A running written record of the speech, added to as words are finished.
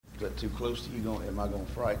that too close to you? Am I going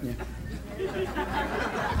to frighten you?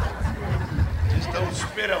 Just don't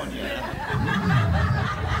spit on you.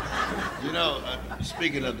 You know,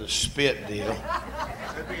 speaking of the spit deal,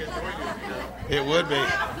 it would be.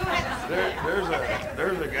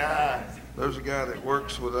 There's a guy that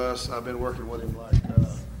works with us. I've been working with him like.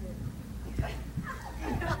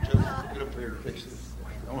 Get up here and fix this.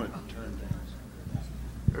 I want to turn down.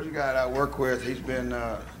 There's a guy that I work with. He's been.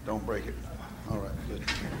 Don't break it. All right, good.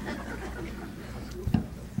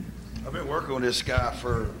 I've been working with this guy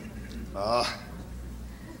for about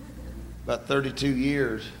 32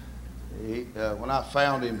 years. When I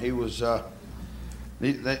found him, he was.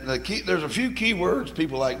 There's a few key words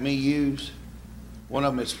people like me use. One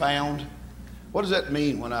of them is found. What does that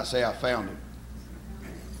mean when I say I found him?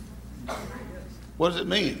 What does it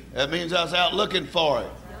mean? That means I was out looking for it.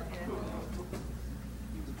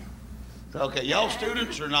 Okay, y'all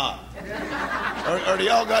students or not? Or do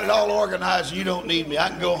y'all got it all organized and you don't need me? I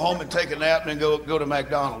can go home and take a nap and then go to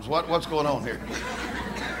McDonald's. What's going on here?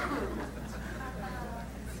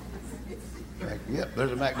 Yep,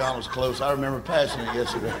 there's a McDonald's close. I remember passing it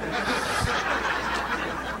yesterday.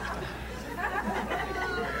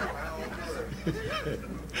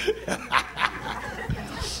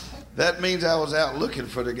 That means I was out looking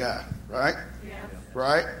for the guy, right? Yeah.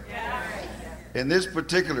 Right? Yeah. In this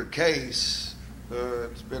particular case,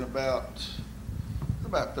 it's been about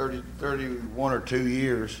 31 or 2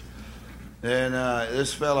 years. And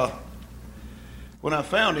this fella, when I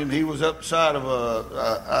found him, he was upside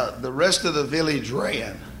of the rest of the village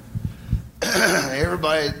ran.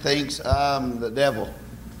 Everybody thinks I'm the devil.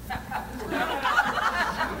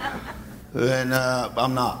 And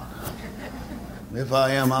I'm not. If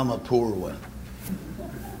I am, I'm a poor one.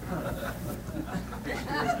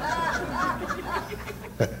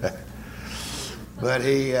 But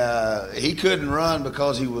he couldn't run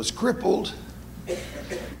because he was crippled.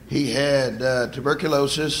 He had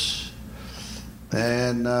tuberculosis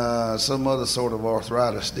and some other sort of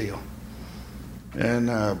arthritis deal.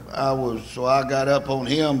 And I got up on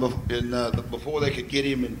him before they could get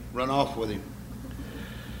him and run off with him.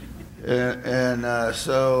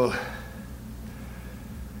 So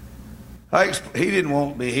he didn't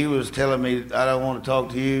want me. He was telling me, I don't want to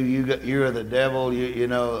talk to you. You're the devil. You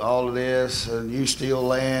know all of this, and you steal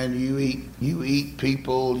land. You eat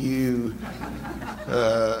people.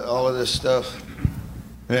 All of this stuff.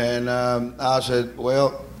 And I said,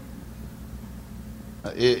 well,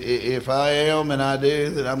 if I am and I do,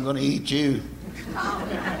 then I'm going to eat you.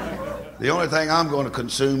 The only thing I'm going to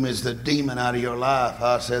consume is the demon out of your life.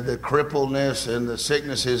 I said the crippledness and the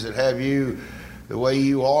sicknesses that have you the way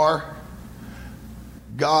you are,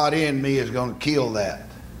 God in me is going to kill that.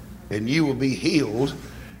 And you will be healed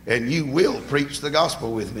and you will preach the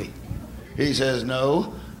gospel with me. He says,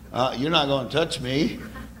 no, you're not going to touch me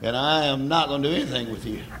and I am not going to do anything with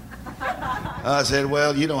you. I said,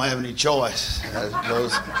 well, you don't have any choice. I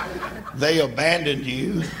suppose they abandoned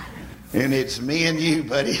you and it's me and you,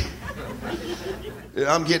 buddy.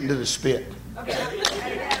 I'm getting to the spit.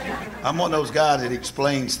 I'm one of those guys that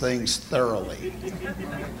explains things thoroughly.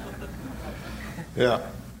 Yeah.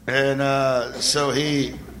 And so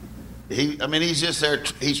he's just there.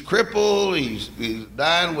 He's crippled. He's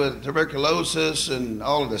dying with tuberculosis and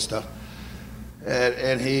all of this stuff.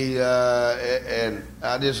 And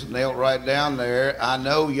I just nailed right down there. I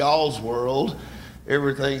know y'all's world,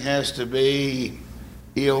 everything has to be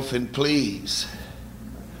if and please.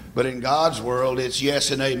 But in God's world, it's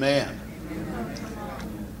yes and amen.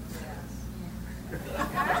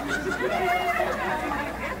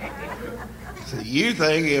 So you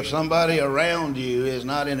think if somebody around you is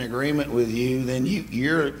not in agreement with you, then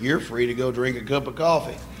you're free to go drink a cup of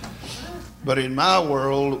coffee. But in my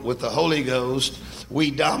world, with the Holy Ghost,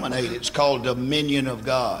 we dominate. It's called dominion of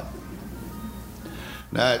God.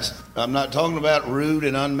 Now, I'm not talking about rude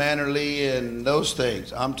and unmannerly and those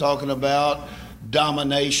things. I'm talking about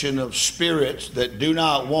domination of spirits that do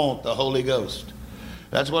not want the Holy Ghost.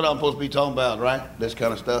 That's what I'm supposed to be talking about, right? This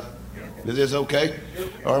kind of stuff. Is this okay?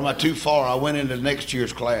 Or am I too far? I went into next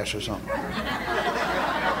year's class or something.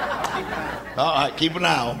 All right, keep an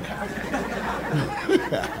eye on me.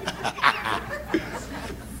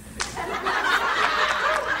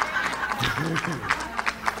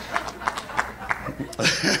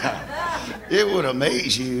 It would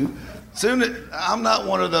amaze you. I'm not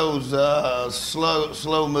one of those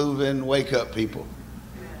slow moving wake up people.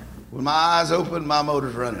 With my eyes open, my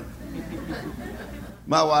motor's running.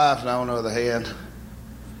 My wife, on the other hand,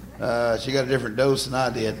 she got a different dose than I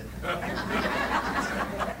did.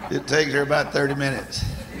 It takes her about 30 minutes.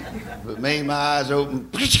 But me, my eyes open,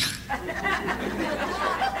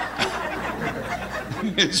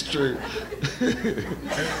 It's true.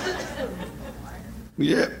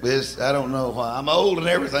 Yep, I don't know why. I'm old and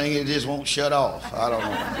everything, it just won't shut off. I don't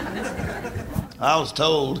know. I was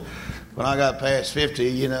told when I got past 50,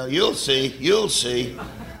 you'll see.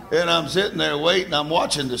 And I'm sitting there waiting, I'm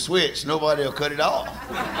watching the switch. Nobody will cut it off.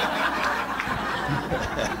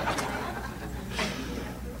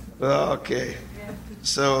 Okay.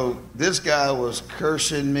 So this guy was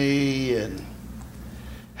cursing me and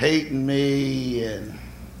hating me, and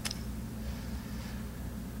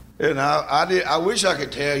I wish I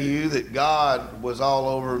could tell you that God was all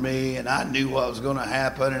over me and I knew what was going to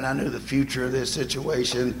happen and I knew the future of this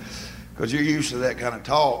situation, because you're used to that kind of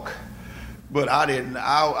talk. But I didn't.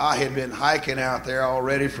 I had been hiking out there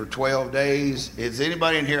already for 12 days. Is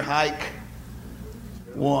anybody in here hike?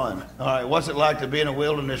 One. All right. What's it like to be in a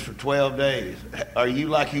wilderness for 12 days? Are you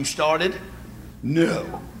like you started?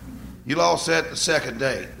 No. You lost that the second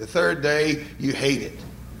day. The third day, you hate it.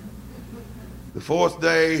 The fourth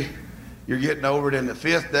day, you're getting over it. And the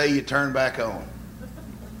fifth day, you turn back on.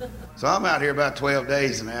 So I'm out here about 12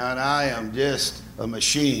 days now, and I am just a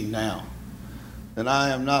machine now. And I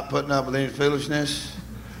am not putting up with any foolishness.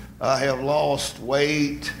 I have lost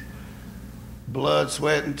weight, blood,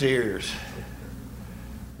 sweat, and tears.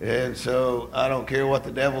 And so I don't care what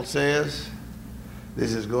the devil says.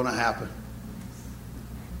 This is going to happen.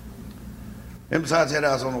 And besides that,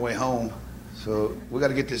 I was on the way home. So we got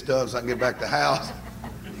to get this done so I can get back to the house.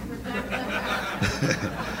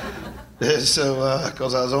 So,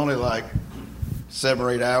 because I was only like 7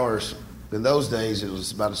 or 8 hours. In those days, it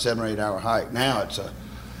was about a 7 or 8 hour hike. Now it's a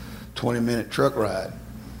 20-minute truck ride.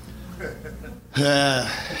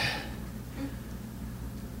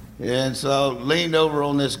 And so I leaned over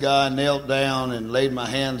on this guy, knelt down, and laid my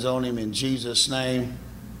hands on him in Jesus' name.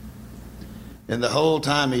 And the whole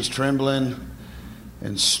time he's trembling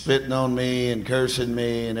and spitting on me and cursing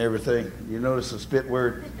me and everything. You notice the spit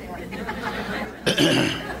word?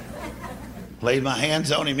 Laid my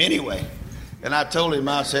hands on him anyway. And I told him,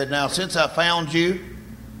 I said, now since I found you,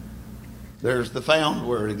 there's the found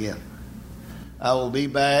word again. I will be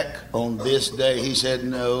back on this day. He said,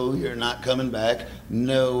 no, you're not coming back.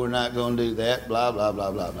 No, we're not going to do that. Blah, blah,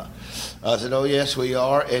 blah, blah, blah. I said, oh, yes, we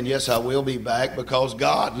are. And yes, I will be back because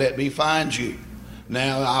God let me find you.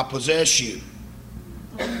 Now I possess you.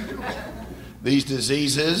 These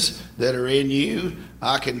diseases that are in you,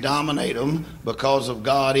 I can dominate them because of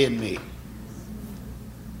God in me.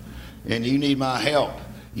 And you need my help.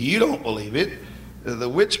 You don't believe it. The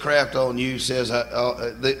witchcraft on you says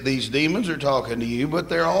these demons are talking to you, but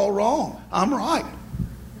they're all wrong. I'm right.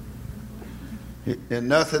 And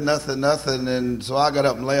nothing. And so I got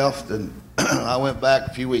up and left, and I went back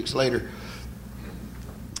a few weeks later.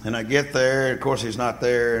 And I get there, and of course he's not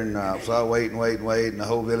there, and so I wait, and the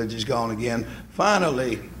whole village is gone again.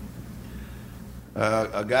 Finally,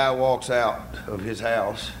 a guy walks out of his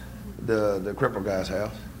house, the crippled guy's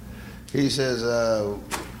house. He says,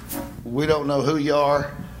 we don't know who you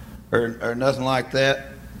are or nothing like that.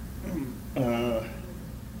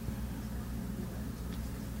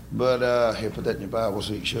 But here, put that in your Bible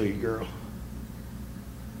so you can show your girl.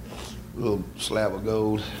 A little slab of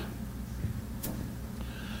gold.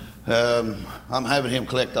 I'm having him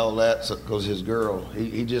collect all that because his girl,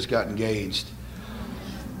 he just got engaged.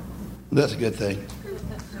 That's a good thing.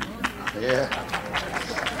 Yeah.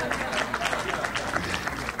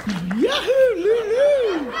 Yahoo!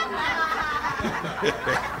 Lulu!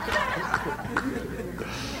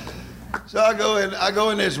 So I go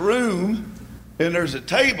in this room, and there's a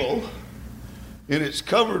table, and it's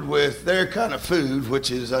covered with their kind of food,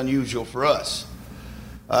 which is unusual for us.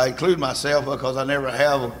 I include myself because I never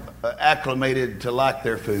have acclimated to like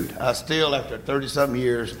their food. I still, after 30-something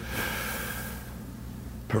years,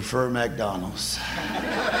 prefer McDonald's.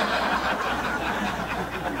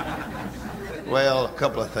 Well, a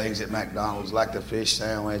couple of things at McDonald's, like the fish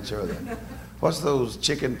sandwich or what's those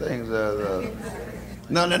chicken things?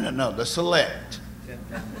 No, the Select.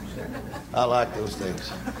 I like those things.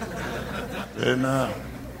 And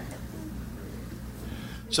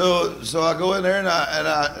so I go in there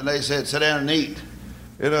and they said, sit down and eat.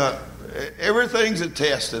 And everything's a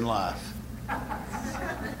test in life.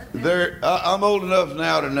 I'm old enough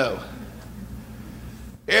now to know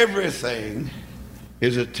everything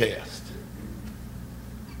is a test.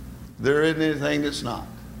 There isn't anything that's not.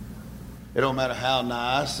 It don't matter how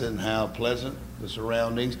nice and how pleasant the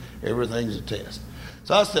surroundings, everything's a test.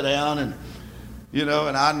 So I sit down and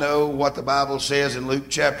I know what the Bible says in Luke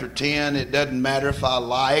chapter 10. It doesn't matter if I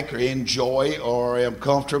like or enjoy or am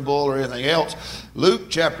comfortable or anything else. Luke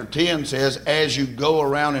chapter 10 says, as you go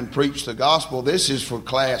around and preach the gospel, this is for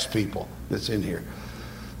class people that's in here.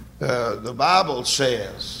 The Bible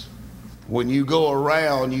says, when you go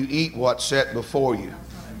around, you eat what's set before you.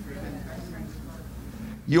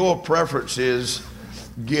 Your preferences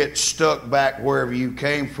get stuck back wherever you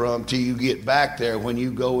came from till you get back there when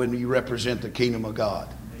you go and you represent the kingdom of God.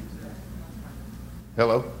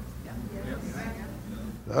 Hello?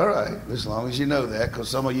 All right, as long as you know that, because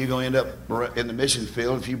some of you are going to end up in the mission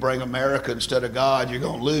field. If you bring America instead of God, you're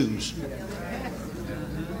going to lose.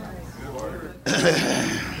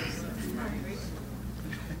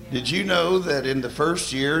 Did you know that in the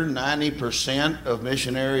first year, 90% of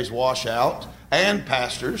missionaries wash out, and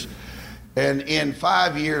pastors, and in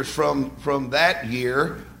 5 years from that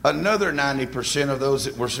year, another 90% of those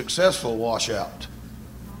that were successful wash out?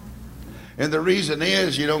 And the reason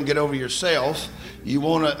is you don't get over yourself. You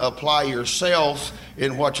want to apply yourself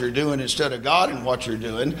in what you're doing instead of God in what you're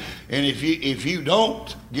doing. And if you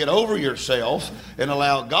don't get over yourself and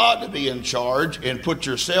allow God to be in charge and put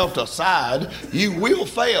yourself aside, you will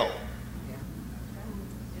fail.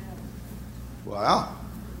 Wow.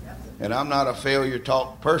 And I'm not a failure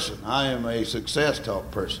talk person. I am a success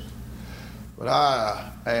talk person. But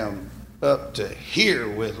I am up to here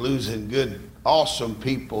with losing good, awesome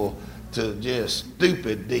people to just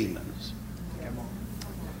stupid demons.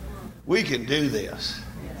 We can do this,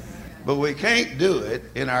 but we can't do it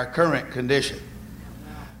in our current condition.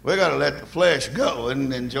 We got to let the flesh go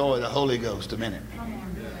and enjoy the Holy Ghost a minute,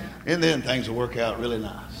 and then things will work out really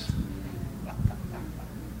nice.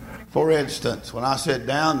 For instance, when I sit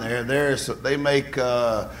down there, they make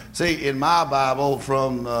see, in my Bible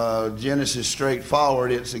from Genesis straight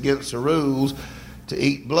forward, it's against the rules to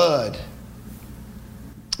eat blood.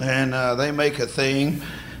 And they make a thing.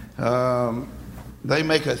 Down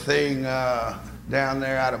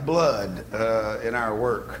there out of blood in our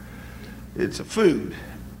work. It's a food,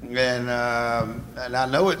 and I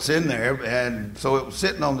know it's in there, and so it was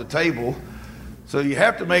sitting on the table. So you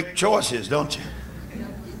have to make choices, don't you?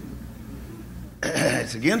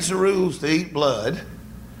 It's against the rules to eat blood.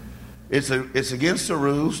 It's against the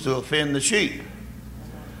rules to offend the sheep.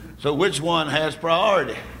 So which one has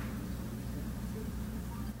priority?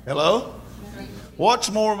 Hello?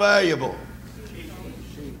 What's more valuable?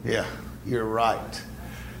 Yeah, you're right.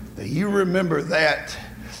 Now you remember that,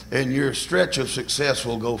 and your stretch of success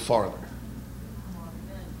will go farther.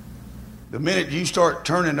 The minute you start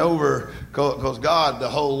turning over, because God the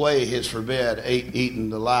whole way has forbid eating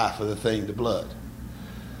the life of the thing, the blood.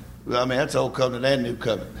 I mean, that's Old Covenant and New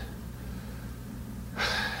Covenant.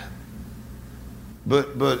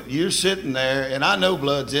 But you're sitting there, and I know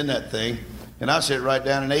blood's in that thing, and I sit right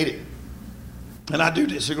down and eat it. And I do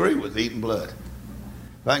disagree with eating blood.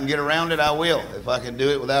 If I can get around it, I will. If I can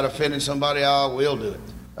do it without offending somebody, I will do it.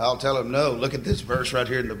 I'll tell them, no, look at this verse right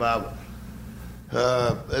here in the Bible.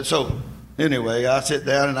 So anyway, I sit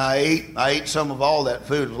down and I ate some of all that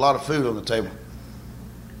food. There was a lot of food on the table.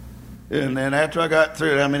 And then after I got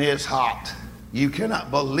through it, I mean, it's hot. You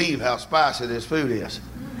cannot believe how spicy this food is.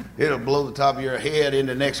 It'll blow the top of your head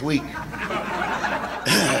into next week.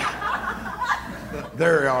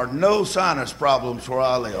 There are no sinus problems where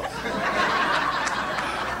I live.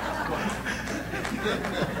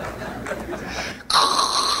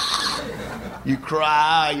 You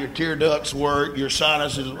cry, your tear ducts work, your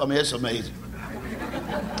sinuses, I mean, it's amazing.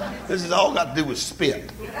 This has all got to do with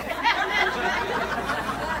spit.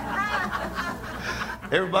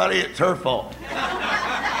 Everybody, it's her fault.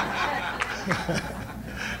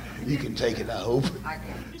 You can take it, I hope.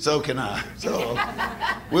 So can I. So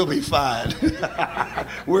we'll be fine.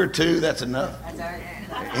 We're two, that's enough.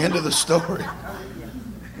 End of the story.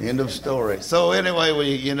 End of story. So anyway,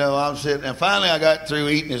 I'm sitting, and finally I got through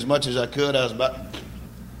eating as much as I could. I was about,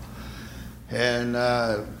 and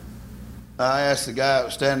I asked the guy that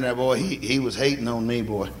was standing there, boy, he was hating on me,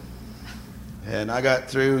 boy. And I got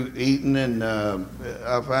through eating, and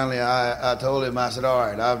I told him, I said, all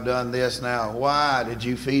right, I've done this now. Why did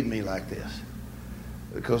you feed me like this?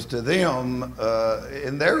 Because to them,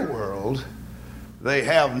 in their world, they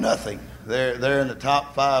have nothing. They're in the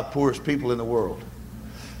top 5 poorest people in the world.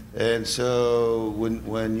 And so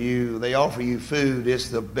when they offer you food, it's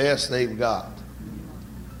the best they've got.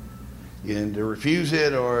 And to refuse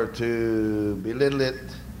it or to belittle it,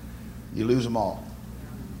 you lose them all.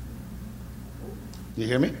 You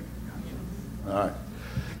hear me? All right.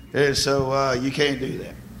 And so you can't do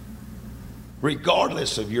that,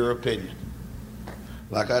 regardless of your opinion.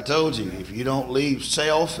 Like I told you, if you don't leave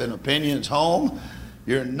self and opinions home,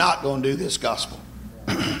 you're not going to do this gospel.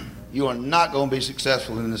 You are not going to be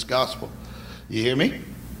successful in this gospel. You hear me?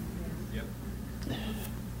 Yep.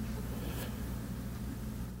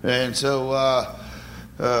 And so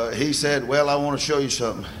he said, well, I want to show you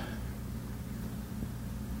something.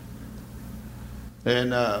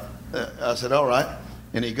 And I said, all right.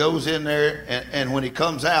 And he goes in there, and when he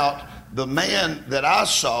comes out, the man that I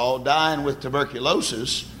saw dying with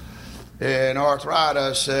tuberculosis and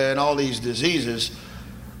arthritis and all these diseases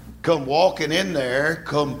come walking in there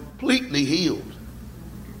completely healed.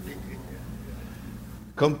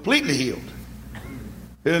 Completely healed.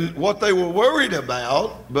 And what they were worried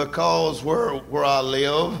about, because where I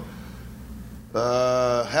live,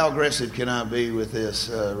 how aggressive can I be with this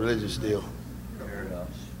religious deal?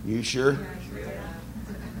 You sure?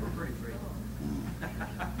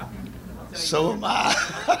 So am I.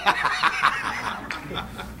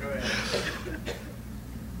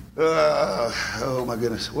 Oh my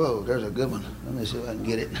goodness. Whoa, there's a good one. Let me see if I can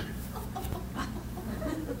get it.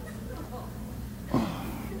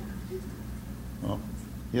 Oh,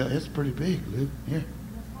 yeah, it's pretty big, Luke. Here.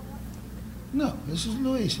 No, this is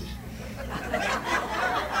Luis's.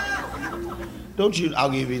 Don't you? I'll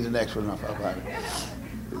give you the next one. I'll find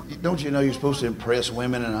it. Don't you know you're supposed to impress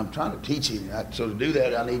women? And I'm trying to teach him. So to do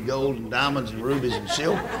that, I need gold and diamonds and rubies and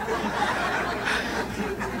silver.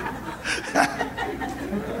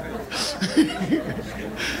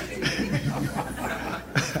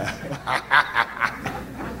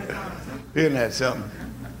 Isn't that something?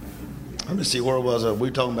 Let me see, where was I? We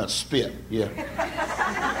were talking about spit. Yeah.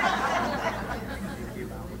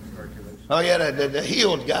 Oh, yeah, the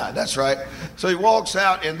healed guy. That's right. So he walks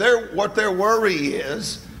out, and what their worry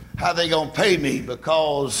is, how they going to pay me,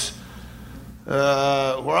 because where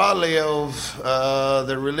I live,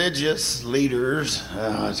 the religious leaders,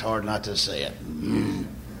 it's hard not to say it,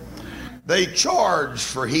 they charge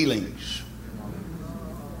for healings.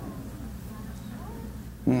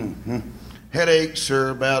 Mm-hmm. Headaches are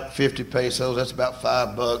about 50 pesos. That's about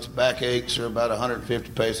 $5. Backaches are about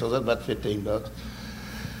 150 pesos. That's about $15.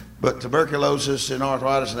 But tuberculosis and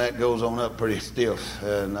arthritis and that goes on up pretty stiff.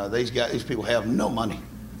 And these people have no money.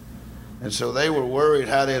 And so they were worried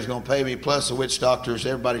how they was going to pay me, plus the witch doctors,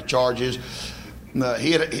 everybody charges.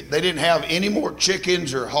 They didn't have any more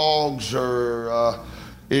chickens or hogs or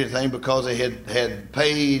anything because they had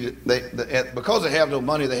paid. Because they have no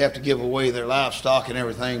money, they have to give away their livestock and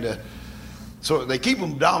everything. So they keep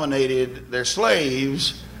them dominated. They're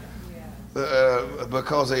slaves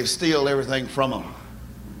because they steal everything from them.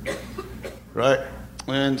 Right?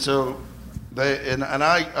 And so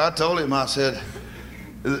I told him, I said,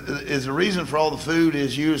 is the reason for all the food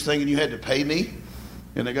is you was thinking you had to pay me?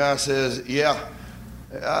 And the guy says, yeah.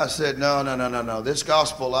 I said, no. This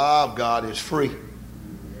gospel of God is free.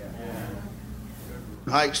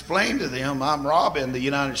 I explained to them, I'm robbing the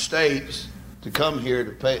United States to come here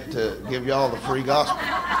to give y'all the free gospel.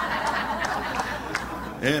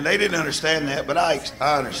 And they didn't understand that, but I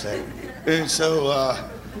understand. And so,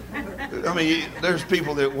 there's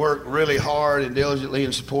people that work really hard and diligently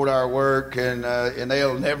and support our work, and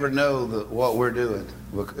they'll never know what we're doing,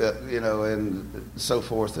 and so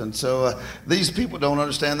forth. And so these people don't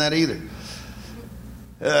understand that either,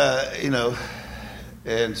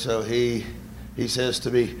 And so he says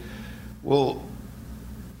to me, well,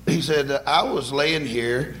 he said, I was laying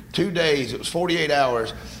here 2 days. It was 48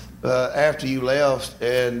 hours after you left,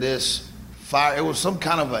 and this fire. It was some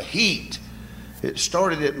kind of a heat. It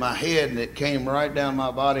started at my head and it came right down my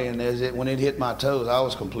body, and when it hit my toes, I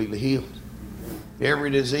was completely healed. Every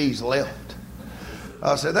disease left.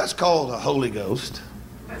 I said, that's called the Holy Ghost.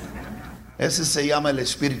 Ese se llama el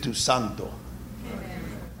Espíritu Santo.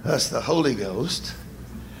 That's the Holy Ghost.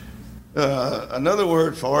 Another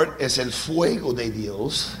word for it is el fuego de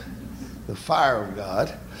Dios, the fire of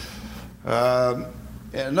God.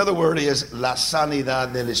 Another word is la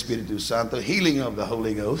sanidad del Espíritu Santo, healing of the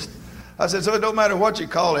Holy Ghost. I said, so it don't matter what you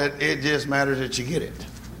call it, it just matters that you get it.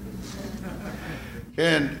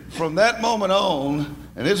 And from that moment on,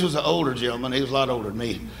 and this was an older gentleman, he was a lot older than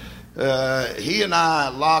me, he and I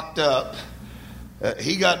locked up.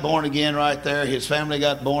 He got born again right there. His family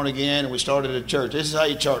got born again, and we started a church. This is how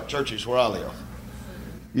you start churches where I live.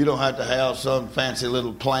 You don't have to have some fancy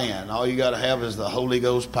little plan. All you got to have is the Holy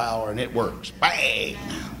Ghost power, and it works. Bang!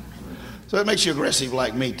 So it makes you aggressive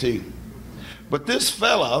like me, too. But this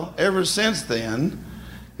fellow, ever since then,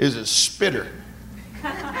 is a spitter.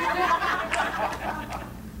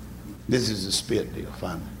 This is a spit deal,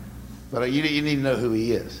 finally. But you need to know who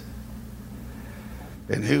he is.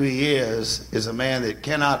 And who he is a man that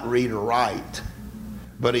cannot read or write,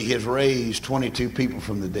 but he has raised 22 people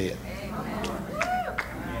from the dead.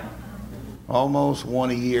 Almost one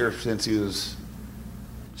a year since he was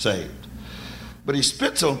saved. But he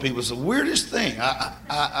spits on people. It's the weirdest thing.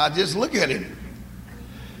 I just look at him.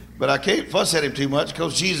 But I can't fuss at him too much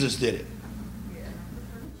because Jesus did it.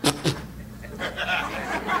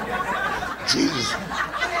 Jesus.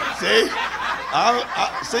 See?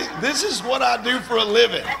 See, this is what I do for a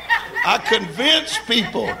living. I convince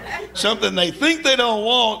people something they think they don't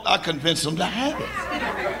want, I convince them to have it.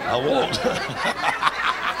 I won't.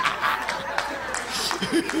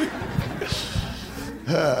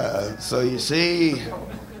 So you see,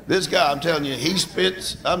 this guy, I'm telling you, he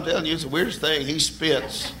spits. I'm telling you, it's the weirdest thing. He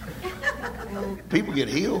spits. People get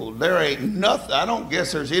healed. There ain't nothing. I don't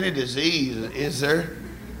guess there's any disease, is there,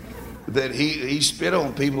 that he spit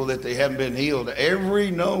on people that they haven't been healed. Every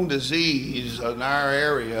known disease in our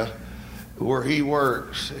area where he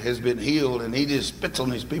works has been healed, and he just spits on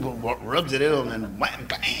these people, rubs it in them, and bang,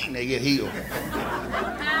 bang, they get healed.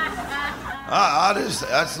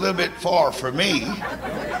 That's a little bit far for me,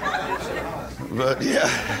 but yeah.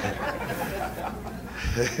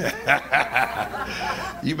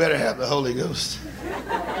 You better have the Holy Ghost.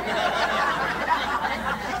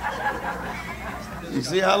 You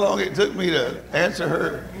see how long it took me to answer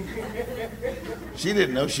her? She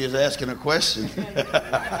didn't know she was asking a question.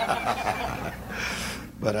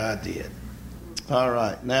 But I did. All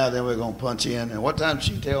right, now then we're going to punch in. And what time did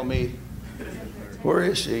she tell me? Where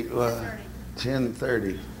is she?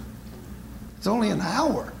 10:30. It's only an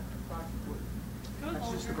hour.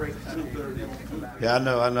 Yeah,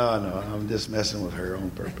 I know. I'm just messing with her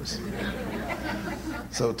on purpose.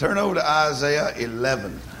 So turn over to Isaiah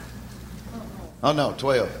 11. Oh, no,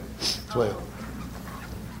 12.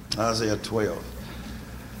 Isaiah 12.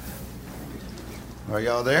 Are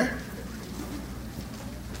y'all there?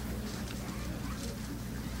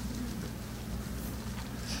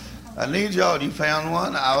 I need y'all. You found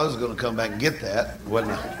one? I was going to come back and get that,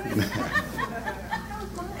 wasn't I?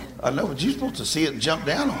 I know, but you're supposed to see it and jump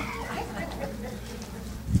down on it.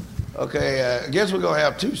 Okay, I guess we're going to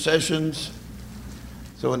have 2 sessions.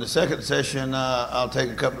 So in the second session, I'll take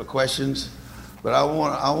a couple of questions. But I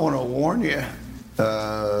want to warn you,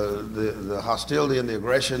 the hostility and the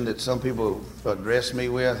aggression that some people address me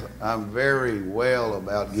with, I'm very well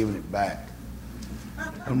about giving it back.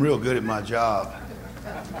 I'm real good at my job.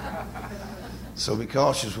 So be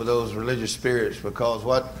cautious with those religious spirits, because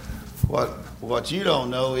what you don't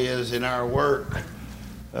know is in our work,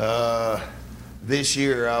 this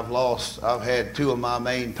year I've had 2 of my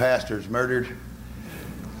main pastors murdered.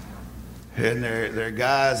 And they're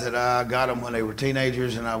guys that I got them when they were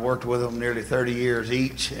teenagers, and I worked with them nearly 30 years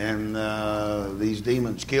each, and these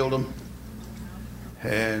demons killed them.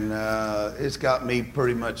 And it's got me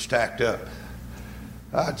pretty much stacked up.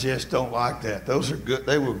 I just don't like that. Those are good.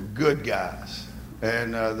 They were good guys,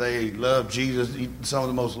 and they love Jesus. Some of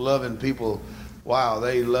the most loving people. Wow,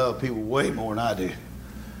 they love people way more than I do.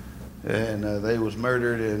 And they was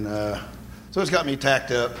murdered, and so it's got me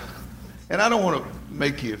tacked up. And I don't want to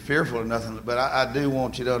make you fearful or nothing, but I do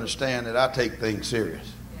want you to understand that I take things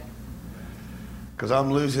serious. Because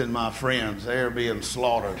I'm losing my friends. They are being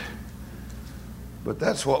slaughtered. But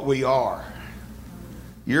that's what we are.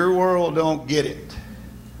 Your world don't get it.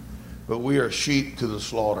 But we are sheep to the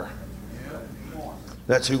slaughter.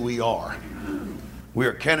 That's who we are. We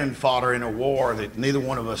are cannon fodder in a war that neither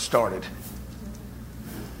one of us started.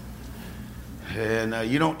 And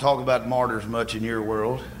you don't talk about martyrs much in your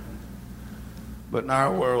world. But in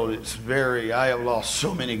our world, I have lost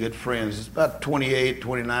so many good friends. It's about 28,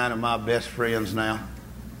 29 of my best friends now.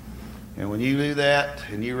 And when you do that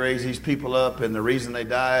and you raise these people up, and the reason they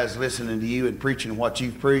die is listening to you and preaching what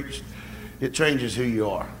you've preached, it changes who you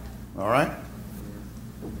are. All right?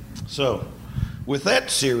 So, with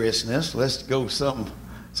that seriousness, let's go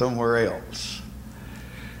somewhere else.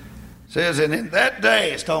 It says, and in that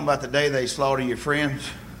day, it's talking about the day they slaughter your friends.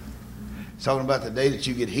 It's talking about the day that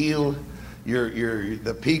you get healed.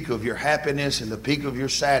 The peak of your happiness and the peak of your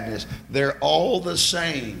sadness, they're all the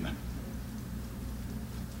same.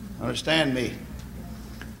 Understand me.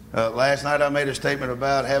 Last night I made a statement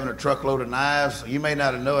about having a truckload of knives. You may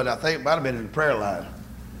not have known it. I think it might have been in the prayer line.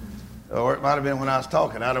 Or it might have been when I was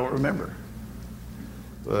talking. I don't remember.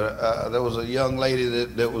 But there was a young lady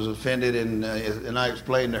that was offended, and I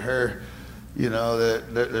explained to her,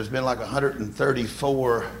 that there's been like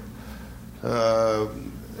 134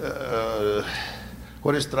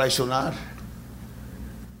 what is traicionar?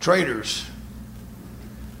 Traitors.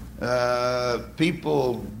 Good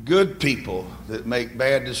people that make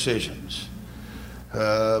bad decisions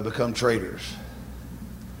become traitors.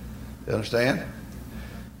 You understand?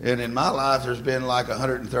 And in my life, there's been like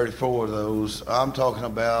 134 of those. I'm talking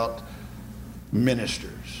about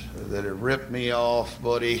ministers that have ripped me off,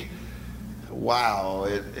 buddy. Wow,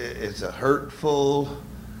 it's a hurtful,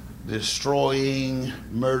 destroying,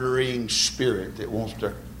 murdering spirit that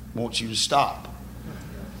wants you to stop,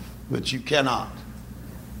 but you cannot.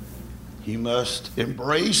 You must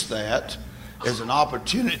embrace that as an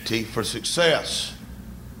opportunity for success.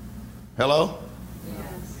 Hello?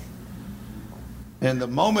 Yes. And the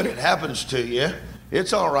moment it happens to you,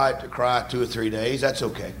 it's all right to cry 2 or 3 days. That's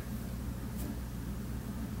okay.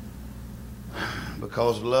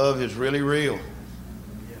 Because love is really real.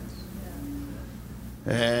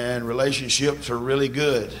 And relationships are really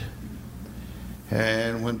good.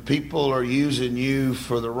 And when people are using you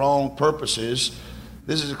for the wrong purposes,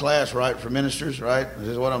 this is a class, right, for ministers, right? Is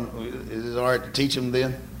this all right to teach them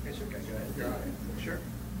then? It's okay. Go ahead. You're all right. Sure.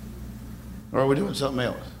 Or are we doing something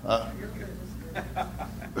else?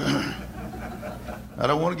 I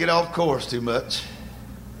don't want to get off course too much.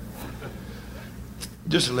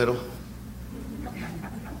 Just a little.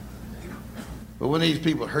 But when these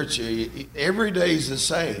people hurt you, every day's the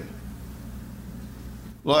same.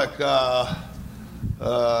 Like, I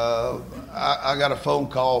got a phone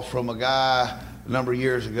call from a guy a number of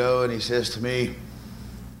years ago, and he says to me,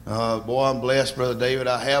 boy, I'm blessed, Brother David.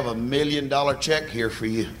 I have $1 million check here for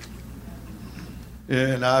you.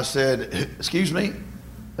 And I said, excuse me,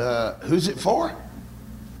 who's it for?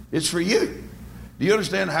 It's for you. Do you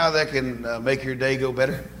understand how that can make your day go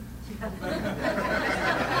better?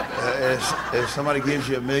 If somebody gives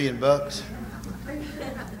you $1 million,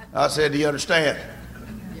 I said, do you understand?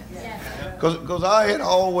 Because I had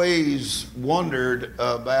always wondered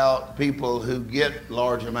about people who get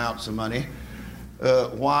large amounts of money,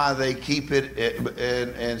 why they keep it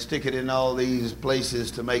and stick it in all these places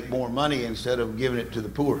to make more money instead of giving it to the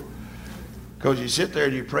poor. Because you sit there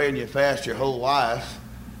and you pray and you fast your whole life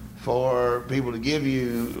for people to give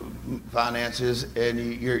you finances, and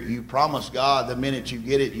you promise God the minute you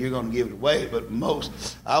get it, you're going to give it away. But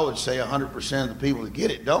most, I would say 100% of the people that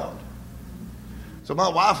get it don't. So my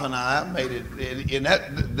wife and I made it, in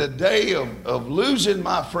that the day of losing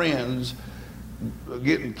my friends,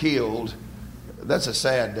 getting killed, that's a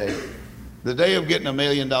sad day. The day of getting $1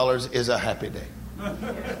 million is a happy day.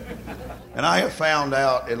 And I have found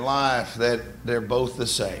out in life that they're both the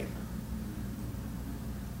same.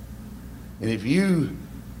 And if you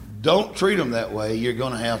don't treat them that way, you're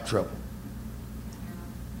going to have trouble.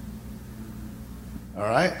 All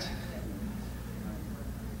right?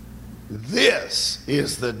 This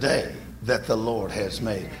is the day that the Lord has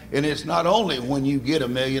made. And it's not only when you get $1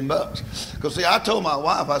 million. Because see, I told my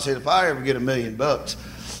wife, I said, if I ever get $1 million,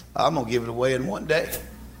 I'm going to give it away in one day.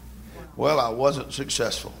 Well, I wasn't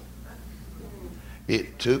successful.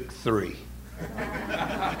 It took 3.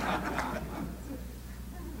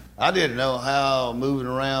 I didn't know how moving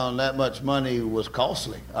around that much money was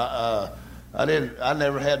costly. I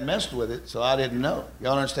never had messed with it, so I didn't know.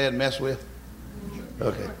 Y'all understand mess with?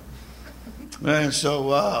 Okay. And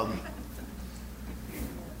so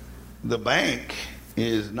the bank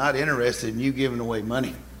is not interested in you giving away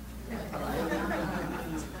money.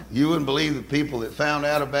 You wouldn't believe the people that found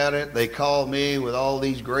out about it. They called me with all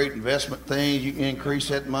these great investment things. You can increase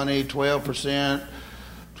that money 12%.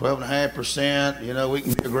 12.5%, you know, we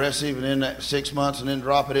can be aggressive and in that 6 months and then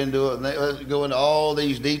drop it into it. And they go into all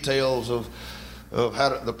these details of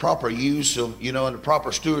how the proper use of, you know, and the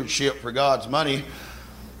proper stewardship for God's money.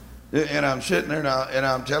 And I'm sitting there and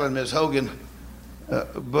I'm telling Ms. Hogan,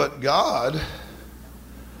 but God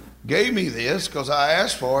gave me this because I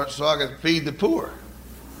asked for it so I could feed the poor.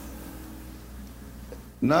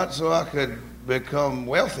 Not so I could become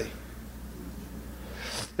wealthy.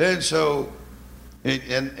 And so...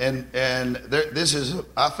 this is,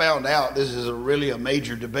 I found out this is really a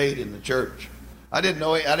major debate in the church. I didn't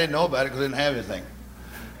know about it because I didn't have anything.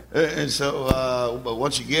 And so, but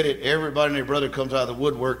once you get it, everybody and their brother comes out of the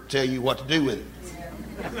woodwork to tell you what to do with it.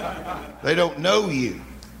 They don't know you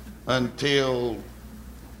until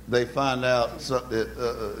they find out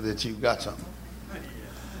that you've got something.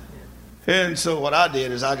 And so what I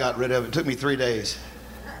did is I got rid of it. It took me 3 days.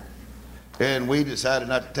 And we decided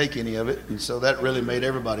not to take any of it, and so that really made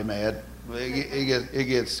everybody mad. It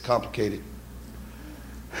gets complicated.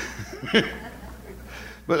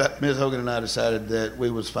 But Ms. Hogan and I decided that we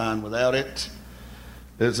was fine without it,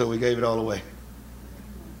 and so we gave it all away.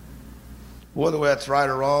 Whether that's right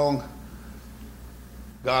or wrong,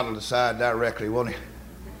 God will decide directly, won't He?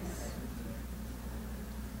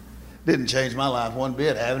 Didn't change my life one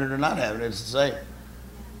bit, having it or not having it. It's the same.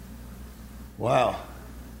 Wow.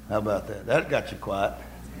 How about that? That got you quiet.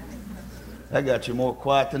 That got you more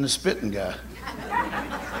quiet than the spitting guy.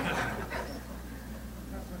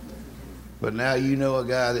 But now you know a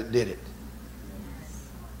guy that did it.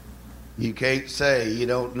 You can't say you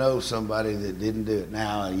don't know somebody that didn't do it.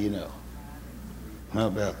 Now you know. How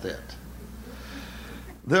about that?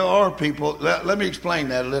 There are people, let me explain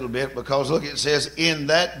that a little bit, because look, it says, in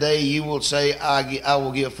that day you will say, I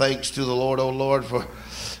will give thanks to the Lord, O Lord, for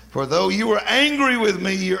though you were angry with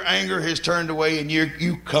me, your anger has turned away and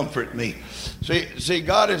you comfort me. See,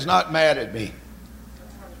 God is not mad at me.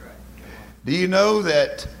 Do you know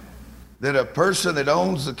that a person that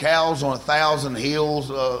owns the cows on 1,000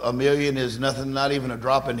 hills, a million is nothing, not even a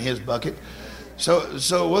drop in his bucket?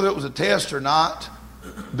 So whether it was a test or not,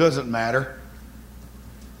 doesn't matter.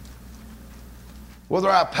 Whether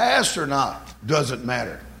I passed or not, doesn't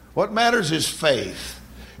matter. What matters is faith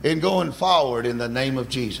in going forward in the name of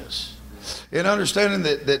Jesus. In understanding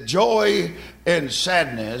that joy and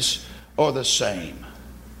sadness are the same.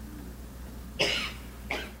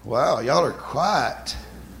 Wow, y'all are quiet.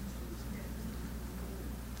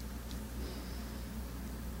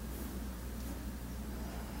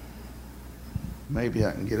 Maybe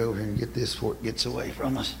I can get over here and get this before it gets away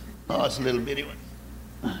from us. Oh, it's a little bitty one.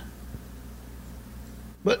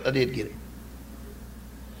 But I did get it.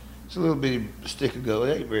 It's a little bitty stick of gold.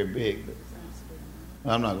 It ain't very big, but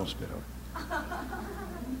I'm not going to spit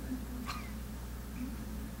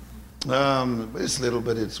on it. It's little,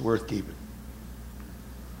 but it's worth keeping.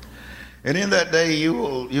 And in that day, you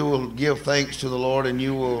will give thanks to the Lord, and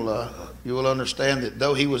you will understand that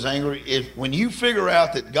though He was angry, when you figure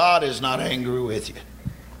out that God is not angry with you,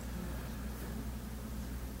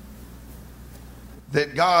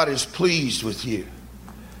 that God is pleased with you.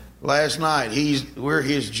 Last night, we're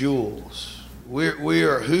His jewels. We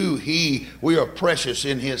are precious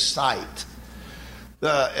in His sight.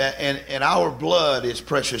 And our blood is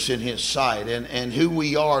precious in His sight. And who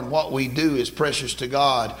we are and what we do is precious to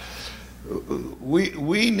God.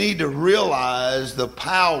 We need to realize the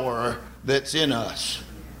power that's in us.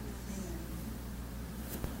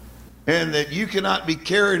 And that you cannot be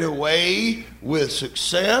carried away with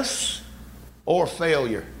success or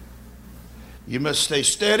failure. You must stay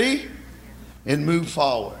steady and move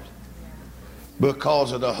forward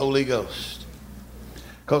because of the Holy Ghost.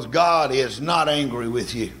 Because God is not angry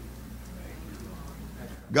with you.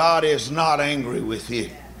 God is not angry with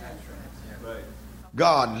you.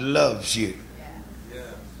 God loves you.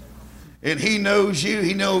 And He knows you.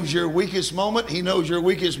 He knows your weakest moment. He knows your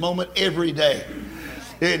weakest moment every day.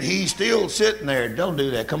 And He's still sitting there. Don't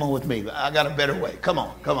do that. Come on with me. I got a better way. Come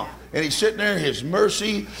on. And He's sitting there. His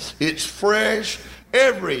mercy, it's fresh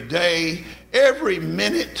every day, every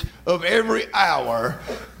minute of every hour.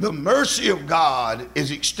 The mercy of God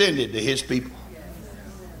is extended to His people.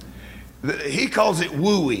 He calls it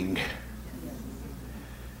wooing.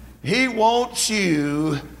 He wants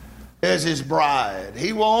you as His bride.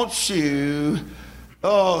 He wants you.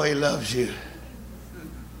 Oh, He loves you.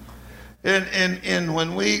 And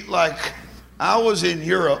when I was in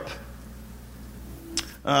Europe,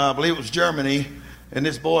 I believe it was Germany, and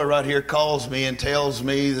this boy right here calls me and tells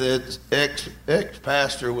me that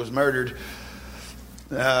ex-pastor was murdered.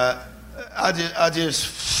 I just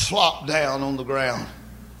flopped down on the ground.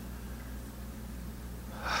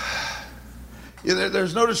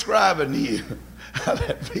 There's no describing to you how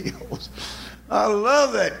that feels. I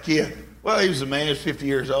love that kid. Well, he was a man. He's 50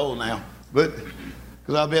 years old now, but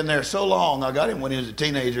because I've been there so long, I got him when he was a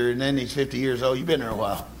teenager, and then he's 50 years old. You've been there a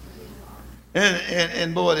while.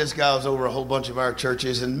 And boy, this guy was over a whole bunch of our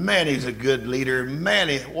churches, and man, he's a good leader.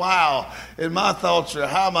 Wow. And my thoughts are,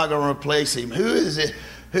 how am I going to replace him? Who is it?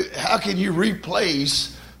 How can you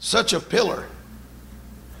replace such a pillar?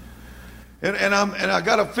 And I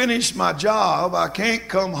got to finish my job. I can't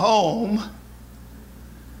come home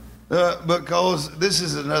because this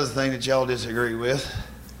is another thing that y'all disagree with.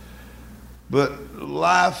 But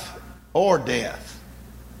life or death,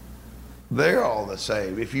 they're all the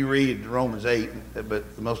same. If you read Romans 8,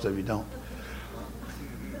 but most of you don't.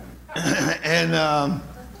 And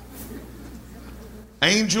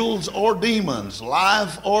angels or demons,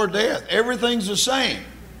 life or death, everything's the same.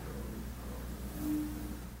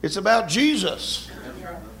 It's about Jesus.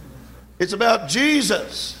 It's about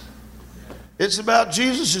Jesus. It's about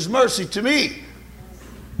Jesus' mercy to me.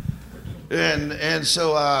 And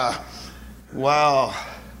so wow.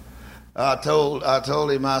 I told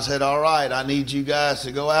him, I said, all right, I need you guys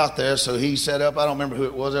to go out there. So he set up, I don't remember who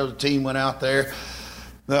it was, there was a team went out there.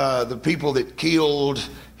 The people that killed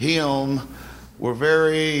him were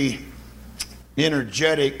very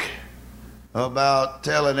energetic about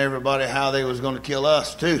telling everybody how they was going to kill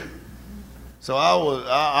us too. So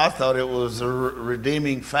I thought it was a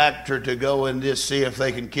redeeming factor to go and just see if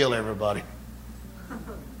they can kill everybody.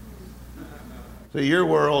 So your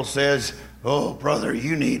world says, oh, brother,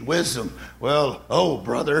 you need wisdom. Well, oh,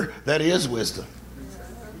 brother, that is wisdom.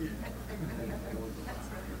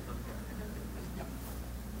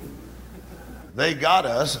 They got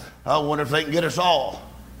us. I wonder if they can get us all.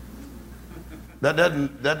 That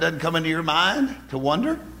doesn't come into your mind to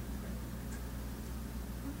wonder?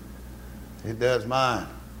 It does mine.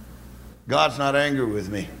 God's not angry with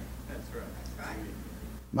me.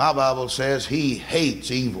 My Bible says he hates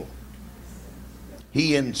evil.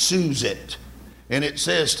 He ensues it. And it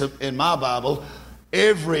says in my Bible,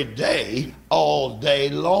 every day, all day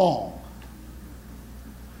long.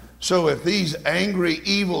 So if these angry,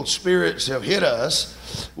 evil spirits have hit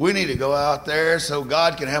us, we need to go out there so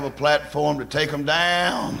God can have a platform to take them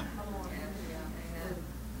down.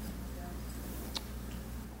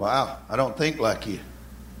 Wow, I don't think like you.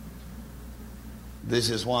 This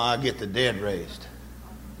is why I get the dead raised.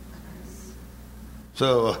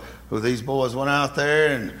 So these boys went out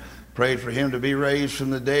there and prayed for him to be raised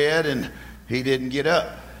from the dead, and he didn't get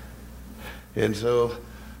up. And so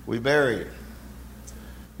we buried him.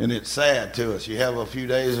 And it's sad to us. You have a few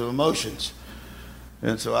days of emotions.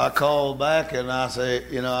 And so I called back and I say,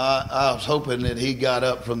 I was hoping that he got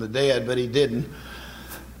up from the dead, but he didn't.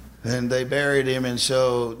 And they buried him. And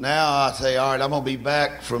so now I say, all right, I'm going to be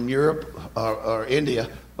back from Europe or India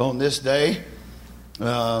on this day.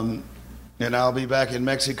 And I'll be back in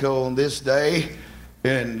Mexico on this day.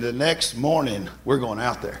 And the next morning, we're going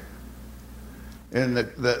out there. And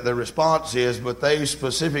the response is, but they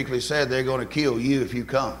specifically said they're going to kill you if you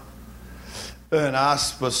come. And I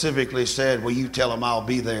specifically said, well, you tell them I'll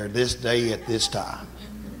be there this day at this time.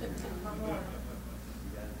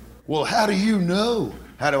 Well, how do you know?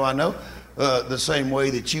 How do I know? The same way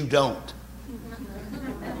that you don't.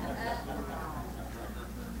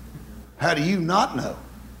 How do you not know?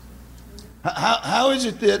 How is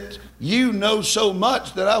it that you know so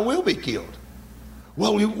much that I will be killed?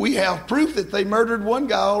 Well, we have proof that they murdered one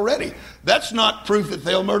guy already. That's not proof that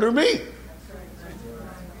they'll murder me.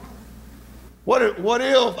 What if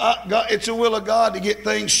it's the will of God to get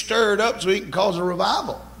things stirred up so he can cause a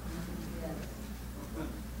revival?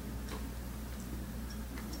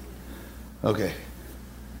 Okay.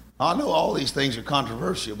 I know all these things are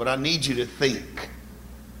controversial, but I need you to think.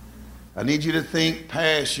 I need you to think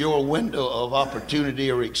past your window of opportunity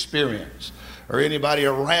or experience, or anybody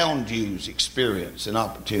around you's experience and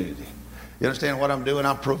opportunity. You understand what I'm doing?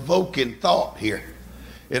 I'm provoking thought here.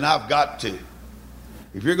 And I've got to.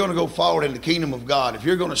 If you're going to go forward in the kingdom of God, if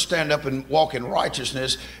you're going to stand up and walk in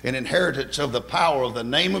righteousness and inheritance of the power of the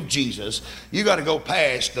name of Jesus, you got to go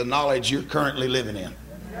past the knowledge you're currently living in.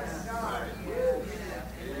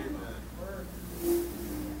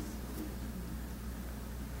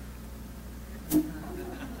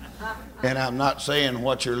 And I'm not saying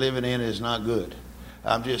what you're living in is not good.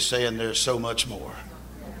 I'm just saying there's so much more.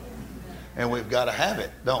 And we've got to have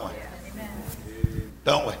it, don't we?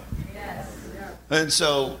 Don't we? And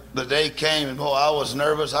so the day came, and boy, I was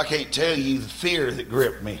nervous. I can't tell you the fear that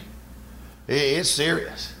gripped me. It's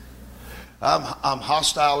serious. I'm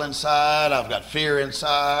hostile inside. I've got fear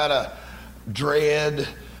inside, dread,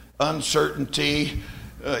 uncertainty.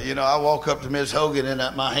 I walk up to Ms. Hogan,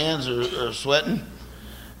 and my hands are sweating.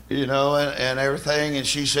 And everything. And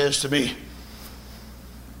she says to me,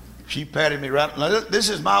 she patted me right. Now, this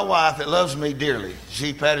is my wife that loves me dearly.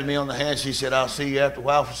 She patted me on the hand. She said, I'll see you after a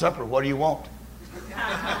while for supper. What do you want?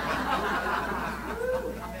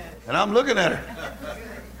 And I'm looking at her.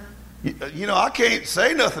 I can't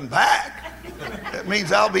say nothing back. That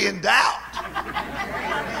means I'll be in doubt.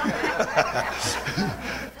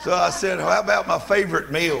 So I said, how about my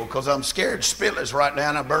favorite meal? Because I'm scared spitless right now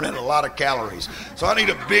and I'm burning a lot of calories. So I need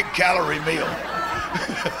a big calorie meal.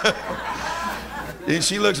 And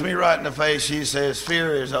she looks me right in the face. She says,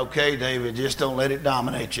 fear is okay, David. Just don't let it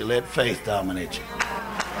dominate you. Let faith dominate you.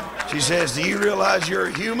 She says, do you realize you're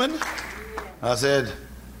a human? I said,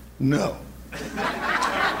 no.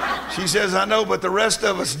 She says, I know, but the rest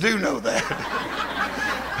of us do know that.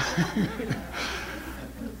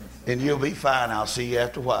 And you'll be fine. I'll see you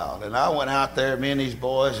after a while. And I went out there, me and these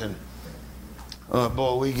boys, and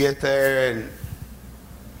we get there, and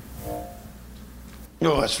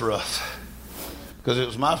it's rough. Because it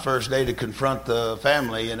was my first day to confront the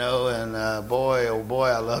family, and boy, oh boy,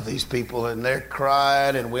 I love these people. And they're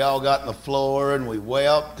crying, and we all got on the floor, and we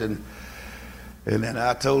wept, and then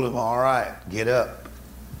I told them, all right, get up.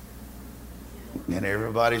 And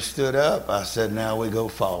everybody stood up. I said, now we go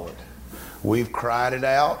forward. We've cried it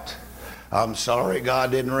out. I'm sorry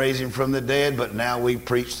God didn't raise him from the dead, but now we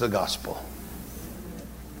preach the gospel.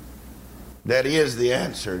 That is the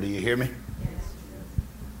answer. Do you hear me?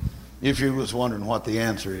 If you was wondering what the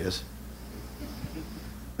answer is.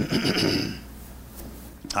 I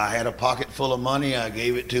had a pocket full of money. I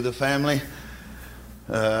gave it to the family.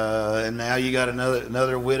 And now you got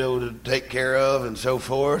another widow to take care of and so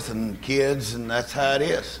forth, and kids, and that's how it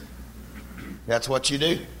is. That's what you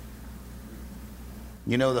do.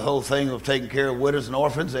 You know, the whole thing of taking care of widows and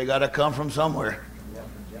orphans, they got to come from somewhere.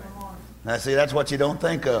 Now, see, that's what you don't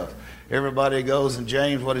think of. Everybody goes in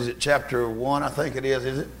James, what is it, chapter 1, I think it is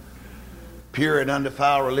it? Pure and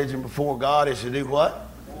undefiled religion before God is to do what?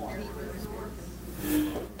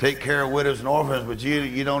 Take care of widows and orphans, but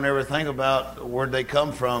you don't ever think about where they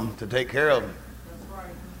come from to take care of them.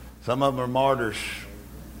 Some of them are martyrs'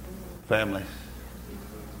 families.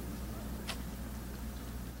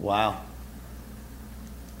 Wow.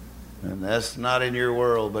 And that's not in your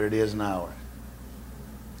world, but it is in ours.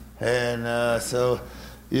 And so,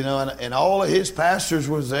 you know, and all of his pastors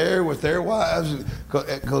was there with their wives,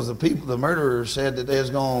 because the murderers said that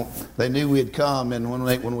they knew we had come, and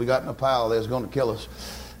when we got in a pile, they was going to kill us.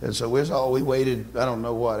 And so we waited, I don't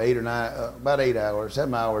know what, 8 or 9, about 8 hours,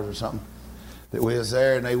 7 hours or something, that we was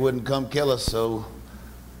there, and they wouldn't come kill us. So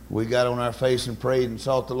we got on our face and prayed and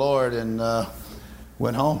sought the Lord, and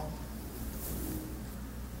went home.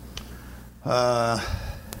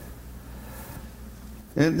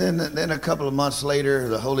 And then a couple of months later,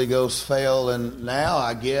 the Holy Ghost fell, and now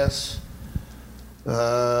I guess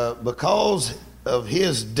because of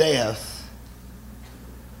his death,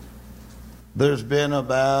 there's been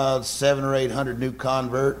about 700 or 800 new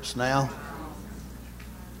converts now.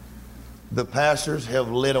 The pastors have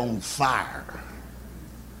lit on fire,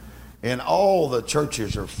 and all the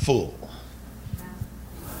churches are full.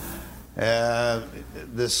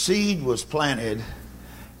 The seed was planted,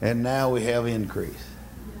 and now we have increase.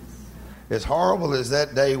 As horrible as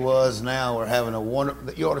that day was, now we're having a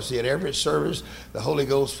wonderful, you ought to see it every service. The Holy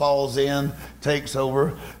Ghost falls in, takes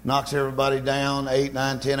over, knocks everybody down 8,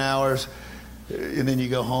 9, 10 hours, and then you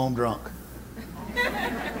go home drunk.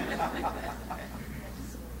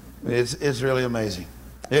 It's really amazing,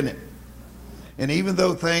 isn't it? And even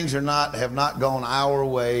though things have not gone our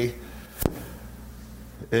way,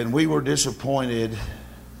 and we were disappointed,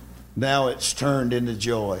 now it's turned into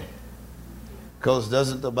joy. Because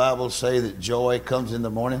doesn't the Bible say that joy comes in the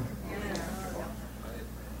morning?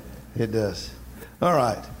 It does. All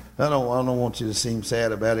right. I don't want you to seem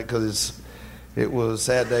sad about it, because it was a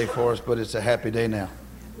sad day for us, but it's a happy day now.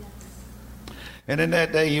 And in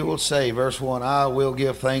that day you will say, verse 1, I will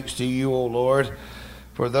give thanks to you, O Lord,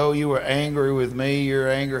 for though you were angry with me, your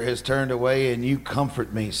anger has turned away, and you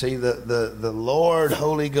comfort me. See, the Lord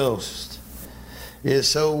Holy Ghost is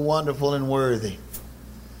so wonderful and worthy.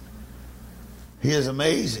 He is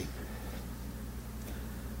amazing.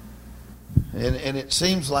 And it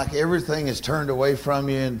seems like everything is turned away from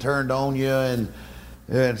you and turned on you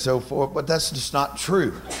and so forth, but that's just not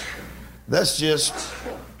true. That's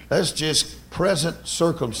just present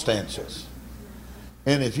circumstances.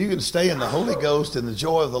 And if you can stay in the Holy Ghost and the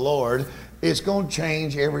joy of the Lord, it's going to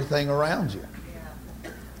change everything around you.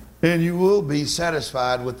 And you will be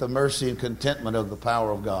satisfied with the mercy and contentment of the power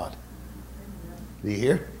of God. Do you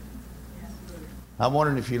hear? I'm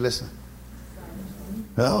wondering if you listen.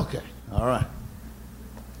 Okay. All right.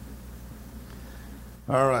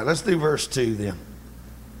 All right. Let's do verse 2 then.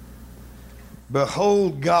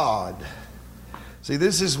 Behold God. See,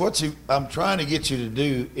 this is what I'm trying to get you to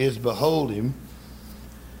do, is behold him.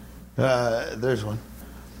 There's one.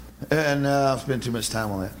 And I've spent too much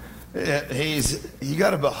time on that. You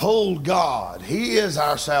got to behold God. He is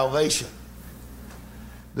our salvation.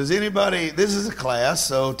 Does anybody, this is a class,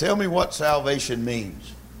 so tell me what salvation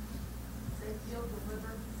means.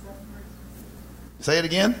 Say it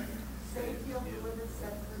again.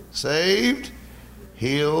 Saved,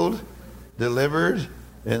 healed, delivered,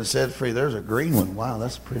 and set free. There's a green one. Wow,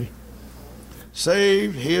 that's pretty.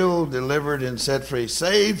 Saved, healed, delivered, and set free.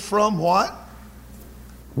 Saved from what?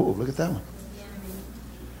 Whoa, look at that one.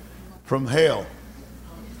 From hell.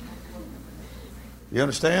 You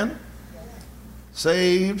understand?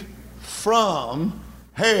 Saved from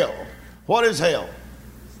hell. What is hell?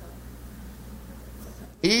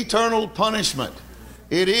 Eternal punishment.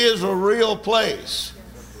 It is a real place.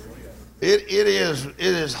 It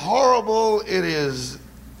is horrible. It is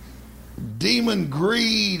demon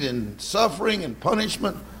greed and suffering and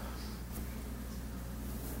punishment.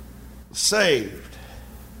 Saved.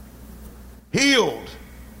 Healed.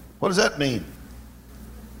 What does that mean?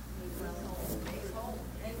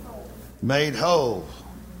 Made whole.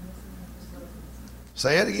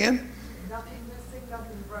 Say it again. Nothing missing,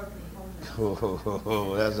 nothing broken.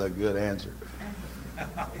 Oh, that's a good answer.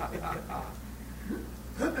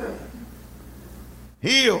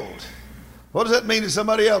 Healed. What does that mean to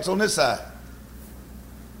somebody else on this side?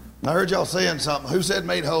 I heard y'all saying something. Who said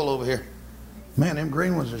made whole over here? Man, them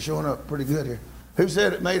green ones are showing up pretty good here. Who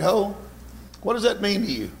said it made whole? What does that mean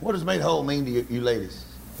to you? What does made whole mean to you ladies?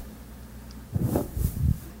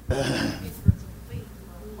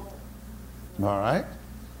 All right.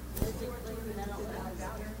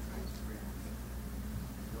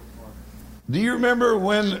 Do you remember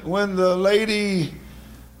when the lady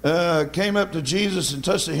came up to Jesus and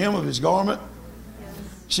touched the hem of his garment?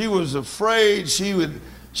 She was afraid. She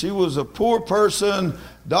was a poor person.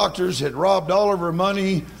 Doctors had robbed all of her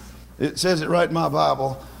money. It says it right in my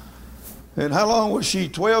Bible. And how long was she?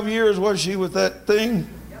 12 years was she with that thing?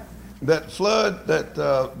 That flood,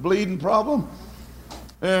 that bleeding problem?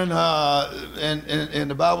 And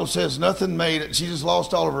the Bible says nothing made it. She just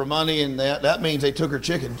lost all of her money, and that means they took her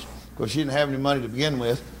chickens because she didn't have any money to begin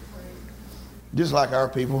with. Just like our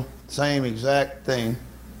people, same exact thing.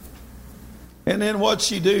 And then what'd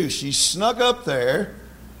she do? She snuck up there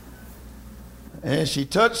and she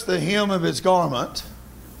touched the hem of his garment.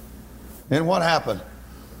 And what happened?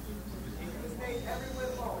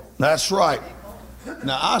 That's right.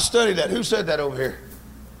 Now I studied that. Who said that over here?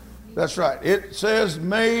 That's right. It says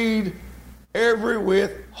made every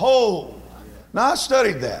whit whole. Now I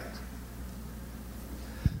studied that.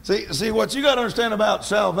 See what you got to understand about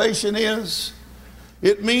salvation is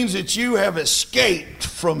it means that you have escaped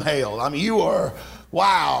from hell. I mean, you are,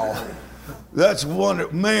 wow, that's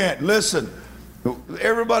wonderful. Man, listen,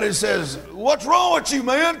 everybody says, what's wrong with you,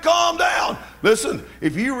 man? Calm down. Listen,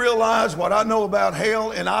 if you realize what I know about hell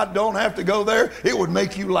and I don't have to go there, it would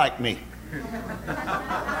make you like me.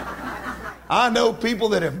 I know people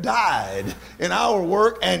that have died in our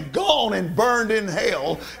work and gone and burned in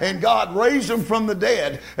hell, and God raised them from the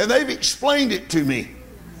dead, and they've explained it to me.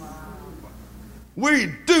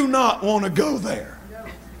 We do not want to go there.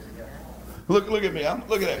 Look at me.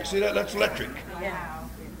 Look at that. See that? That's electric.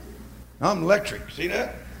 I'm electric. See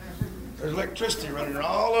that? There's electricity running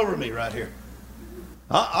all over me right here.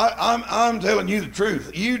 I'm telling you the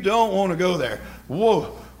truth. You don't want to go there. Whoa,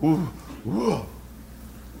 whoa, whoa.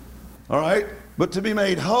 All right? But to be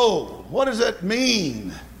made whole, what does that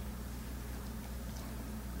mean?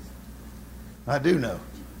 I do know.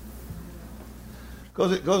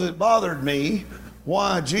 Because it bothered me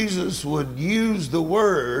why Jesus would use the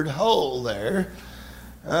word whole there.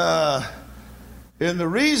 And the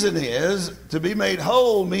reason is, to be made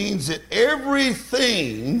whole means that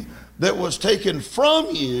everything that was taken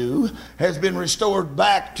from you has been restored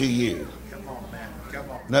back to you. Come on, man.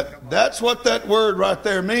 Come on. Now, that's what that word right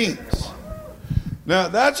there means. Now,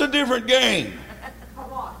 that's a different game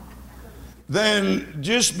than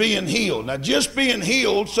just being healed. Now, just being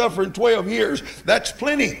healed, suffering 12 years, that's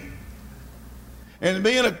plenty. And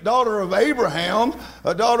being a daughter of Abraham,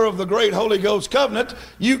 a daughter of the great Holy Ghost covenant,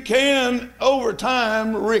 you can, over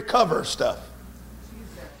time, recover stuff.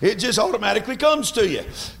 It just automatically comes to you.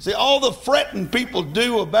 See, all the fretting people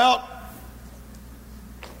do about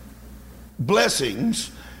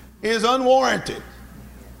blessings is unwarranted.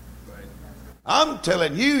 I'm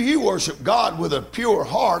telling you, you worship God with a pure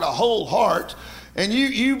heart, a whole heart, and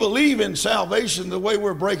you believe in salvation the way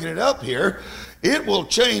we're breaking it up here, it will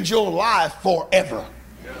change your life forever.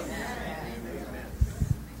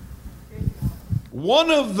 One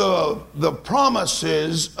of the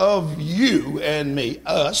promises of you and me,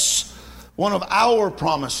 us, one of our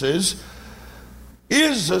promises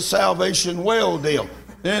is a salvation well deal.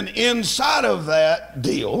 And inside of that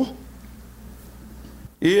deal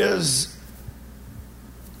is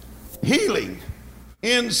healing.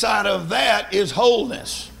 Inside of that is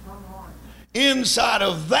wholeness. Inside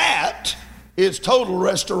of that is total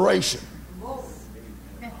restoration.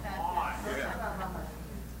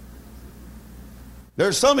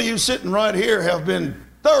 There's some of you sitting right here have been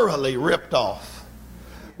thoroughly ripped off.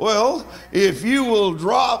 Well, if you will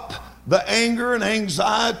drop the anger and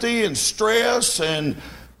anxiety and stress and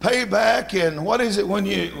payback and what is it when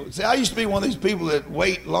you... See, I used to be one of these people that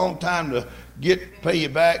wait a long time to pay you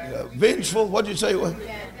back. Vengeful, what'd you say?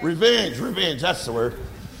 Revenge, that's the word.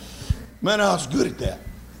 Man, I was good at that.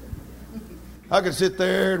 I could sit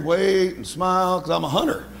there and wait and smile because I'm a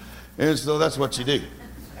hunter. And so that's what you do.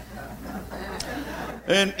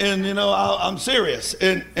 And you know, I'm serious.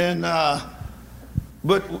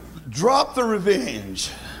 But drop the revenge.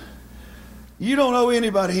 You don't owe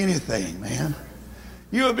anybody anything, man.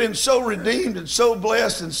 You have been so redeemed and so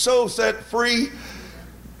blessed and so set free.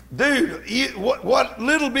 Dude, what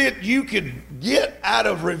little bit you could get out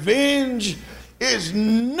of revenge is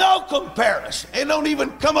no comparison. It don't even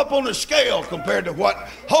come up on the scale compared to what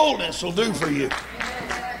wholeness will do for you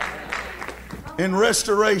in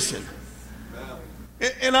restoration.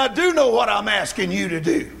 And I do know what I'm asking you to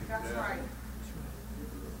do.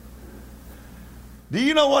 Do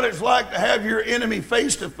you know what it's like to have your enemy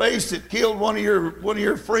face to face that killed one of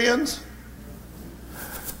your friends?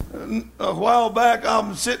 A while back,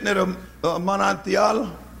 I'm sitting at a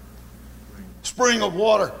manantial, spring of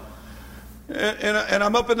water, and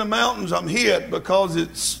I'm up in the mountains. I'm hid because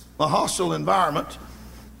it's a hostile environment,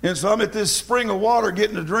 and so I'm at this spring of water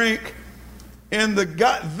getting a drink, and the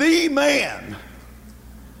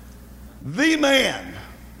man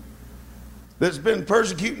that's been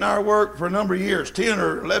persecuting our work for a number of years, 10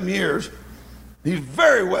 or 11 years, he's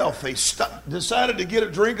very wealthy, decided to get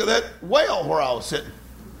a drink of that well where I was sitting.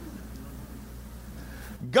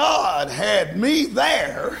 God had me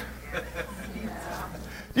there.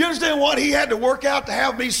 You understand what he had to work out to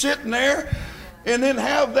have me sitting there and then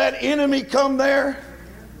have that enemy come there?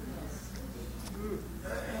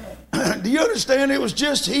 Do you understand? It was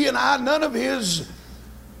just he and I, none of his,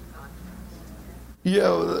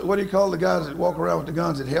 what do you call the guys that walk around with the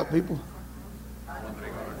guns that help people?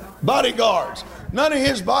 Bodyguards. None of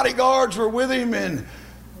his bodyguards were with him, and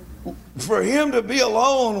for him to be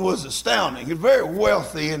alone was astounding. He's a very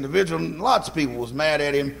wealthy individual. Lots of people was mad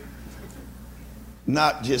at him.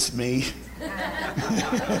 Not just me.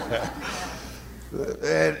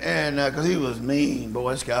 and because he was mean.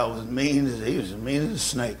 Boy, this guy was mean. He was as mean as a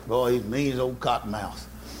snake. Boy, he's mean as old Cottonmouth.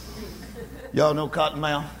 Y'all know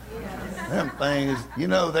Cottonmouth? Them things,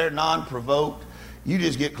 they're non-provoked. You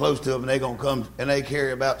just get close to them and they're going to come, and they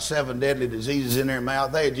carry about 7 deadly diseases in their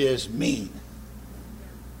mouth. They're just mean.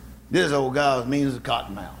 This old guy was mean as a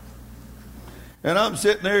cottonmouth. And I'm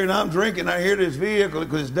sitting there and I'm drinking. I hear this vehicle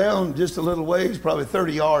because it's down just a little ways, probably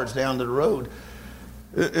 30 yards down to the road.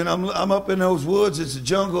 And I'm up in those woods. It's a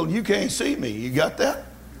jungle, and you can't see me. You got that?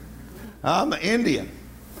 I'm an Indian.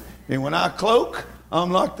 And when I cloak,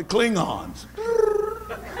 I'm like the Klingons.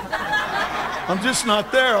 I'm just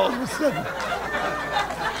not there all of a sudden.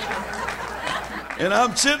 And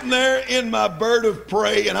I'm sitting there in my bird of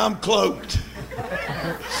prey, and I'm cloaked.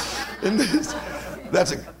 And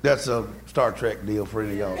that's a Star Trek deal for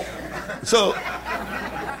any of y'all. So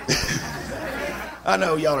I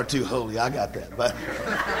know y'all are too holy. I got that, but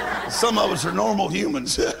some of us are normal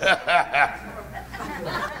humans.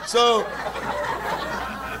 So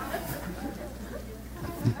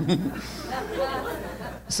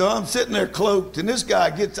I'm sitting there cloaked, and this guy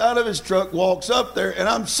gets out of his truck, walks up there, and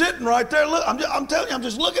I'm sitting right there. Look, I'm telling you, I'm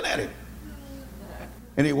just looking at him.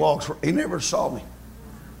 And he never saw me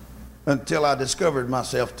until I discovered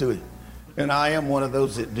myself to him. And I am one of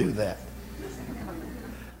those that do that.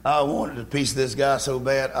 I wanted a piece of this guy so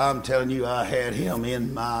bad, I'm telling you, I had him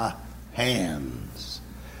in my hands.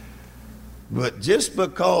 But just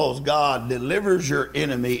because God delivers your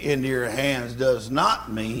enemy into your hands does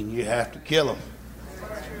not mean you have to kill him.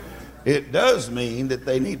 It does mean that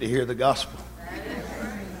they need to hear the gospel.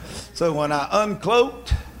 So when I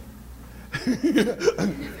uncloaked,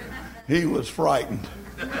 he was frightened.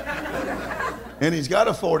 And he's got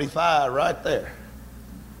a 45 right there.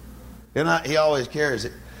 And he always carries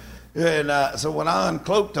it. And so when I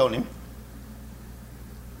uncloaked on him,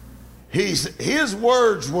 his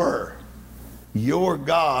words were, "Your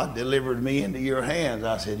God delivered me into your hands."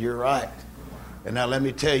 I said, "You're right. And now let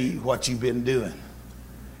me tell you what you've been doing."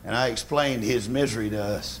 And I explained his misery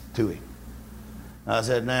to him. I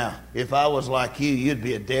said, "Now, if I was like you, you'd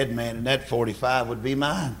be a dead man, and that 45 would be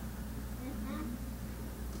mine."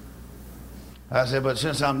 I said, "But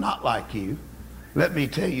since I'm not like you, let me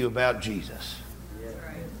tell you about Jesus."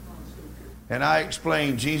 And I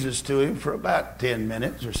explained Jesus to him for about 10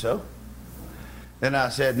 minutes or so. Then I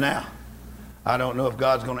said, "Now, I don't know if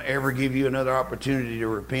God's going to ever give you another opportunity to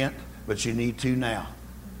repent, but you need to now."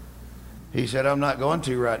 He said, "I'm not going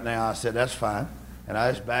to right now." I said, "That's fine." And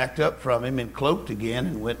I just backed up from him and cloaked again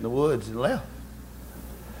and went in the woods and left.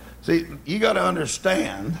 See, you got to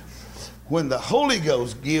understand, when the Holy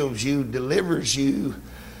Ghost gives you, delivers you,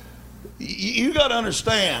 you got to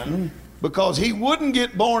understand, because he wouldn't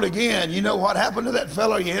get born again. You know what happened to that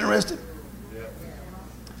fellow? Are you interested? Yeah.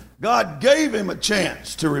 God gave him a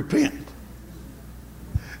chance to repent.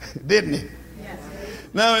 Didn't he? Yes.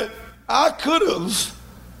 Now, I could have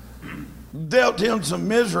dealt him some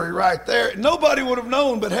misery right there. Nobody would have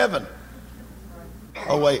known but heaven.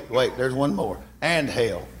 Oh, wait, there's one more. And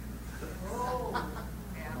hell.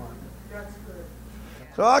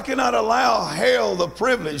 So I cannot allow hell the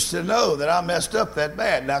privilege to know that I messed up that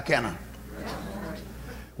bad. Now, can I?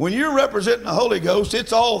 When you're representing the Holy Ghost,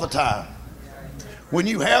 it's all the time. When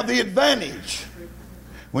you have the advantage,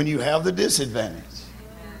 when you have the disadvantage,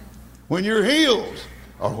 when you're healed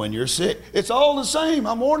or when you're sick, it's all the same.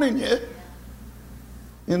 I'm warning you.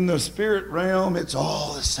 In the spirit realm, it's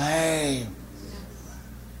all the same.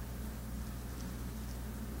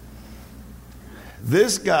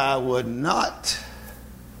 This guy would not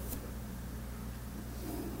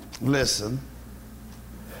listen.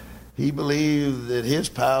 He believed that his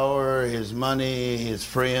power, his money, his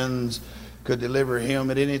friends could deliver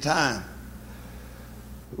him at any time.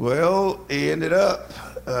 Well, he ended up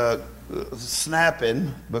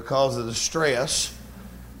snapping because of the stress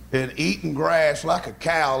and eating grass like a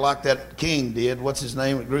cow, like that king did. What's his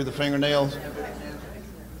name that grew the fingernails?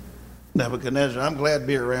 Nebuchadnezzar. I'm glad to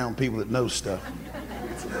be around people that know stuff.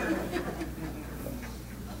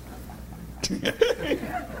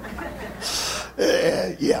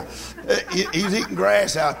 Yeah, he's eating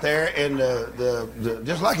grass out there, and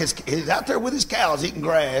just like he's out there with his cows eating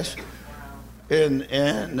grass, and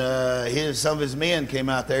some of his men came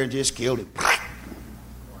out there and just killed him.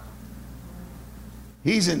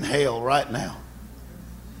 He's in hell right now,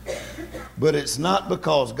 but it's not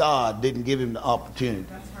because God didn't give him the opportunity.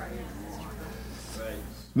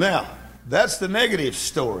 Now, that's the negative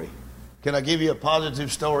story. Can I give you a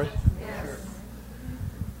positive story? Yes.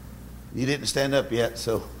 You didn't stand up yet,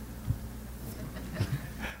 so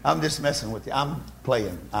I'm just messing with you. I'm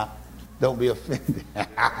playing. Don't be offended.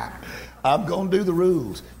 I'm going to do the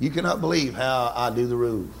rules. You cannot believe how I do the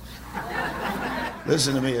rules.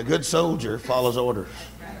 Listen to me. A good soldier follows orders.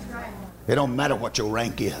 It don't matter what your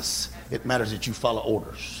rank is. It matters that you follow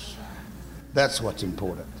orders. That's what's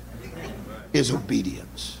important, is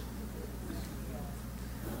obedience.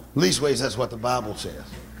 Leastways, that's what the Bible says.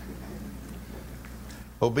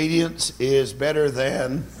 Obedience is better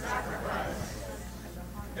than sacrifice,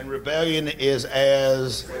 and rebellion is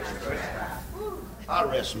as. I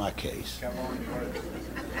rest my case.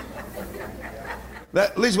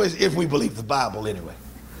 That, leastways, if we believe the Bible anyway.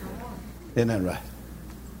 Isn't that right?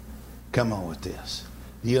 Come on with this.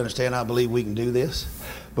 Do you understand? I believe we can do this,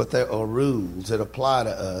 but there are rules that apply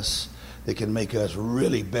to us that can make us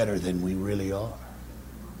really better than we really are.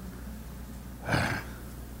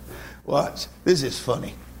 Watch. This is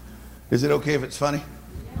funny. Is it okay if it's funny?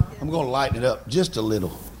 I'm going to lighten it up just a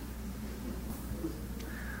little.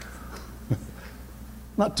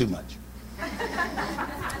 Not too much.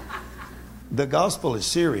 The gospel is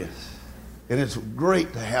serious, and it's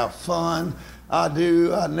great to have fun.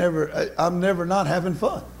 I'm never not having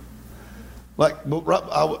fun. Like,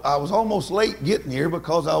 I was almost late getting here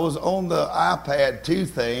because I was on the iPad 2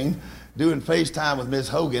 thing doing FaceTime with Miss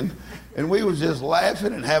Hogan, and we was just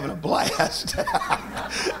laughing and having a blast.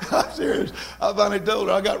 I'm serious. I finally told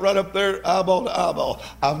her, I got right up there, eyeball to eyeball.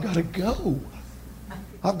 I've got to go.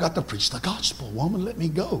 I've got to preach the gospel, woman. Let me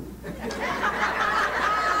go.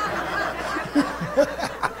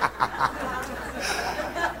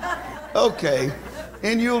 Okay,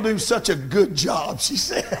 and you'll do such a good job, she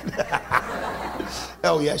said.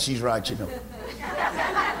 Oh, yeah, she's right, you know.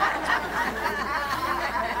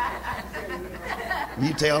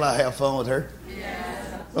 You tell I have fun with her?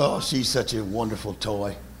 Yes. Oh, she's such a wonderful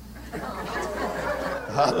toy.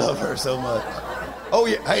 I love her so much. Oh,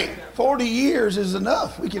 yeah, hey, 40 years is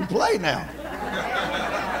enough. We can play now.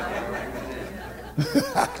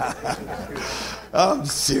 I'm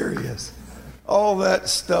serious. All that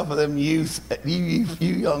stuff of them youth, you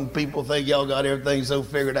young people think y'all got everything so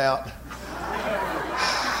figured out.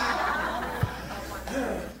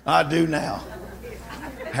 I do now.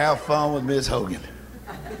 Have fun with Miss Hogan.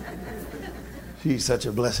 She's such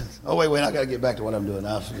a blessing. Oh, wait, I got to get back to what I'm doing.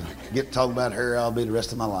 I'll get talking about her. I'll be the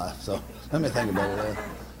rest of my life. So let me think about it.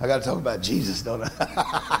 I got to talk about Jesus, don't I?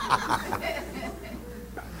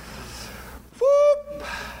 Whoop.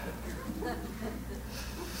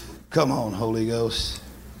 Come on, Holy Ghost.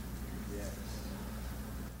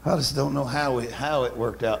 I just don't know how it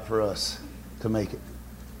worked out for us to make it.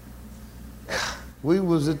 We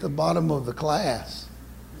was at the bottom of the class.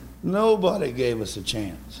 Nobody gave us a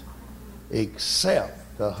chance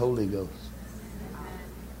except the Holy Ghost.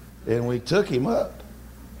 And we took him up.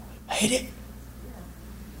 Hate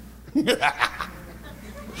it.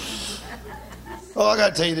 Oh, I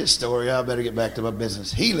got to tell you this story. I better get back to my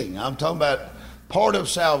business. Healing. I'm talking about part of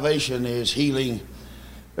salvation is healing.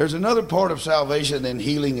 There's another part of salvation than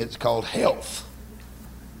healing. It's called health.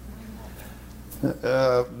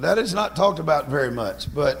 That is not talked about very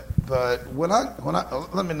much. But when I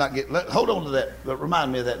let me not get. Hold on to that.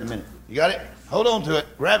 Remind me of that in a minute. You got it? Hold on to it.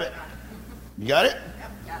 Grab it. You got it?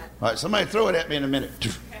 All right. Somebody throw it at me in a minute.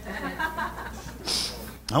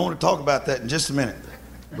 I want to talk about that in just a minute.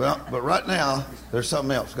 Well, but right now there's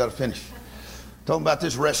something else. Got to finish. Talking about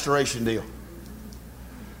this restoration deal.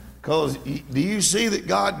 Because do you see that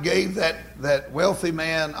God gave that wealthy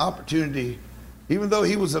man opportunity, even though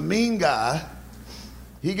he was a mean guy,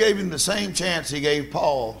 he gave him the same chance he gave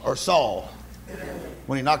Paul or Saul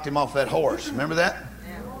when he knocked him off that horse. Remember that?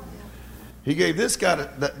 He gave this guy,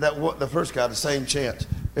 the first guy, the same chance.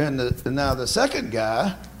 And now the second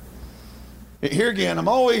guy, here again, I'm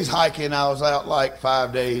always hiking. I was out like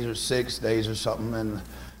 5 days or 6 days or something. And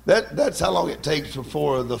that's how long it takes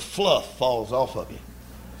before the fluff falls off of you.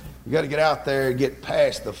 You got to get out there and get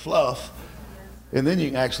past the fluff, and then you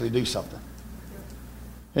can actually do something.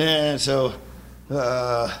 And so,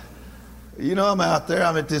 I'm out there.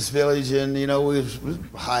 I'm at this village, and, we was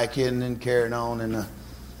hiking and carrying on, and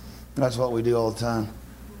that's what we do all the time.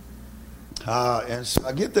 And so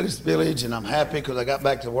I get to this village, and I'm happy because I got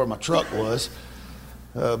back to where my truck was.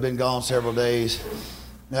 Been gone several days.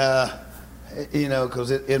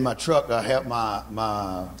 Because in my truck I have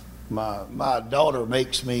my daughter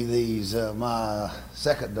makes me these, my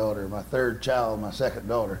second daughter, my third child, my second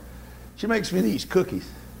daughter. She makes me these cookies.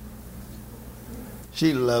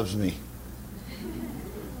 She loves me.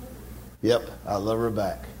 Yep, I love her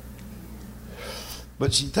back.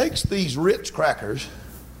 But she takes these Ritz crackers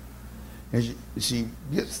and she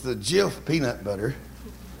gets the Jif peanut butter,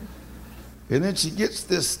 and then she gets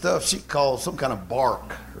this stuff she calls some kind of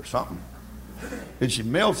bark or something, and she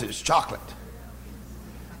melts it. It's chocolate.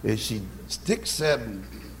 And she sticks them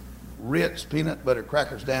Ritz peanut butter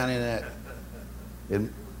crackers down in that.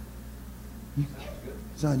 And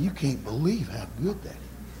son, you can't believe how good that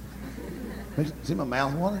is. See my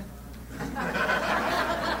mouth watering?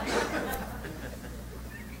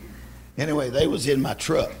 Anyway, they was in my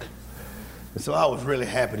truck. And so I was really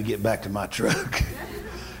happy to get back to my truck.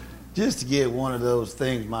 Just to get one of those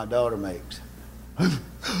things my daughter makes.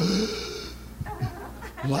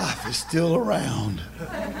 Life is still around.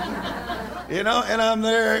 And I'm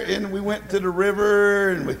there, and we went to the river,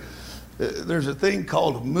 and there's a thing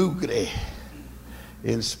called mugre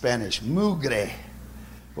in Spanish. Mugre.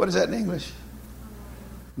 What is that in English?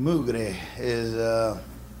 Mugre is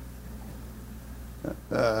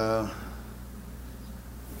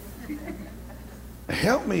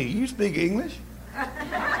help me. You speak English?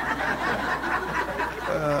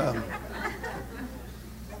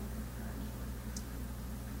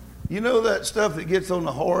 You know that stuff that gets on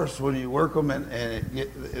the horse when you work them and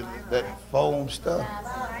that foam stuff?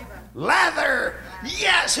 Lather!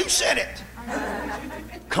 Yes, who said it?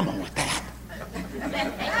 Come on with that.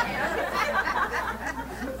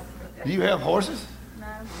 Do you have horses? No.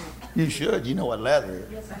 You should. You know what lather is.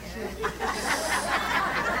 Yes, I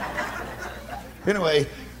should. Anyway,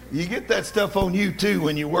 you get that stuff on you too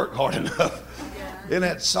when you work hard enough. And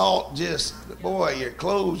that salt just, boy, your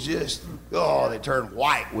clothes just, they turn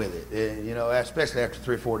white with it. And, especially after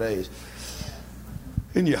 3 or 4 days.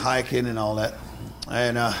 And you're hiking and all that.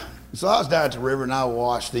 And so I was down at the river, and I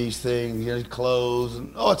washed these things, clothes.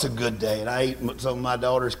 And, it's a good day. And I ate some of my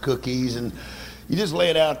daughter's cookies. And you just lay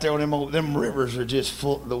it out there, and them rivers are just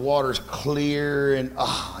full. The water's clear, and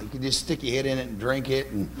you can just stick your head in it and drink it.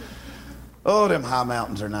 And them high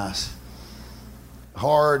mountains are nice.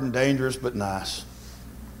 Hard and dangerous, but nice.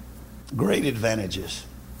 Great advantages.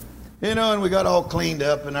 And we got all cleaned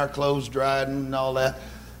up and our clothes dried and all that.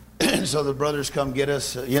 And so the brothers come get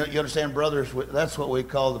us. You understand, brothers, that's what we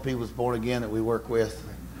call the people that's born again that we work with.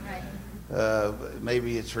 Right.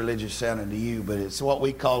 Maybe it's religious sounding to you, but it's what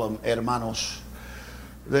we call them, hermanos.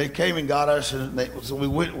 They came and got us, and so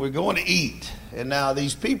we're going to eat. And now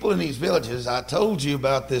these people in these villages, I told you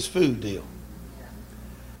about this food deal.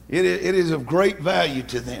 It is of great value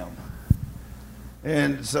to them.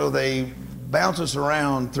 And so they bounce us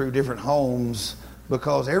around through different homes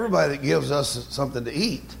because everybody that gives us something to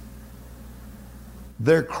eat,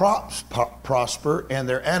 their crops prosper and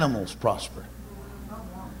their animals prosper.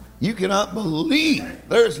 You cannot believe.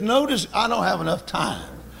 I don't have enough time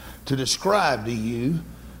to describe to you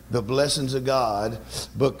the blessings of God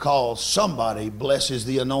because somebody blesses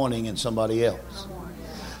the anointing in somebody else.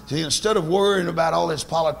 See, instead of worrying about all this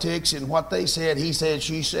politics and what they said, he said,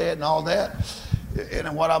 she said, and all that,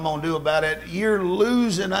 and what I'm going to do about it, you're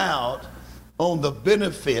losing out on the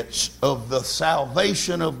benefits of the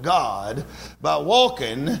salvation of God by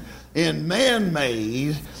walking in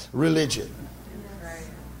man-made religion.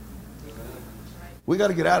 We got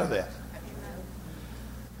to get out of that.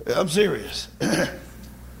 I'm serious.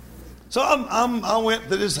 So I went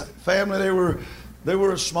to this family. They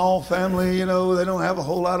were a small family, they don't have a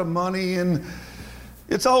whole lot of money, and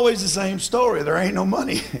it's always the same story. There ain't no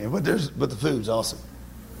money, but the food's awesome.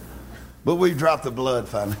 But we dropped the blood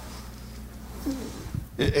finally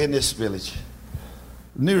in this village.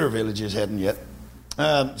 Newer villages hadn't yet.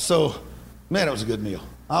 So, man, it was a good meal.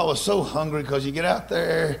 I was so hungry because you get out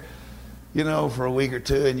there, for a week or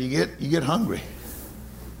two, and you get hungry.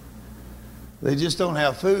 They just don't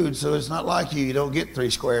have food, so it's not like you. You don't get 3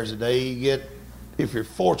 squares a day. You get, if you're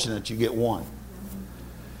fortunate, you get 1.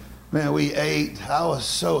 Man, we ate. I was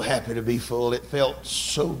so happy to be full. It felt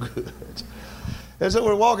so good. And so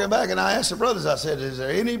we're walking back, and I asked the brothers, I said, is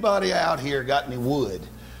there anybody out here got any wood?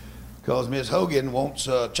 Because Miss Hogan wants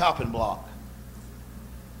a chopping block.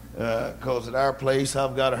 Because at our place,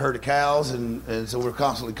 I've got a herd of cows, and so we're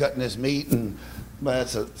constantly cutting this meat, and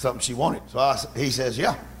that's something she wanted. So he says,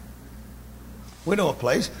 yeah, we know a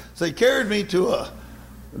place. So he carried me to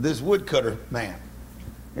this woodcutter man.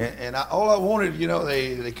 And all I wanted,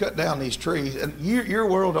 they cut down these trees. And your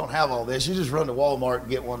world don't have all this. You just run to Walmart and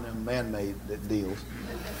get one of them man-made deals.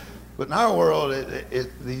 But in our world,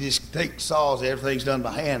 they just take saws. Everything's done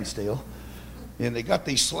by hand still. And they got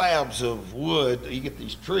these slabs of wood. You get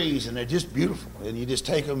these trees, and they're just beautiful. And you just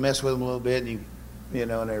take them, mess with them a little bit, and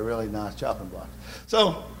and they're really nice chopping blocks.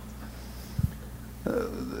 So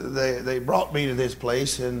they brought me to this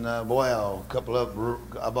place, and boy, a couple of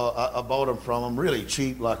I bought them from them really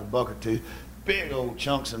cheap, like $1 or $2, big old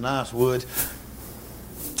chunks of nice wood.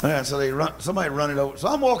 And so somebody run it over. So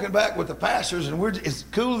I'm walking back with the pastors, and it's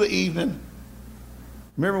cool the evening.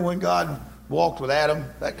 Remember when God walked with Adam,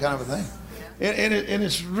 that kind of a thing, and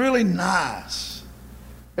it's really nice.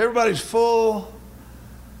 Everybody's full.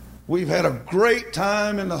 We've had a great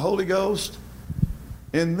time in the Holy Ghost,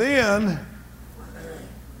 and then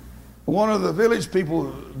one of the village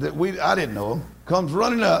people that I didn't know him, comes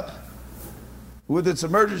running up with its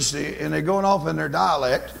emergency, and they're going off in their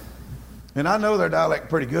dialect. And I know their dialect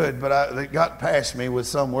pretty good, but they got past me with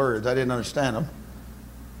some words. I didn't understand them.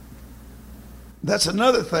 That's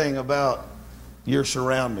another thing about your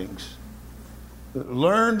surroundings.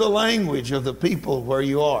 Learn the language of the people where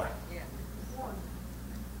you are.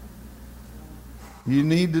 You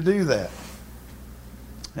need to do that.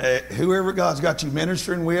 Whoever God's got you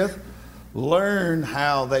ministering with, learn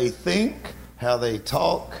how they think, how they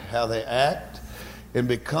talk, how they act, and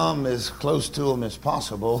become as close to them as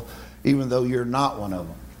possible, even though you're not one of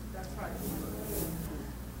them. That's right.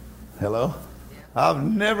 Hello? I've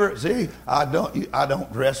never, I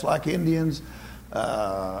don't dress like Indians.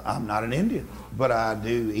 I'm not an Indian, but I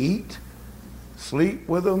do eat, sleep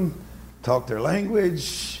with them, talk their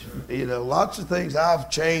language, lots of things I've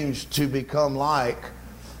changed to become like,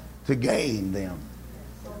 to gain them.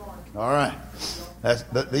 All right.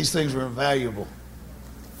 These things are invaluable.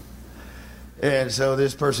 And so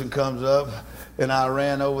this person comes up, and I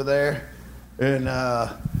ran over there, and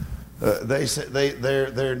they said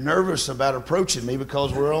they're nervous about approaching me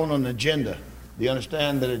because we're on an agenda. Do you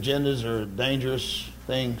understand that agendas are dangerous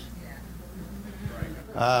things?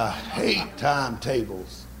 I hate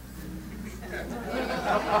timetables.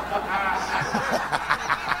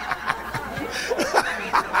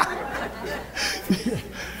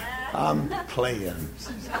 I'm playing.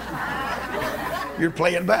 You're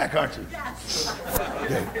playing back, aren't you?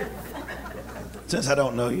 Okay. Since I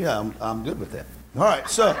don't know you, I'm good with that. All right,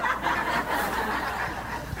 so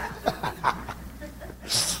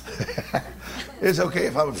it's okay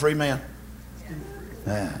if I'm a free man.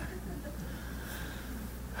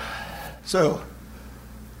 So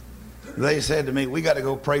they said to me, we got to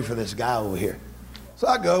go pray for this guy over here. So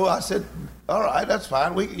I said, all right, that's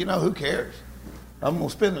fine. Who cares? I'm going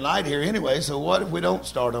to spend the night here anyway, so what if we don't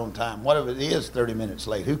start on time? What if it is 30 minutes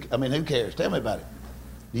late? Who cares? Tell me about it.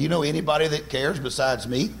 Do you know anybody that cares besides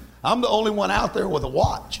me? I'm the only one out there with a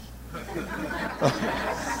watch.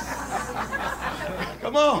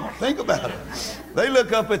 Come on, think about it. They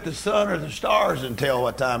look up at the sun or the stars and tell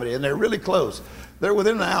what time it is, and they're really close. They're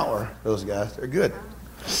within an hour, those guys. They're good.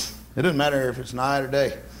 It doesn't matter if it's night or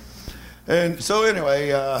day. And so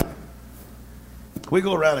anyway, we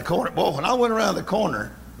go around the corner. Well, when I went around the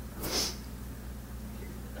corner,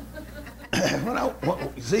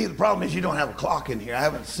 see, the problem is you don't have a clock in here. I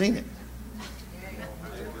haven't seen it.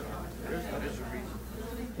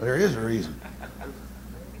 There is a reason.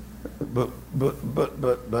 But.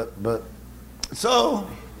 So,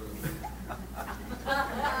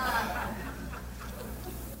 I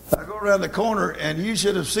go around the corner, and you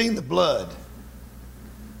should have seen the blood.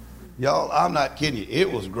 Y'all, I'm not kidding you.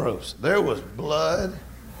 It was gross. There was blood.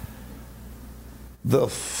 The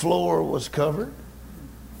floor was covered.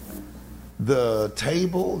 The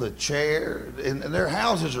table, the chair, and their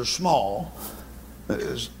houses are small,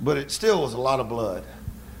 but it still was a lot of blood.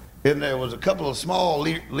 And there was a couple of small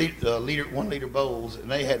 1 liter bowls,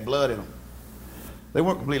 and they had blood in them. They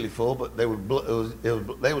weren't completely full, but they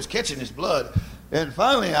was catching this blood. And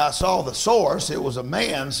finally, I saw the source. It was a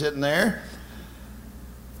man sitting there.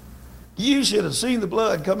 You should have seen the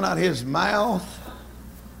blood coming out of his mouth,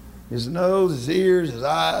 his nose, his ears, his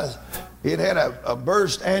eyes. It had a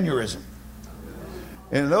burst aneurysm.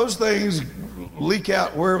 And those things leak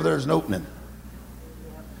out wherever there's an opening.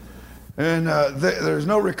 And there's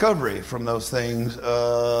no recovery from those things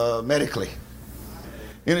medically.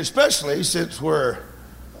 And especially since we're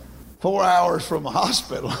 4 hours from a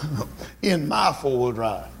hospital in my four-wheel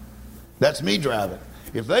drive. That's me driving.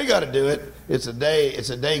 If they got to do it, it's a day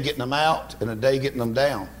getting them out and a day getting them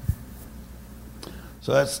down.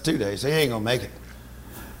 So that's 2 days. They ain't going to make it.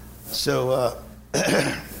 So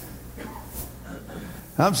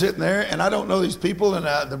I'm sitting there, and I don't know these people, and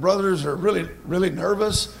the brothers are really, really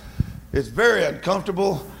nervous. It's very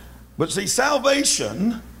uncomfortable. But see,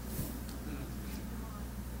 salvation,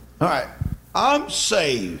 all right, I'm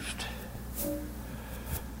saved.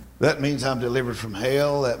 That means I'm delivered from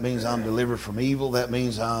hell. That means I'm delivered from evil. That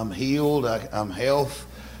means I'm healed. I'm health.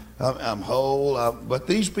 I'm whole. But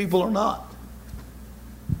these people are not.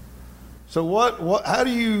 So what? How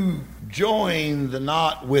do you join the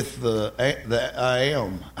not with the I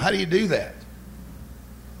am? How do you do that?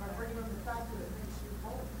 By bringing them the fact that it makes you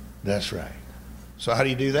whole. That's right. So how do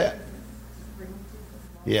you do that?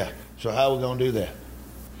 Yeah. So how are we going to do that?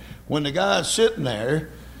 When the guy's sitting there,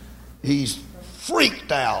 he's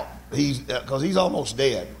freaked out. Because he's almost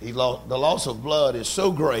dead. The loss of blood is so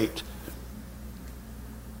great.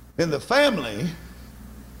 In the family,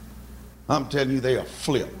 I'm telling you, they are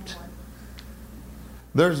flipped.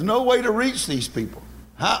 There's no way to reach these people.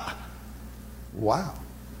 How? Wow.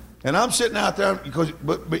 And I'm sitting out there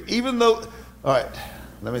but even though, all right,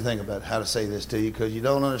 let me think about how to say this to you because you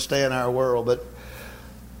don't understand our world, but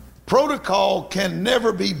protocol can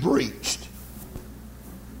never be breached.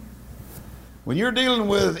 When you're dealing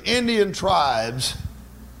with Indian tribes,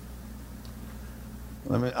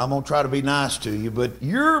 I'm going to try to be nice to you, but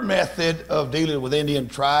your method of dealing with Indian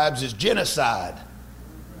tribes is genocide.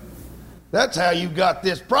 That's how you got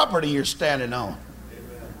this property you're standing on.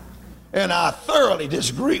 And I thoroughly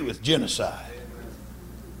disagree with genocide.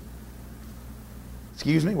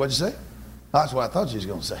 Excuse me, what'd you say? That's what I thought you was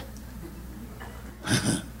going to say.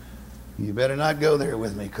 You better not go there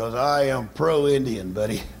with me because I am pro-Indian,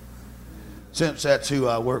 buddy. Since that's who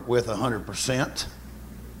I work with 100%.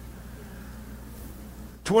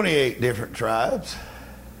 28 different tribes.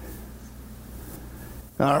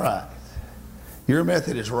 All right. Your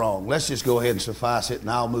method is wrong. Let's just go ahead and suffice it and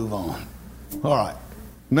I'll move on. All right.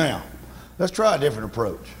 Now, let's try a different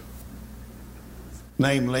approach.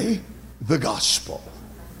 Namely, the gospel.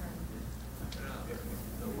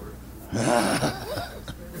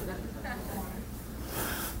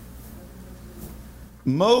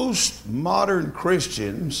 Most modern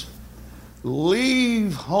Christians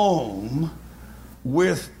leave home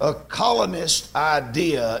with a colonist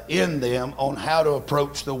idea in them on how to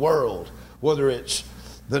approach the world, whether it's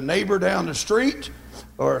the neighbor down the street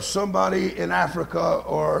or somebody in Africa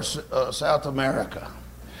or South America.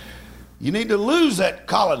 You need to lose that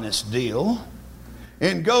colonist deal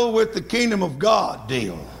and go with the kingdom of God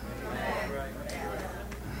deal.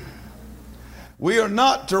 We are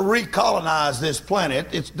not to recolonize this planet.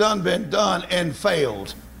 It's been done and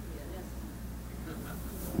failed.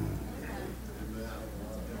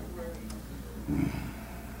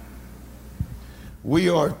 We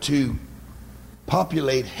are to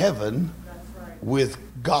populate heaven with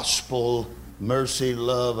gospel, mercy,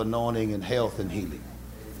 love, anointing, and health and healing.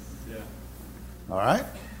 All right?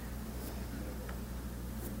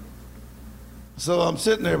 So I'm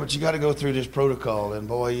sitting there, but you got to go through this protocol. And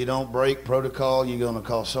boy, you don't break protocol, you're going to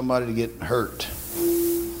cause somebody to get hurt.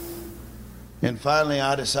 And finally,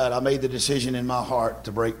 I made the decision in my heart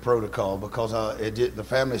to break protocol because the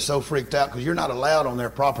family's so freaked out because you're not allowed on their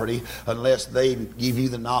property unless they give you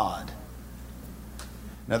the nod.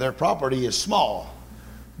 Now, their property is small,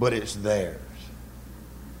 but it's theirs.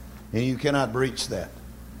 And you cannot breach that.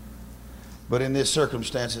 But in this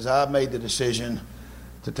circumstances, I've made the decision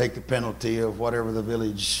to take the penalty of whatever the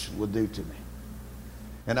village would do to me.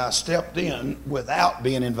 And I stepped in without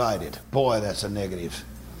being invited. Boy, that's a negative.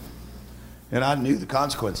 And I knew the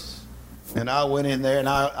consequences. And I went in there, and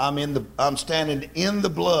I'm standing in the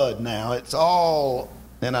blood now. It's all,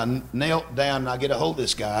 and I knelt down, and I get a hold of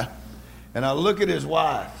this guy, and I look at his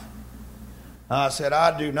wife. I said,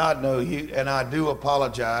 I do not know you, and I do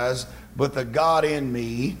apologize, but the God in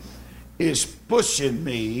me is pushing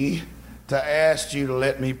me to ask you to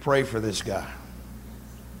let me pray for this guy.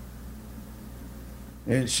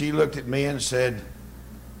 And she looked at me and said,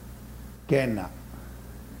 cannot.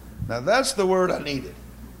 Now that's the word I needed.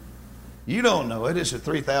 You don't know it. It's a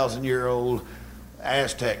 3,000-year-old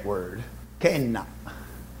Aztec word. Cannot.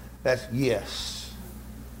 That's yes.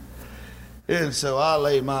 And so I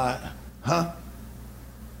lay my,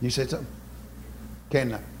 You said something?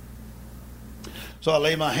 Can I? So I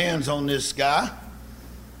lay my hands on this guy.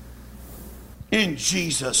 In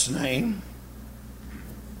Jesus' name.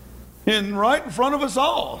 And right in front of us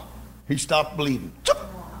all, he stopped bleeding.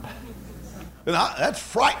 And that's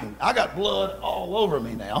frightening. I got blood all over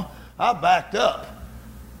me now. I backed up.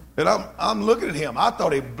 And I'm looking at him. I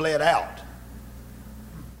thought he bled out.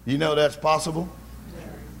 You know that's possible?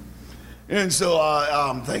 And so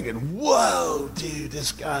I'm thinking, whoa, dude,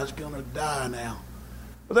 this guy's going to die now.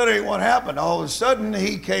 But that ain't what happened. All of a sudden,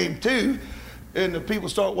 he came to, and the people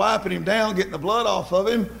start wiping him down, getting the blood off of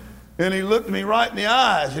him. And he looked me right in the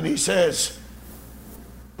eyes, and he says,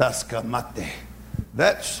 Taskamate.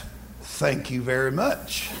 That's thank you very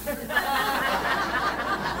much.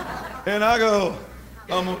 And I go,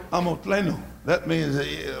 Amotleno. That means,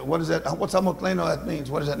 what is that? What's Amotleno? That means,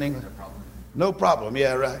 what is that in English? No problem. No problem,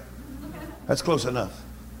 yeah, right. That's close enough.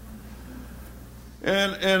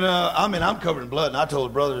 And I'm covered in blood, and I told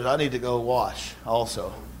the brothers I need to go wash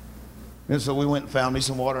also. And so we went and found me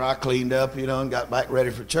some water. I cleaned up, and got back ready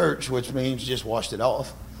for church, which means just washed it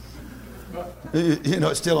off.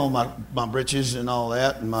 It's still on my britches and all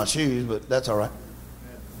that and my shoes, but that's all right.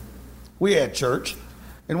 We had church.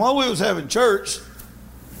 And while we was having church,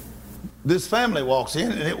 this family walks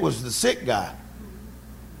in, and it was the sick guy.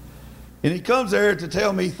 And he comes there to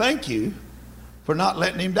tell me thank you for not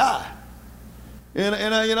letting him die.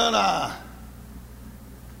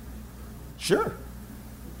 Sure.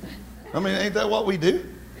 I mean, ain't that what we do?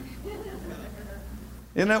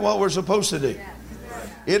 Isn't that what we're supposed to do?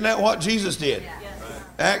 Isn't that what Jesus did?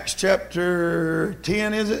 Acts chapter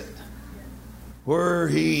 10, is it? Where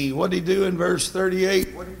what did he do in verse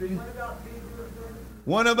 38? What did he do?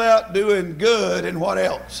 Went about doing good, and what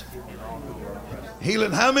else?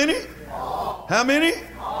 Healing how many? How many?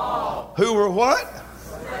 Who were what?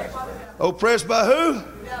 Oppressed by who?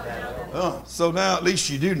 Oh, so now at least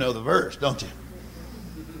you do know the verse, don't you?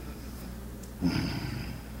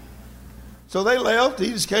 So they left.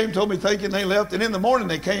 He just came, told me thank you, and they left. And in the morning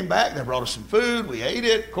they came back. They brought us some food. We ate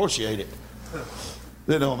it. Of course you ate it.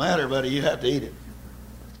 It don't matter, buddy. You have to eat it.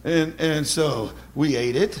 And so we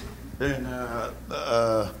ate it. And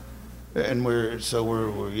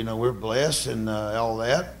we're blessed and all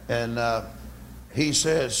that. And he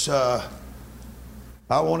says, I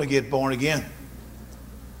want to get born again.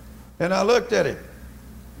 And I looked at him.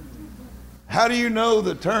 How do you know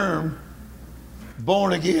the term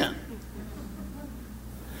born again?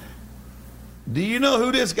 Do you know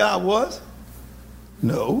who this guy was?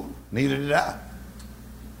 No, neither did I.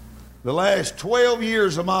 The last 12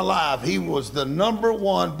 years of my life, he was the number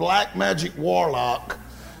one black magic warlock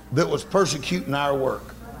that was persecuting our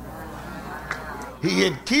work. He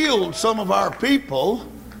had killed some of our people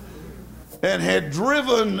and had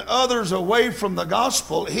driven others away from the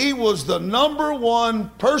gospel. He was the number one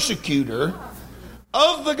persecutor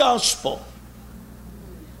of the gospel.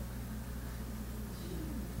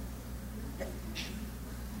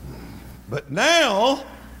 But now,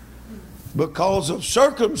 because of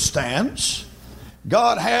circumstance,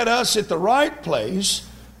 God had us at the right place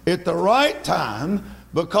at the right time,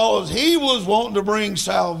 because he was wanting to bring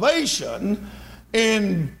salvation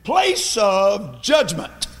in place of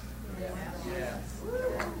judgment.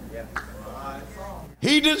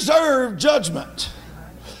 He deserved judgment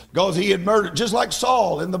because he had murdered, just like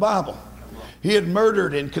Saul in the Bible. He had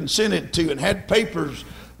murdered and consented to and had papers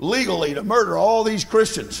legally to murder all these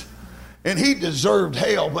Christians. And he deserved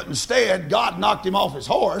hell, but instead God knocked him off his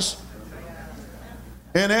horse.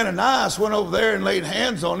 And Ananias went over there and laid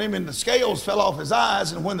hands on him, and the scales fell off his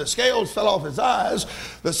eyes. And when the scales fell off his eyes,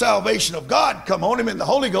 the salvation of God come on him, and the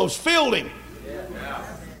Holy Ghost filled him.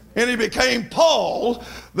 And he became Paul,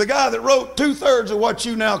 the guy that wrote 2/3 of what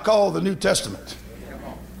you now call the New Testament.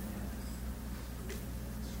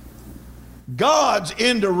 God's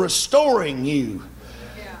into restoring you.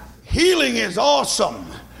 Healing is awesome,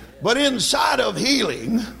 but inside of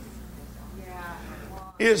healing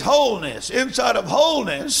is wholeness. Inside of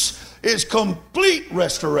wholeness is complete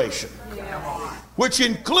restoration, which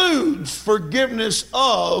includes forgiveness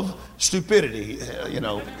of stupidity,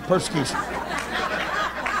 persecution.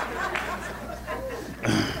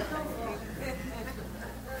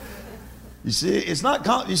 You see, it's not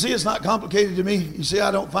complicated to me. You see, I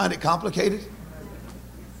don't find it complicated.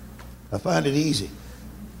 I find it easy.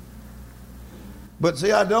 But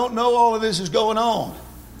see, I don't know all of this is going on.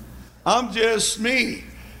 I'm just me,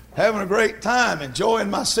 having a great time, enjoying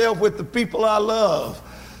myself with the people I love.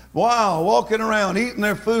 Wow, walking around, eating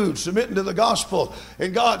their food, submitting to the gospel.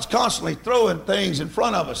 And God's constantly throwing things in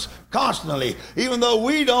front of us, constantly, even though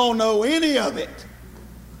we don't know any of it.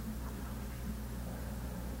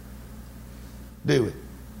 Do we?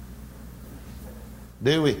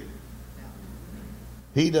 Do we?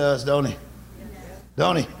 He does, don't he?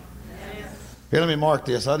 Don't he? Here, let me mark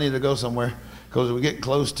this. I need to go somewhere because we're getting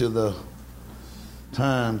close to the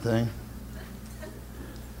time thing.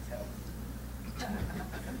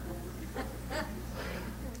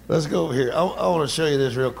 Let's go over here. I want to show you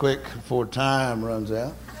this real quick before time runs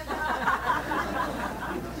out.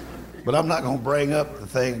 But I'm not going to bring up the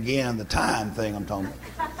thing again, the time thing I'm talking about.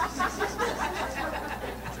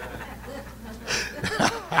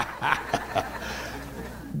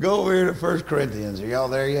 Go over here to 1 Corinthians. Are y'all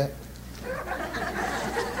there yet?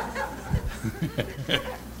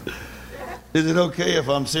 Is it okay if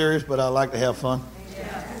I'm serious, but I like to have fun?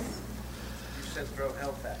 Yes. You said throw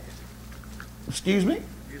health at you. Excuse me?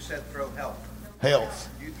 You said throw health. Health.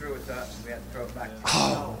 You threw it to us and we had to throw it back to you.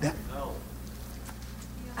 Oh, No.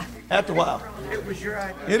 after a while. It was your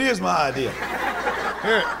idea. It is my idea.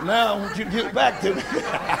 Here, now I want you to give it back to me.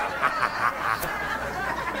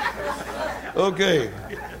 Okay.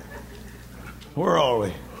 Where are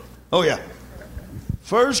we? Oh, yeah.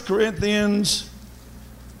 1 Corinthians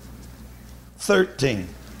 13.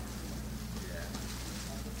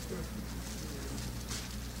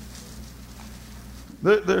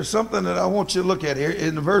 There's something that I want you to look at here.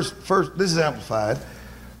 In the verse first, this is amplified.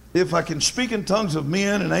 If I can speak in tongues of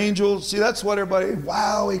men and angels, see, that's what everybody,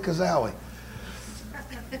 wowie kazowie.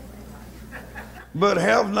 But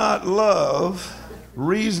have not love,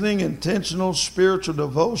 reasoning, intentional, spiritual,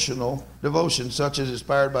 devotion, such as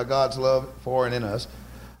inspired by God's love for and in us.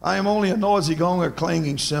 I am only a noisy gong or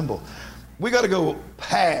clanging cymbal. We got to go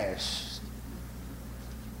past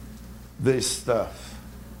this stuff.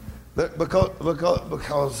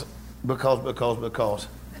 Because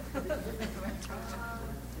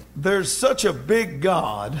there's such a big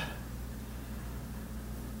God.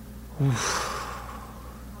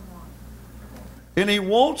 And he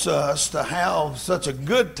wants us to have such a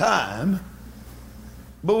good time,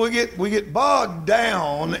 but we get bogged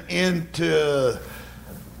down into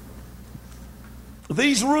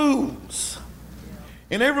these rules.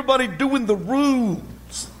 And everybody doing the rules.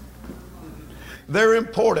 They're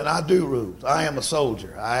important. I do rules. I am a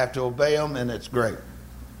soldier. I have to obey them, and it's great.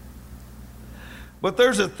 But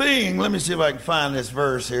there's a thing. Let me see if I can find this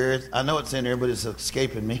verse here. I know it's in here, but it's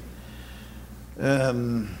escaping me.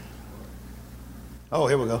 Oh,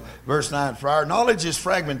 here we go. Verse 9. For our knowledge is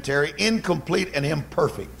fragmentary, incomplete, and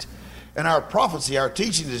imperfect. And our prophecy, our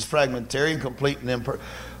teaching is fragmentary, incomplete, and imperfect.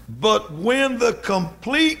 But when the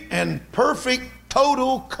complete and perfect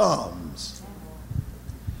total comes.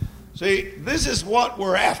 See, this is what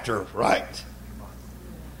we're after, right?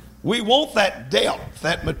 We want that depth,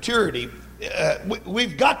 that maturity.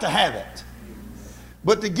 We've got to have it.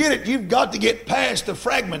 But to get it, you've got to get past the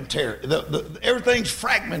fragmentary. Everything's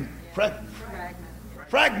fragmented.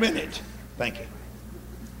 Thank you.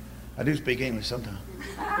 I do speak English sometimes.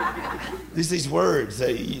 These words,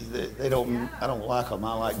 they don't. I don't like them.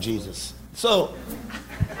 I like Jesus. So,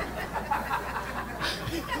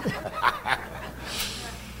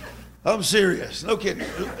 I'm serious. No kidding.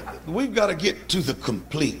 We've got to get to the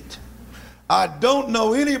complete. I don't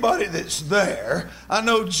know anybody that's there. I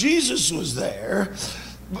know Jesus was there,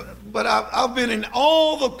 but I've been in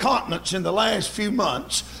all the continents in the last few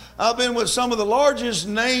months. I've been with some of the largest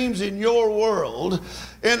names in your world,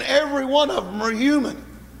 and every one of them are human.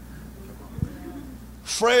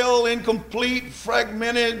 Frail, incomplete,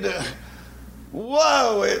 fragmented.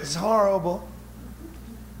 Whoa, it's horrible.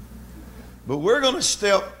 But we're going to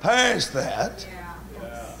step past that.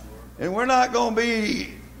 And we're not going to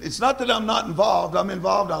be, it's not that I'm not involved. I'm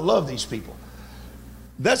involved. I love these people.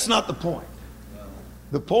 That's not the point.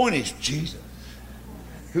 The point is Jesus,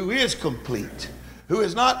 who is complete, who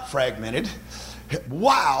is not fragmented.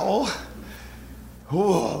 Wow.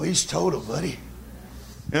 Oh, he's total, buddy.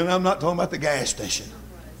 And I'm not talking about the gas station.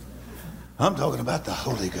 I'm talking about the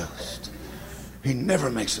Holy Ghost. He never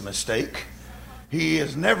makes a mistake. He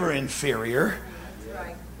is never inferior.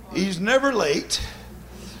 He's never late.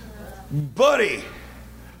 Buddy.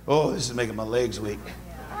 Oh, this is making my legs weak.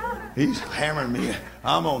 He's hammering me.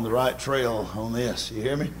 I'm on the right trail on this. You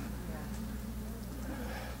hear me?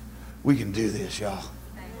 We can do this, y'all.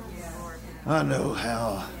 I know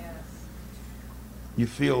how you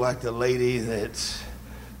feel like the lady that's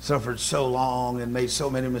suffered so long and made so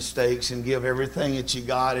many mistakes and give everything that you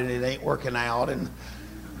got and it ain't working out. And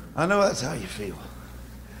I know that's how you feel.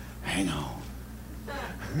 Hang on.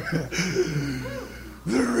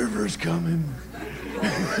 The river's coming.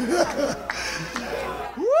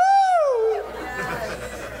 Woo!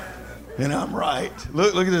 And I'm right.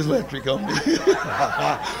 Look at this electric on me.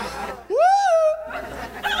 Woo!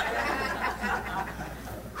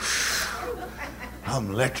 I'm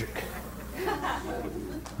electric.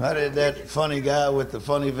 How did that funny guy with the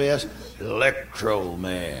funny vest? Electro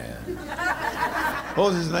Man.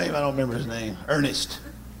 What was his name? I don't remember his name. Ernest.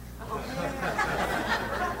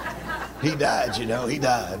 He died, you know. He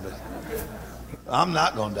died. But I'm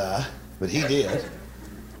not going to die. But he did.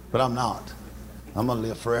 But I'm not. I'm going to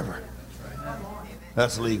live forever.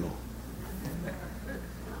 That's legal.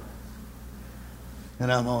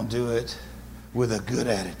 And I'm going to do it with a good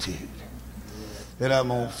attitude. And I'm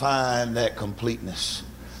going to find that completeness.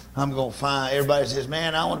 I'm going to find, everybody says,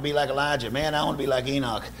 man, I want to be like Elijah. Man, I want to be like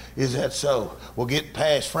Enoch. Is that so? Well, get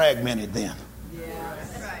past fragmented then. Yeah,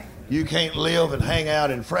 that's right. You can't live and hang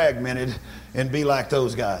out in fragmented and be like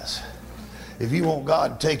those guys. If you want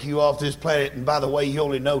God to take you off this planet, and by the way, you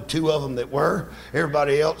only know 2 of them that were,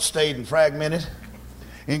 everybody else stayed in fragmented,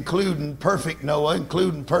 including perfect Noah,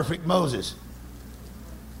 including perfect Moses.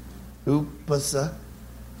 Oopasa.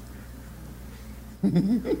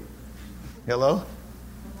 Hello?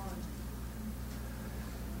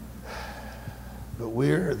 But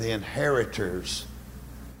we're the inheritors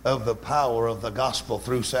of the power of the gospel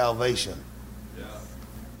through salvation. Yeah.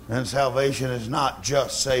 And salvation is not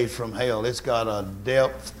just saved from hell. It's got a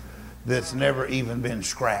depth that's never even been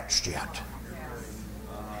scratched yet.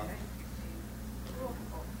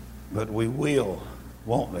 But we will,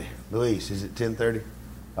 won't we? Luis, is it 10:30?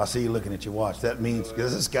 I see you looking at your watch. That means,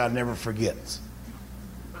 because this guy never forgets.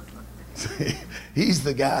 He's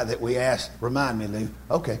the guy that we ask, remind me, Lou.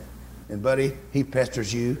 Okay. And buddy, he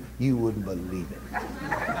pesters you. You wouldn't believe it.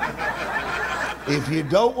 If you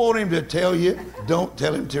don't want him to tell you, don't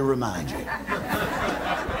tell him to remind you.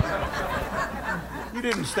 You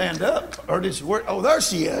didn't stand up. Or did she work? Oh, there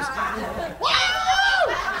she is.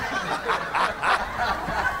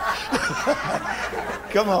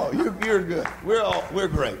 Come on, you're good. We're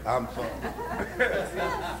great. I'm fun.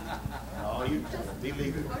 Oh, you be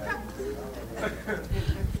leaving.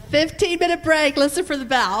 15-minute break. Listen for the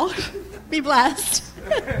bell. Be blessed.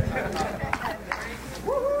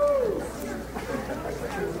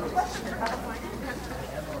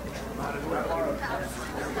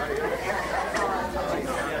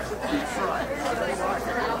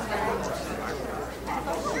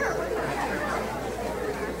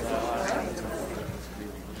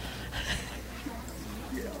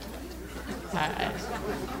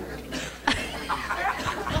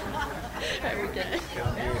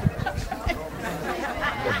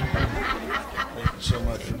 Thank you so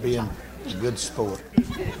much for being a good sport.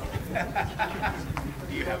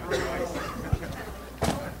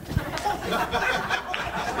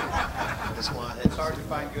 That's why it's hard to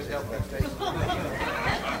find good help at station.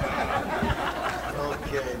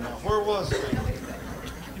 Okay, now where was it?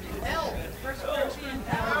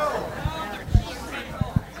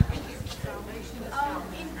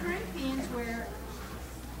 In Corinthians, where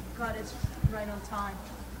God is right on time.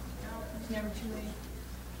 It's never too late.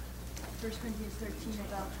 1 Corinthians 13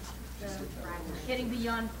 about the getting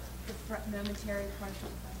beyond the momentary partial.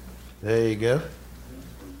 There you go.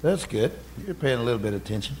 That's good. You're paying a little bit of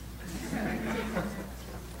attention.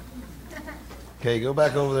 Okay, go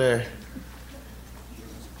back over there.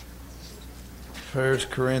 1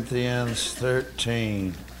 Corinthians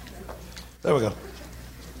 13. There we go.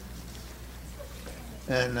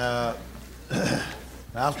 And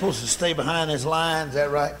I'm supposed to stay behind this line. Is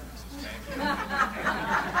that right? Is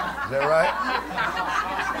that right?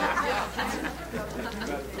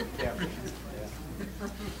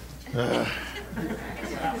 Yeah.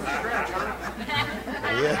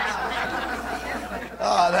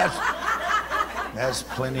 Oh, that's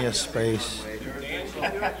plenty of space. Right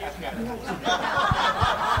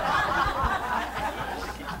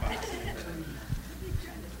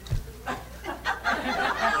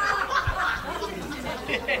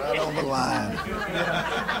on the line.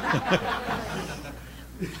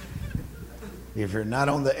 If you're not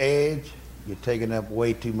on the edge, you're taking up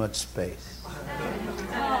way too much space.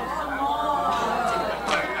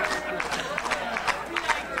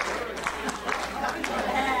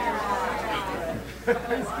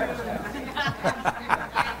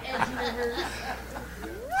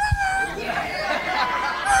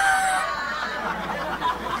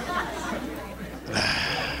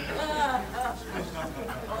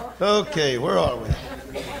 Okay, where are we?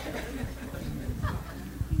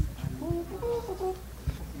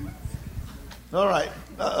 All right.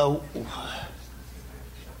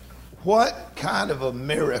 What kind of a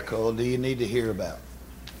miracle do you need to hear about?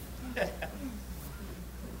 The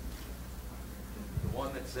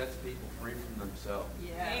one that sets people free from themselves.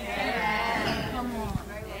 Yeah. Come on.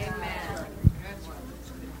 Amen.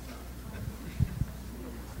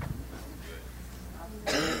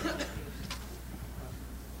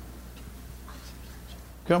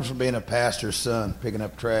 Comes from being a pastor's son, picking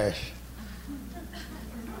up trash.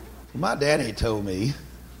 My daddy told me,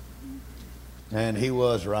 and he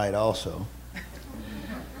was right also.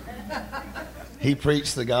 He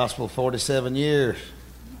preached the gospel 47 years.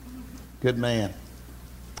 Good man.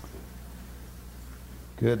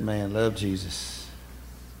 Good man. Love Jesus.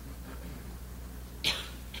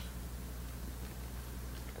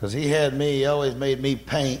 Because he had me, he always made me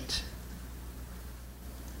paint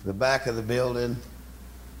the back of the building.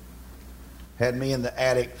 Had me in the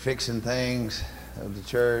attic fixing things of the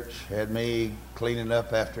church. Had me cleaning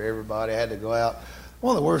up after everybody. I had to go out.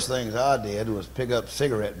 One of the worst things I did was pick up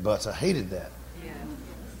cigarette butts. I hated that.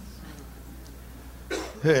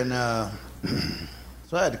 And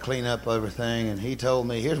so I had to clean up everything. And he told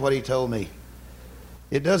me, here's what he told me.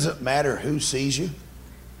 It doesn't matter who sees you.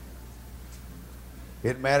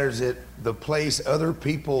 It matters that the place other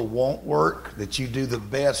people won't work, that you do the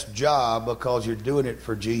best job because you're doing it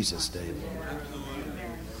for Jesus, David.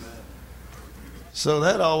 So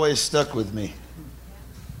that always stuck with me.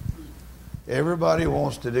 Everybody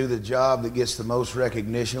wants to do the job that gets the most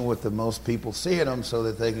recognition with the most people seeing them so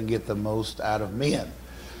that they can get the most out of men.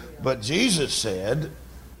 But Jesus said,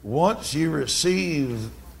 once you receive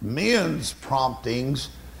men's promptings,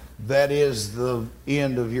 that is the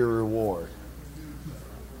end of your reward.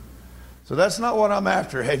 So that's not what I'm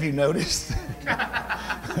after. Have you noticed?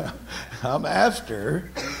 I'm after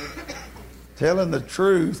telling the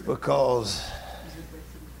truth because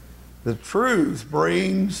the truth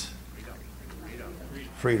brings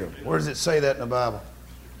freedom. Where does it say that in the Bible?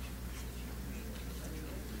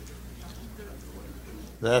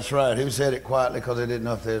 That's right. Who said it quietly because they didn't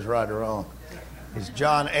know if they was right or wrong? It's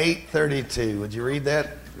John 8:32. Would you read that?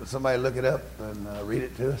 Somebody look it up and read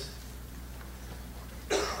it to us.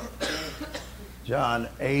 John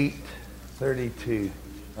 8:32.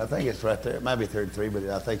 I think it's right there. It might be 33, but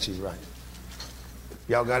I think she's right.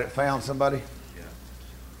 Y'all got it found, somebody?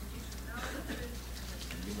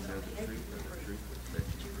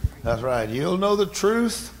 That's right. You'll know the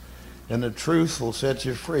truth, and the truth will set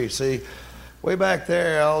you free. See, way back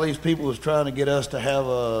there, all these people was trying to get us to have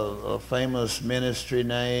a famous ministry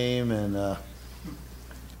name and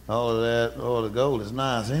all of that. Oh, the gold is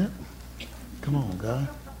nice, isn't it? Come on, God.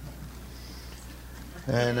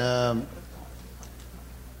 And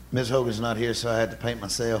Ms. Hogan's not here, so I had to paint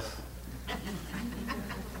myself.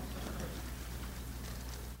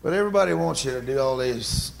 But everybody wants you to do all this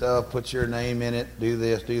stuff, put your name in it, do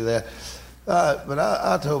this, do that. But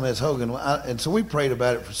I told Ms. Hogan, and so we prayed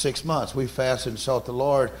about it for 6 months. We fasted and sought the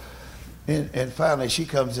Lord. And finally she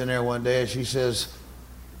comes in there one day and she says,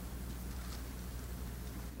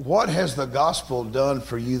 what has the gospel done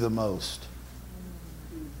for you the most?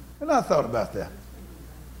 And I thought about that.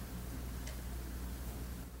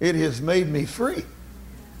 It has made me free.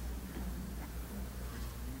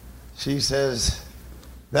 She says,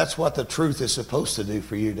 that's what the truth is supposed to do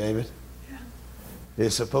for you, David.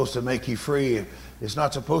 It's supposed to make you free. It's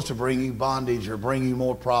not supposed to bring you bondage or bring you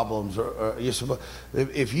more problems. Or you're supposed,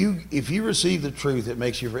 if you receive the truth, it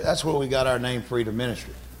makes you free. That's where we got our name, Freedom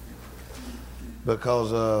Ministry,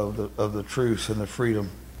 because of the truth and the freedom.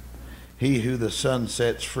 He who the Son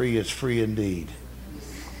sets free is free indeed.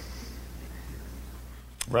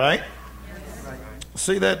 Right?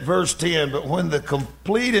 See that verse 10, but when the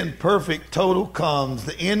complete and perfect total comes,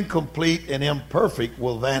 the incomplete and imperfect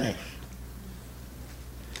will vanish.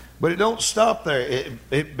 But it don't stop there.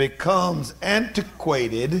 It becomes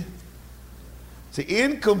antiquated. See,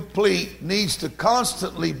 incomplete needs to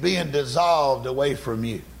constantly being dissolved away from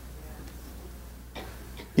you.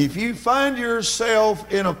 If you find yourself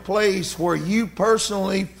in a place where you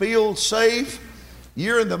personally feel safe,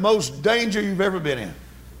 you're in the most danger you've ever been in.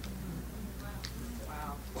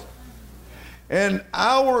 And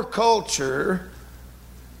our culture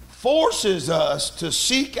forces us to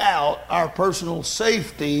seek out our personal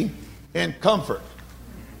safety and comfort.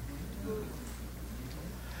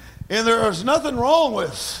 And there is nothing wrong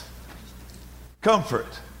with comfort.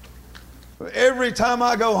 Every time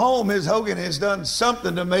I go home, Ms. Hogan has done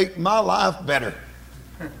something to make my life better.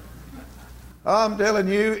 I'm telling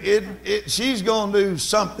you, she's going to do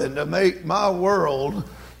something to make my world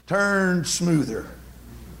turn smoother.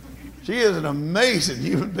 She is an amazing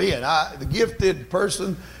human being. The gifted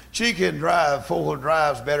person. She can drive 4-wheel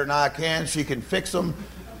drives better than I can. She can fix them.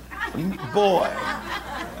 Boy,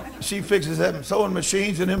 she fixes them sewing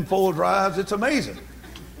machines and them 4-wheel drives. It's amazing.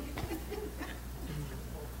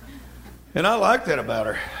 And I like that about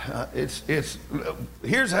her.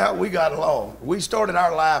 Here's how we got along. We started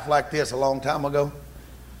our life like this a long time ago.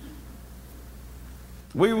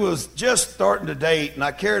 we was just starting to date, and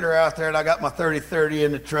I carried her out there, and I got my 30-30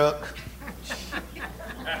 in the truck.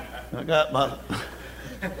 I got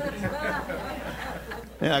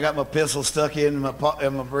my pistol stuck in my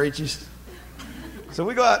breeches. So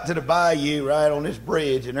we go out to the bayou right on this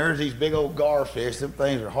bridge, and there's these big old garfish. Them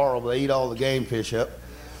things are horrible. They eat all the game fish up.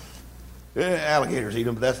 Alligators eat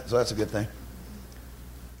them, but that's a good thing.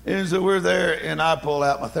 And so we're there, and I pull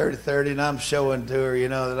out my 30-30, and I'm showing to her,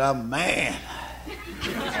 that I'm a man.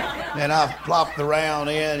 And I plopped the round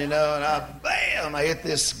in, and I hit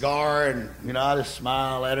this scar, and, I just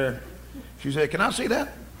smile at her. She said, "Can I see that?"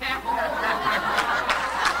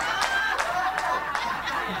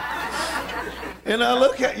 And I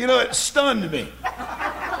look at, it stunned me.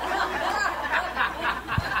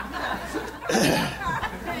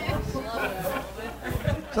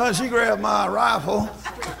 So she grabbed my rifle,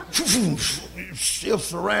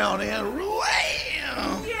 shifts around in,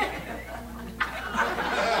 wham!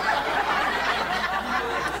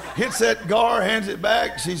 Hits that gar, hands it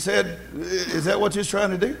back. She said, "Is that what you're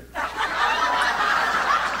trying to do?"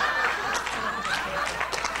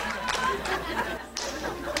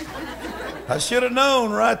 I should have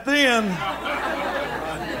known right then.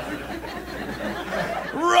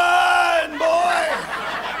 Run, boy!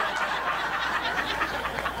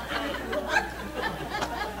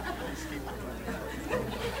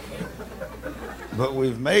 But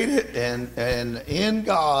we've made it, and in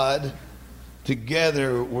God,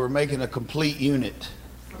 together, we're making a complete unit.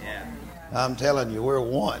 Yeah. I'm telling you, we're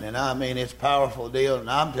one, and I mean, it's a powerful deal. And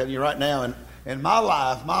I'm telling you right now, in my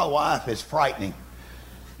life, my wife is frightening.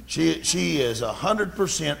 She is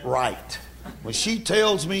 100% right. When she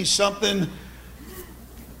tells me something,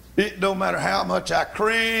 it don't matter how much I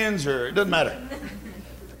cringe, or it doesn't matter.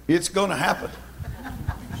 It's going to happen.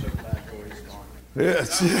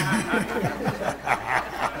 Yes.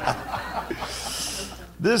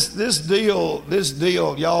 This deal,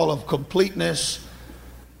 y'all, of completeness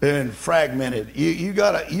and fragmented. You've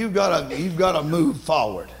got to move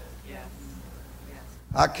forward.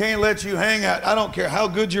 I can't let you hang out. I don't care how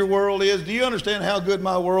good your world is. Do you understand how good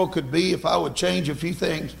my world could be if I would change a few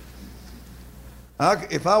things?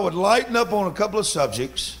 If I would lighten up on a couple of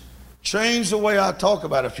subjects, change the way I talk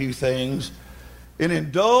about a few things, and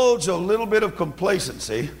indulge a little bit of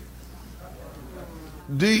complacency.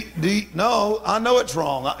 No, I know it's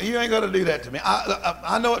wrong. You ain't got to do that to me.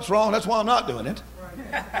 I know it's wrong. That's why I'm not doing it.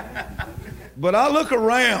 But I look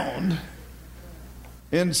around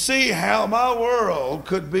and see how my world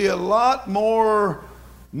could be a lot more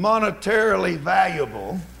monetarily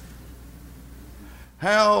valuable,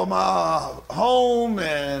 how my home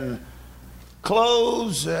and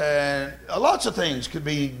clothes and lots of things could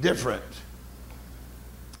be different.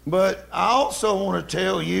 But I also want to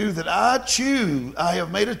tell you that I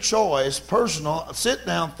have made a choice, personal, sit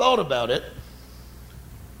down, thought about it,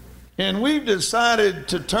 and we've decided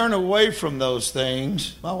to turn away from those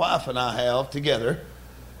things, my wife and I have, together.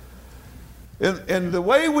 And the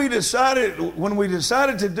way we decided, when we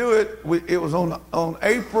decided to do it, it was on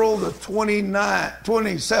April the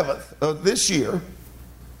 27th of this year.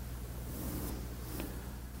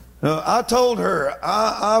 I told her,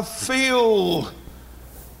 I feel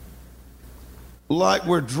like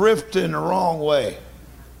we're drifting the wrong way.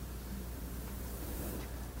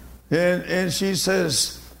 And she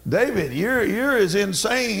says, "David, you're as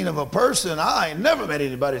insane of a person. I ain't never met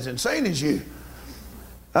anybody as insane as you."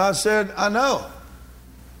 I said, "I know.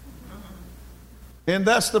 And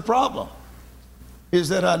that's the problem, is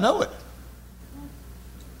that I know it.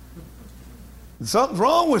 Something's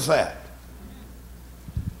wrong with that.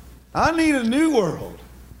 I need a new world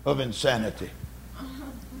of insanity.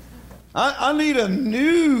 I need a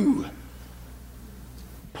new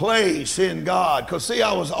place in God." Because, see,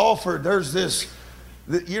 I was offered, there's this,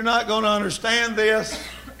 that you're not going to understand this.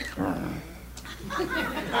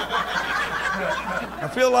 I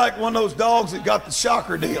feel like one of those dogs that got the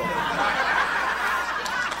shocker deal.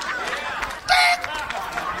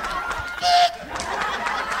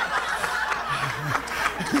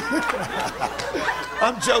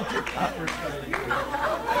 I'm joking.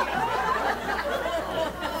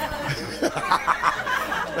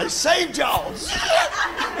 They saved y'all.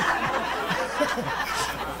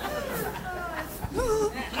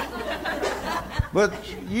 But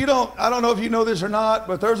I don't know if you know this or not,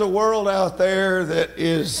 but there's a world out there that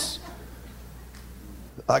is,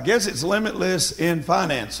 I guess it's limitless in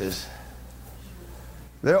finances.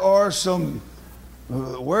 There are some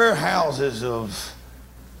warehouses of,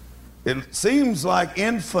 it seems like,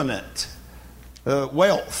 infinite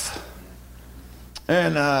wealth.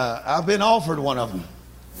 And I've been offered one of them.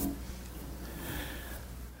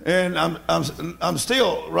 And I'm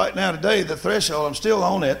still, right now today, the threshold, I'm still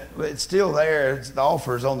on it. It's still there. The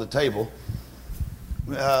offer is on the table.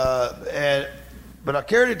 But I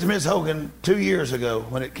carried it to Ms. Hogan 2 years ago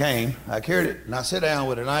when it came. I carried it and I sat down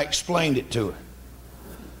with it and I explained it to her.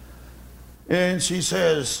 And she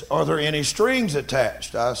says, "Are there any strings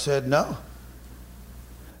attached?" I said, "No.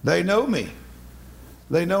 They know me.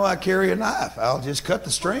 They know I carry a knife. I'll just cut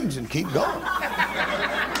the strings and keep going."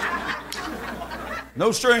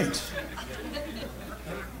 No strings.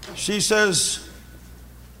 She says,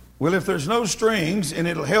 "Well, if there's no strings and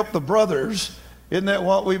it'll help the brothers, isn't that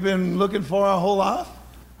what we've been looking for our whole life?"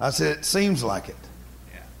 I said, "It seems like it."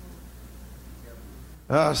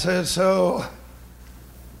 I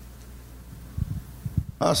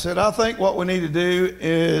said, "I think what we need to do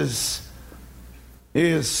is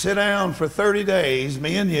sit down for 30 days,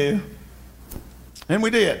 me and you." And we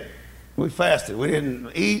did. We fasted. We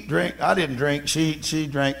didn't eat, drink. I didn't drink. She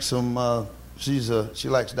drank some. She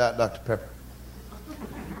likes Diet Dr. Pepper.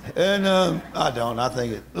 And I don't. I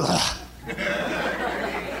think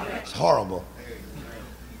it's horrible.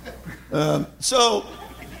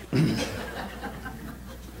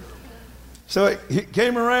 So it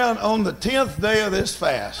came around on the 10th day of this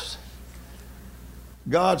fast.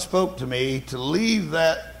 God spoke to me to leave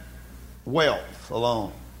that wealth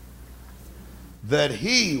alone. That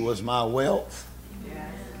He was my wealth,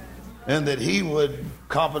 and that He would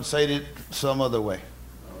compensate it some other way.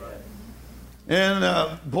 And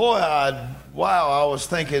I was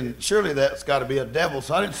thinking, surely that's got to be a devil.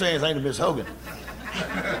 So I didn't say anything to Miss Hogan.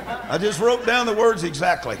 I just wrote down the words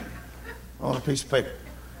exactly on a piece of paper.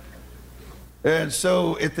 And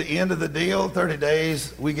so at the end of the deal, 30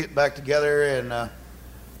 days, we get back together, and I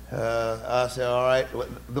said, "All right."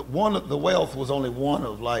 The wealth was only one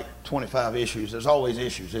of like 25 issues. There's always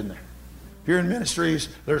issues in there. If you're in ministries,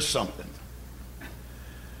 there's something.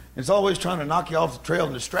 It's always trying to knock you off the trail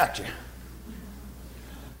and distract you.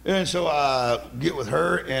 And so I get with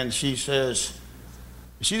her, and she says,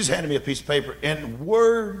 she just handed me a piece of paper, and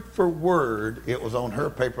word for word, it was on her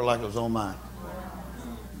paper like it was on mine.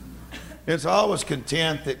 And so I was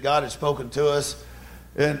content that God had spoken to us.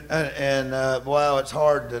 And wow, it's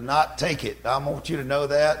hard to not take it. I want you to know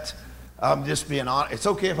that. I'm just being honest. It's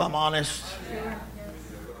okay if I'm honest.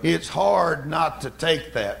 It's hard not to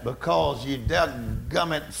take that because you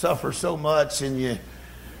dadgummit suffer so much and you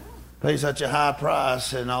pay such a high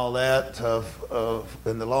price and all that.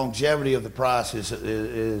 And the longevity of the price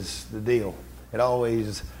is the deal. It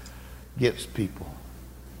always gets people.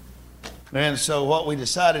 And so what we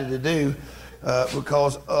decided to do,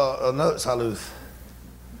 because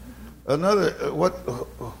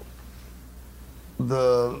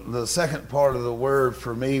the second part of the word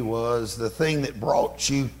for me was the thing that brought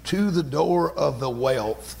you to the door of the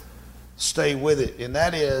wealth, stay with it. And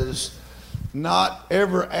that is not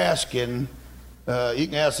ever asking, you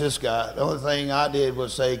can ask this guy. The only thing I did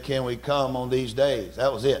was say, "Can we come on these days?"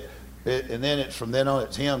 That was it. And then from then on,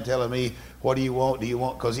 it's him telling me, "What do you want? Do you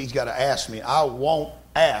want?" Because he's got to ask me. I won't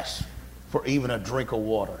ask for even a drink of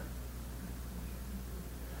water.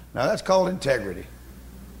 Now that's called integrity.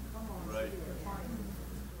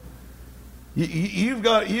 You've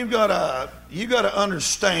got to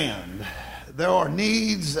understand there are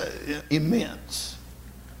needs immense.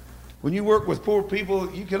 When you work with poor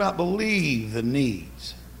people, you cannot believe the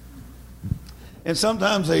needs. And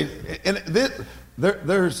sometimes I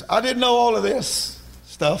didn't know all of this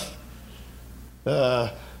stuff,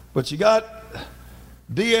 but you got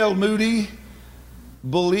D.L. Moody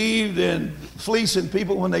believed in fleecing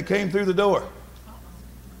people when they came through the door.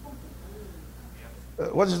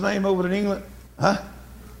 What's his name over in England?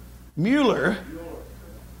 Mueller,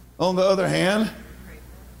 on the other hand,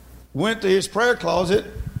 went to his prayer closet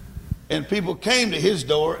and people came to his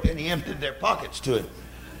door and he emptied their pockets to him.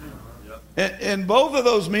 And both of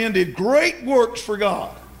those men did great works for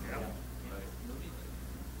God.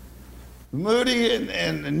 Moody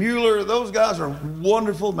and Mueller, those guys are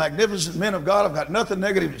wonderful, magnificent men of God. I've got nothing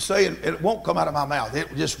negative to say, and it won't come out of my mouth.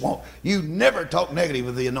 It just won't. You never talk negative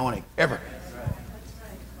of the anointing, ever.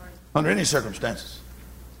 Under any circumstances.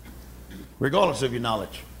 Regardless of your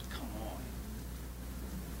knowledge.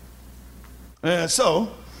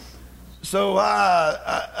 So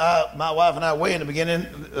my wife and I, way in the beginning,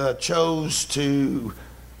 chose to,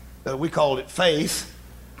 we called it faith.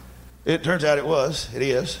 It turns out it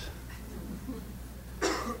is.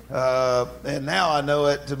 And now I know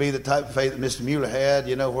it to be the type of faith that Mr. Mueller had,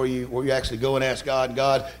 where you actually go and ask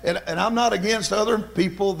God, and I'm not against other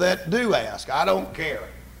people that do ask. I don't care.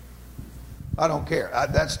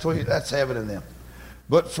 That's heaven in them.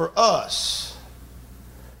 But for us,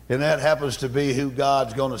 And that happens to be who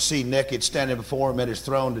God's going to see naked standing before him at his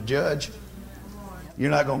throne to judge.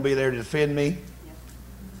 You're not going to be there to defend me.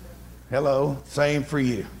 Hello, same for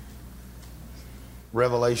you.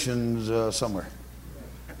 Revelations somewhere.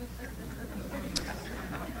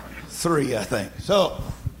 3, I think. So,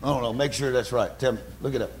 I don't know. Make sure that's right. Tell me.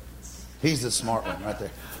 Look it up. He's the smart one right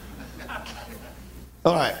there.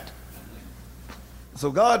 All right.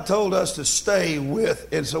 So God told us to stay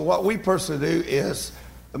with, and so what we personally do is,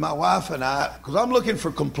 my wife and I, because I'm looking for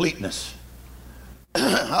completeness.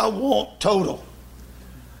 I want total.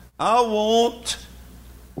 I want,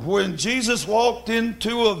 when Jesus walked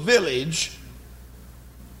into a village,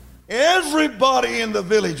 everybody in the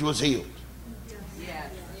village was healed.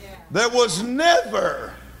 There was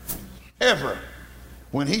never, ever,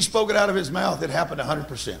 when he spoke it out of his mouth, it happened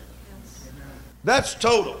 100%. That's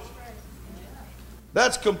total.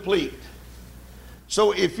 That's complete.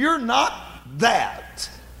 So if you're not that,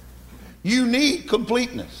 you need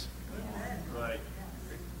completeness.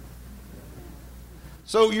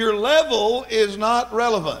 So your level is not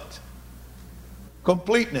relevant.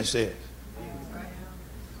 Completeness is.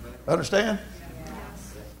 Understand?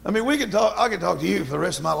 I mean, I can talk to you for the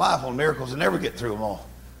rest of my life on miracles and never get through them all.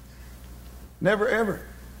 Never, ever.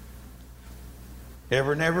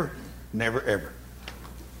 Ever, never, never, ever.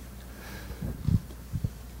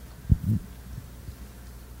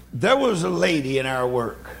 There was a lady in our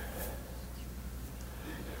work.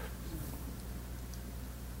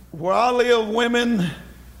 Where I live, women,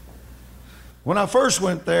 when I first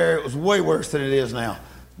went there, it was way worse than it is now.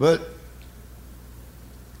 But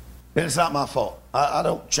and it's not my fault. I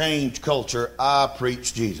don't change culture. I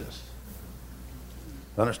preach Jesus.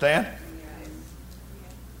 Understand?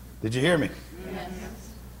 Did you hear me? Yes.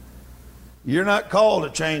 You're not called to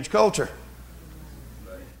change culture.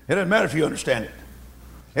 It doesn't matter if you understand it.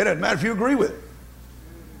 It doesn't matter if you agree with it.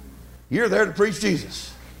 You're there to preach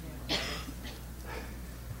Jesus.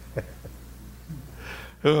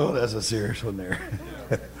 Oh, that's a serious one there.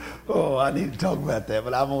 Oh, I need to talk about that,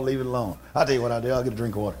 but I'm going to leave it alone. I'll tell you what I'll do. I'll get a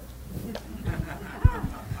drink of water.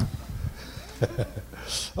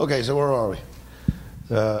 Okay, so where are we?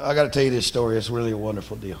 I got to tell you this story. It's really a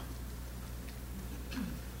wonderful deal.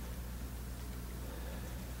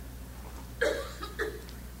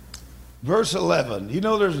 Verse 11. You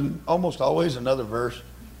know there's almost always another verse.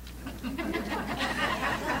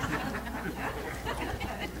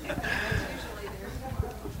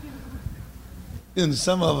 And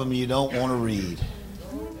some of them you don't want to read.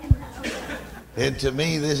 And to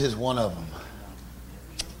me, this is one of them.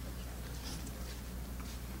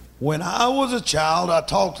 When I was a child, I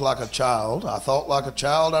talked like a child. I thought like a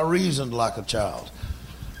child. I reasoned like a child.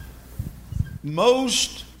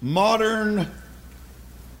 Most modern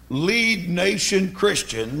lead nation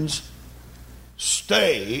Christians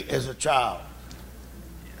stay as a child.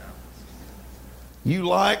 You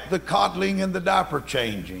like the coddling and the diaper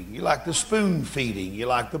changing. You like the spoon feeding. You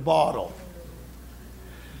like the bottle.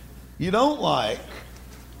 You don't like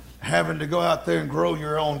having to go out there and grow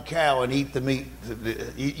your own cow and eat the meat.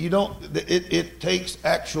 You don't. It takes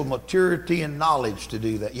actual maturity and knowledge to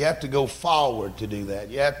do that. You have to go forward to do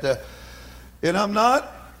that. You have to. And I'm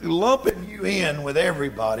not lumping you in with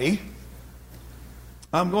everybody.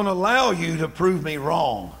 I'm going to allow you to prove me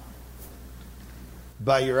wrong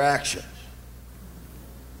by your actions,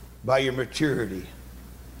 by your maturity,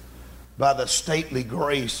 by the stately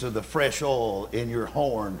grace of the fresh oil in your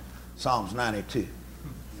horn, Psalms 92.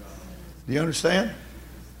 Do you understand?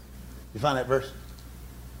 You find that verse?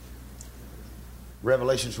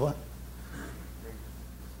 Revelations what?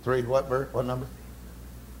 3 what verse? What number?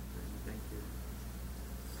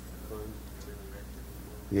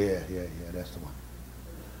 Yeah, that's the one.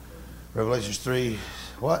 Revelations 3,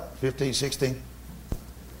 what? 15, 16?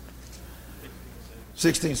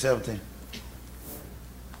 16, 17.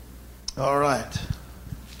 All right.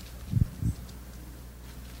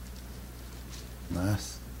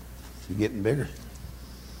 Nice. You're getting bigger.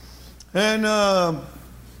 And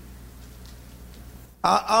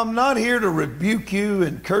I'm not here to rebuke you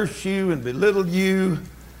and curse you and belittle you.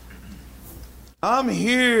 I'm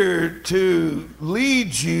here to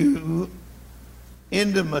lead you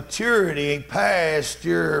into maturity past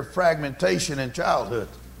your fragmentation in childhood.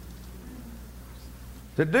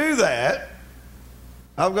 To do that,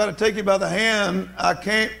 I've got to take you by the hand. I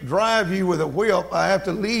can't drive you with a whip. I have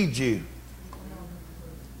to lead you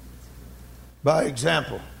by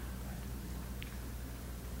example.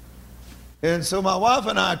 And so my wife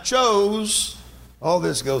and I chose, all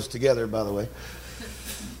this goes together, by the way.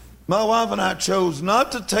 My wife and I chose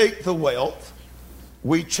not to take the wealth.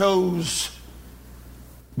 We chose,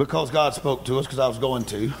 because God spoke to us, because I was going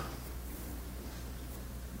to.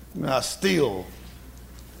 I still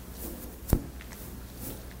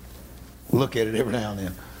look at it every now and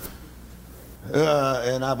then.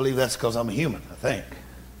 And I believe that's because I'm a human, I think.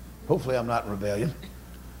 Hopefully I'm not in rebellion.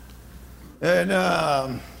 And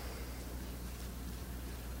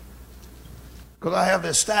because I have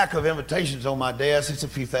this stack of invitations on my desk. It's a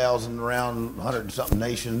few thousand, around 100 and something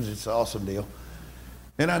nations. It's an awesome deal.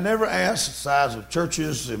 And I never ask the size of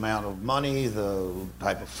churches, the amount of money, the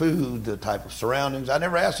type of food, the type of surroundings. I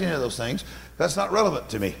never ask any of those things. That's not relevant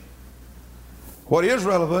to me. What is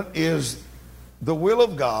relevant is the will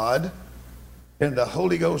of God and the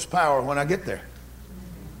Holy Ghost power when I get there.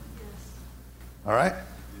 All right?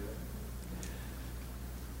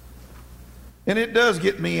 And it does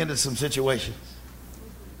get me into some situations.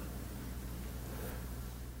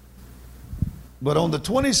 But on the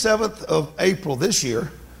 27th of April this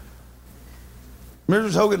year,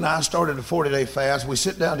 Mrs. Hogan and I started a 40-day fast. We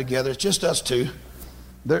sit down together. It's just us two.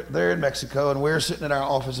 They're in Mexico, and we're sitting in our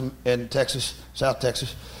office in Texas, South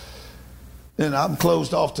Texas. And I'm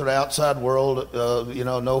closed off to the outside world.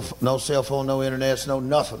 No cell phone, no internet, no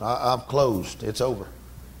nothing. I'm closed. It's over.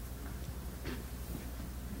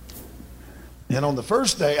 And on the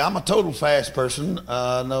first day, I'm a total fast person.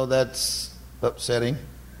 I know that's upsetting.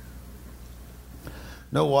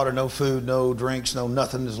 No water, no food, no drinks, no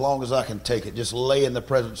nothing, as long as I can take it. Just lay in the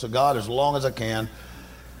presence of God as long as I can.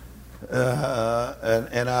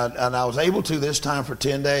 And I was able to this time for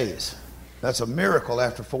 10 days. That's a miracle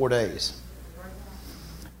after 4 days.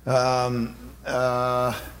 Its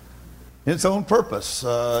own purpose.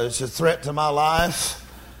 It's a threat to my life.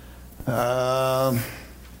 And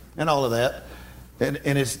all of that. And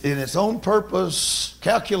it's in its own purpose,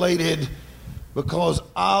 calculated because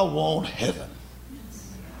I want heaven.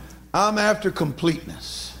 I'm after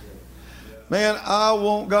completeness. Man, I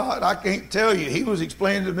want God. I can't tell you. He was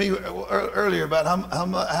explaining to me earlier about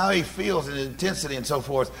how he feels and intensity and so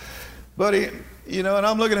forth. But and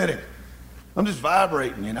I'm looking at him. I'm just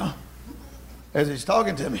vibrating, as he's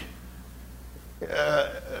talking to me.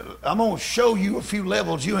 I'm going to show you a few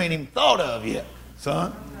levels you ain't even thought of yet,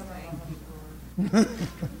 son.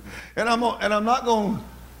 And I'm not going to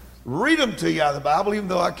read them to you out of the Bible, even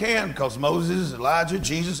though I can, because Moses, Elijah,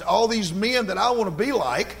 Jesus, all these men that I want to be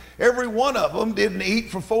like, every one of them didn't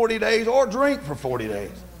eat for 40 days or drink for 40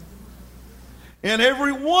 days. And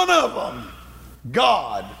every one of them,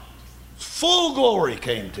 God, full glory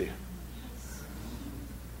came to.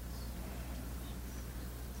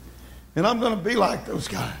 And I'm going to be like those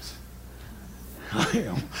guys.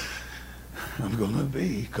 I'm going to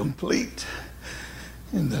be complete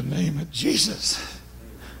in the name of Jesus.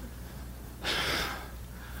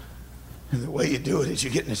 And the way you do it is you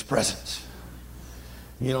get in his presence.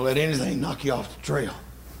 You don't let anything knock you off the trail.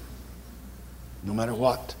 No matter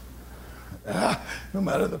what. No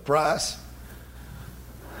matter the price.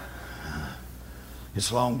 It's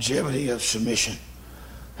longevity of submission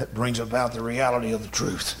that brings about the reality of the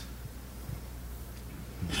truth.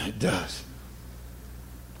 It does.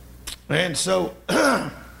 And so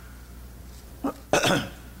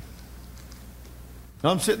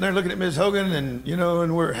I'm sitting there looking at Ms. Hogan, and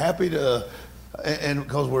and we're happy to, and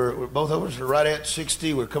because we're both of us are right at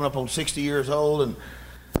 60, we're coming up on 60 years old,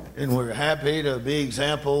 and we're happy to be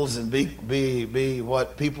examples and be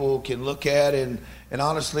what people can look at, and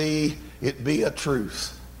honestly, it be a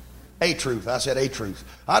truth. A truth. I said a truth.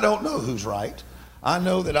 I don't know who's right. I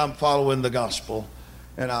know that I'm following the gospel,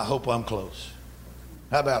 and I hope I'm close.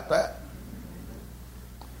 How about that?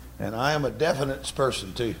 And I am a definite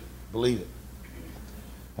person too. Believe it.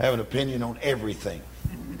 I have an opinion on everything.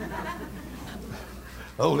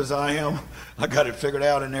 Old as I am, I got it figured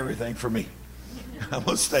out and everything for me. I'm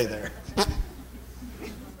going to stay there.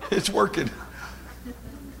 It's working.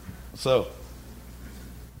 So,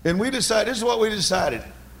 and we decided, this is what we decided.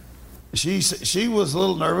 She was a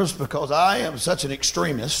little nervous because I am such an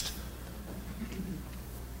extremist.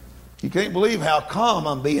 You can't believe how calm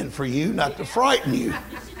I'm being for you, not to frighten you.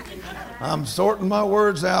 I'm sorting my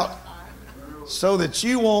words out so that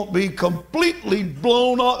you won't be completely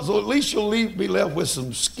blown off. So at least you'll be left with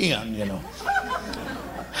some skin,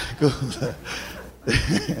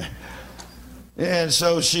 And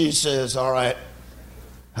so she says, all right,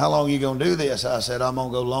 how long are you going to do this? I said, I'm going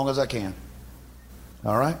to go as long as I can.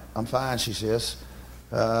 All right, I'm fine, she says.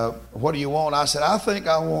 What do you want? I said, I think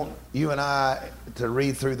I want you and I to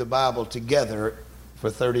read through the Bible together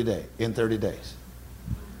for 30 days, in 30 days.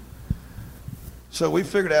 So we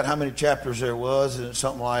figured out how many chapters there was, and it's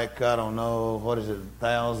something like, I don't know, what is it,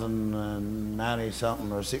 1,090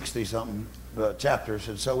 something or 60 something chapters.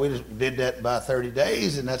 And so we just did that by 30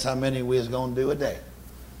 days, and that's how many we was going to do a day.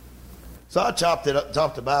 So I chopped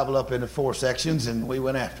the Bible up into 4 sections, and we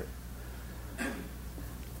went after it.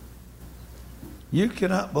 You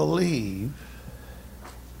cannot believe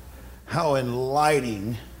how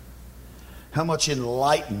enlightening, how much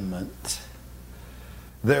enlightenment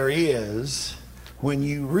there is when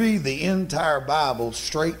you read the entire Bible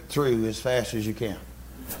straight through as fast as you can.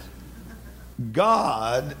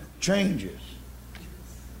 God changes.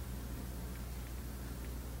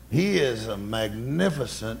 He is a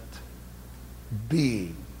magnificent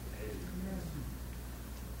being.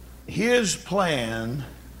 His plan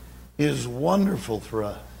is wonderful for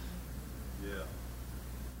us.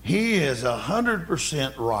 He is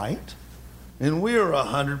 100% right, and we are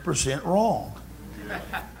 100% wrong.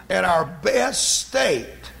 At our best state,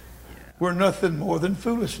 we're nothing more than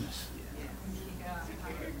foolishness.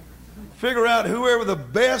 Figure out whoever the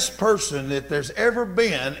best person that there's ever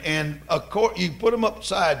been, and you put them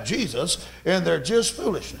upside Jesus, and they're just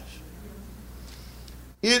foolishness.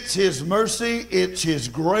 It's His mercy, it's His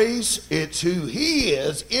grace, it's who He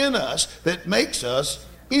is in us that makes us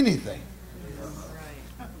anything.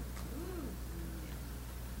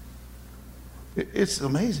 It's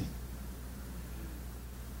amazing.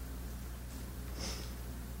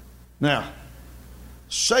 Now,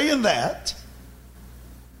 saying that,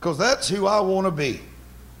 because that's who I want to be,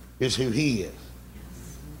 is who He is.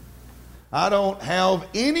 I don't have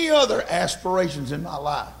any other aspirations in my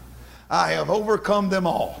life. I have overcome them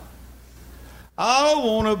all. I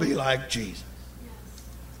want to be like Jesus.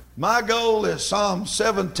 My goal is Psalm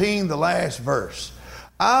 17, the last verse.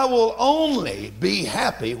 I will only be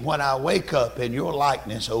happy when I wake up in your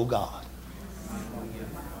likeness, O God.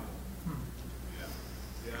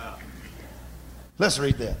 Let's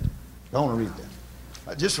read that. I want to read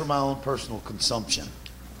that. Just for my own personal consumption.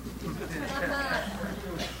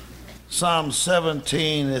 Psalm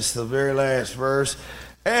 17 is the very last verse.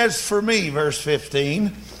 As for me, verse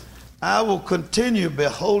 15, I will continue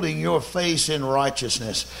beholding your face in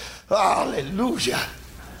righteousness. Hallelujah.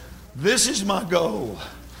 This is my goal.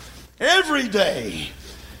 Every day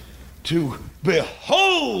to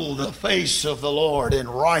behold the face of the Lord in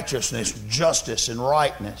righteousness, justice, and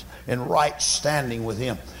rightness, and right standing with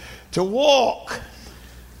Him. To walk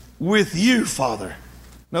with you, Father.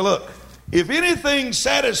 Now look, if anything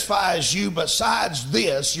satisfies you besides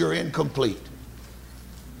this, you're incomplete.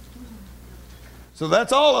 So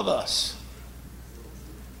that's all of us.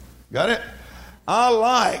 Got it? I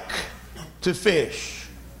like to fish.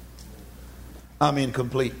 I'm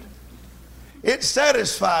incomplete. It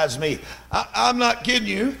satisfies me. I'm not kidding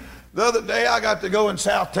you. The other day I got to go in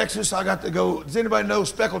South Texas. I got to go, does anybody know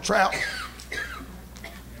speckled trout?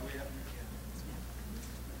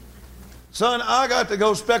 Son, I got to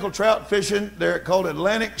go speckled trout fishing. They're called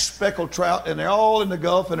Atlantic speckled trout, and they're all in the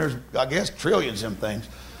Gulf, and there's, I guess, trillions of them things.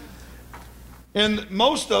 And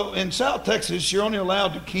in South Texas, you're only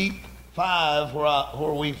allowed to keep 5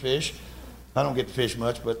 where we fish. I don't get to fish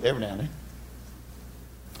much, but every now and then.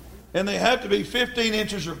 And they have to be 15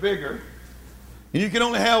 inches or bigger. And you can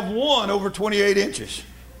only have one over 28 inches.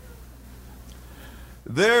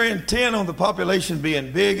 They're intent on the population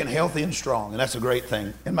being big and healthy and strong. And that's a great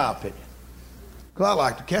thing, in my opinion. Because I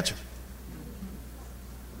like to catch them.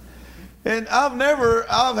 And I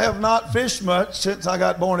have not fished much since I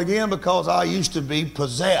got born again because I used to be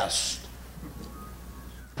possessed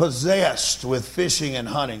with fishing and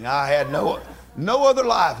hunting. I had no other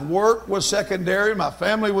life. Work was secondary. My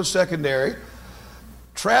family was secondary.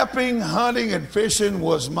 Trapping, hunting, and fishing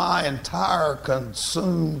was my entire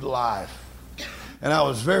consumed life. And I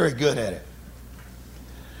was very good at it.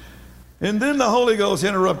 And then the Holy Ghost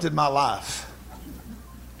interrupted my life.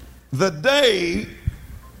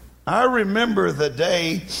 I remember the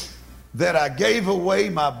day that I gave away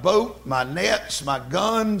my boat, my nets, my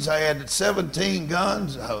guns. I had 17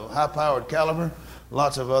 guns, high-powered caliber,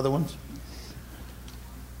 lots of other ones.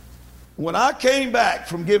 When I came back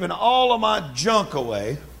from giving all of my junk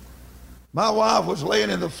away, my wife was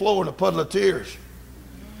laying in the floor in a puddle of tears.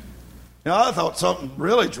 Now, I thought something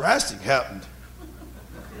really drastic happened.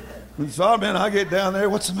 And so, I get down there,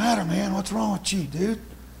 what's the matter, man? What's wrong with you, dude?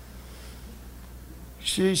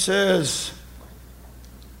 She says,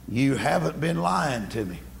 you haven't been lying to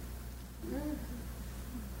me.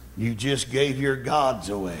 You just gave your gods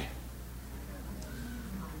away.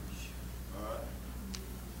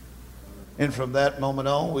 And from that moment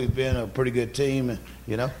on, we've been a pretty good team,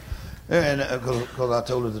 you know, and because I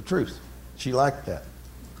told her the truth. She liked that.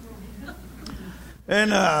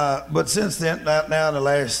 And but since then, now in the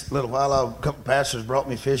last little while, a couple pastors brought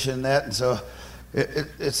me fishing and that, and so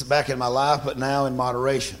it's back in my life, but now in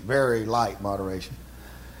moderation, very light moderation.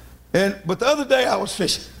 But the other day I was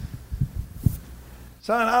fishing.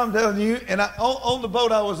 Son, I'm telling you, and on the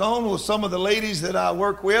boat I was on with some of the ladies that I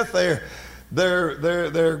work with.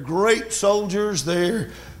 They're great soldiers.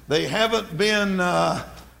 They haven't been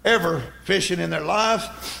ever fishing in their lives.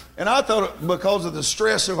 And I thought because of the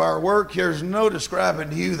stress of our work, there's no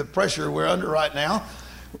describing to you the pressure we're under right now.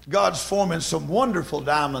 God's forming some wonderful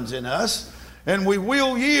diamonds in us, and we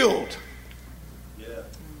will yield.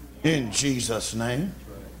 In Jesus' name.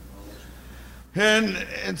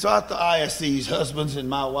 And so I asked these husbands and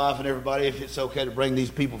my wife and everybody if it's okay to bring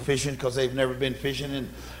these people fishing because they've never been fishing,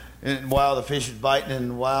 and wow, the fish is biting,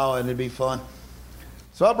 and wow, and it'd be fun.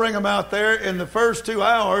 So I bring them out there. In the first 2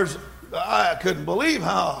 hours, I couldn't believe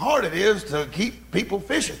how hard it is to keep people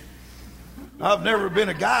fishing. I've never been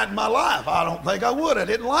a guide in my life. I don't think I would. I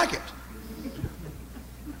didn't like it.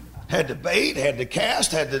 Had to bait, had to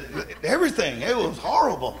cast, had to everything. It was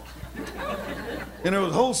horrible. And there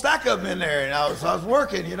was a whole stack of them in there, and I was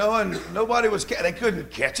working, and nobody was. They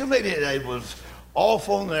couldn't catch them. They did. It was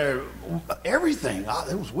awful. And their everything.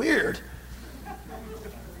 It was weird.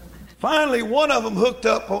 Finally, one of them hooked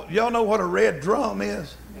up. Y'all know what a red drum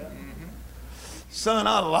is? Son,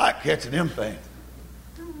 I like catching them things.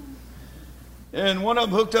 And one of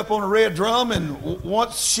them hooked up on a red drum, and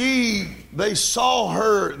once they saw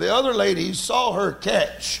her, the other ladies saw her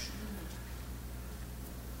catch.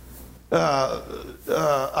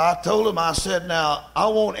 I told them, I said, now, I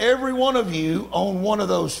want every one of you on one of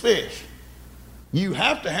those fish. You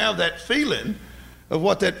have to have that feeling of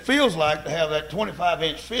what that feels like to have that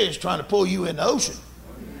 25-inch fish trying to pull you in the ocean.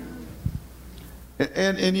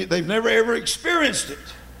 And they've never ever experienced it.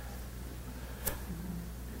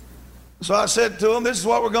 So I said to them, this is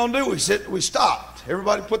what we're going to do. We stopped.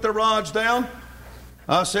 Everybody put their rods down.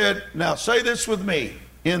 I said, now say this with me.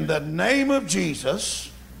 In the name of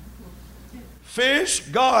Jesus, fish,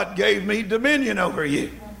 God gave me dominion over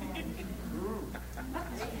you.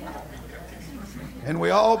 And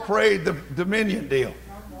we all prayed the dominion deal.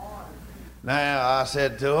 Now I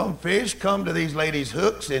said to them, fish, come to these ladies'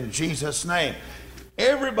 hooks in Jesus' name.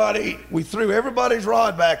 We threw everybody's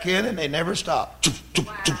rod back in, and they never stopped.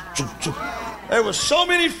 There was so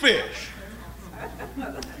many fish.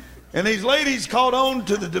 And these ladies caught on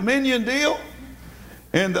to the dominion deal.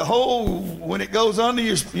 And the whole, when it goes under,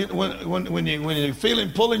 when you're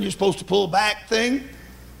feeling pulling, you're supposed to pull back thing.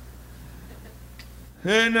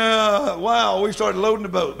 And wow, we started loading the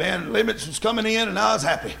boat. Man, limits was coming in, and I was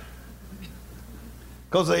happy.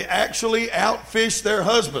 Because they actually outfished their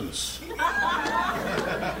husbands.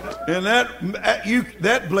 And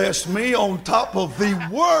that blessed me on top of the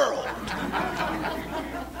world.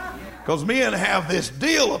 Because men have this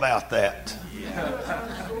deal about that.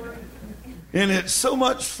 And it's so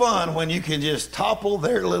much fun when you can just topple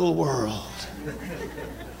their little world.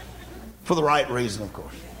 For the right reason, of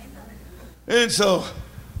course. And so,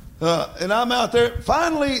 and I'm out there.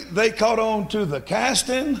 Finally, they caught on to the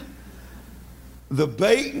casting, the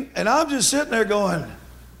baiting, and I'm just sitting there going,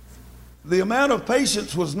 the amount of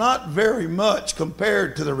patience was not very much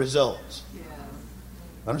compared to the results.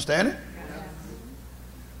 Understand it?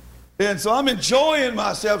 And so I'm enjoying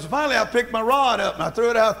myself. So finally I picked my rod up and I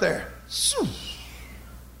threw it out there.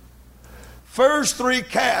 First 3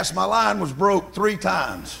 casts, my line was broke 3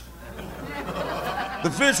 times.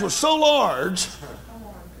 The fish was so large,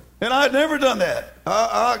 and I had never done that.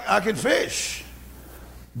 I can fish.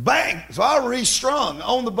 Bang! So I restrung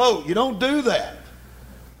on the boat. You don't do that.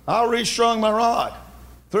 I restrung my rod,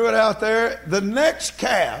 threw it out there. The next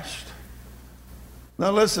cast, now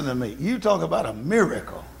listen to me. You talk about a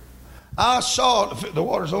miracle. I saw the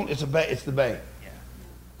water's only, it's the bay.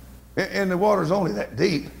 Yeah. And the water's only that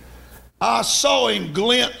deep. I saw him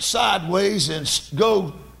glint sideways and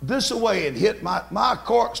go this way and hit my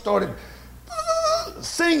cork started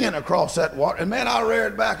singing across that water. And man, I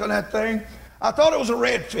reared back on that thing. I thought it was a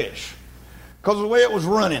redfish because of the way it was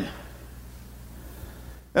running.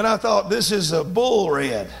 And I thought, this is a bull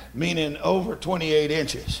red, meaning over 28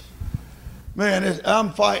 inches. Man,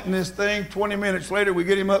 I'm fighting this thing. 20 minutes later, we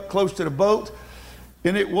get him up close to the boat.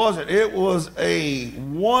 And it wasn't. It was a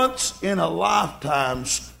once-in-a-lifetime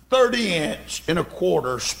 30-inch and a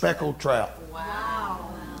quarter speckled trout.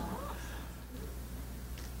 Wow.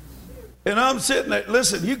 And I'm sitting there.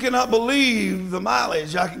 Listen, you cannot believe the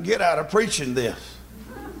mileage I can get out of preaching this.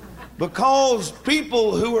 Because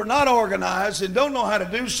people who are not organized and don't know how to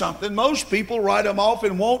do something, most people write them off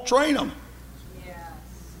and won't train them.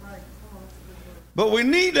 But we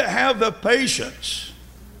need to have the patience,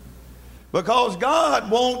 because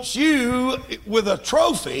God wants you with a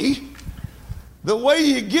trophy. The way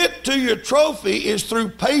you get to your trophy is through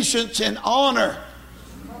patience and honor.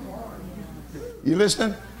 You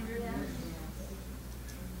listening?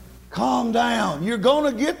 Calm down. You're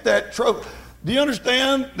going to get that trophy. Do you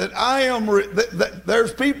understand that that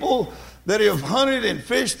there's people that have hunted and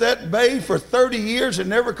fished that bay for 30 years and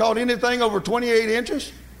never caught anything over 28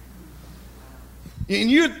 inches? And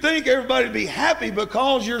you'd think everybody would be happy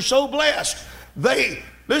because you're so blessed.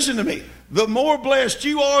 Listen to me, the more blessed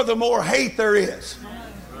you are, the more hate there is.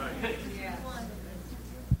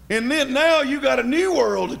 And then now you got a new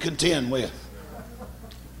world to contend with.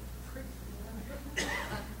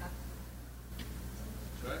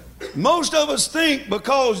 Most of us think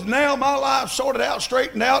because now my life's sorted out,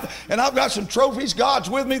 straightened out, and I've got some trophies, God's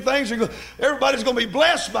with me, everybody's going to be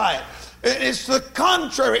blessed by it. It's the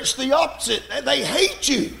contrary. It's the opposite. They hate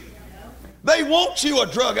you. They want you a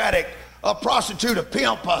drug addict, a prostitute, a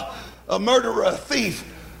pimp, a murderer, a thief.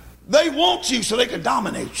 They want you so they can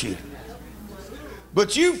dominate you.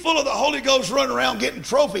 But you full of the Holy Ghost running around getting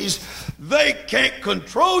trophies, they can't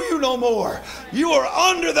control you no more. You are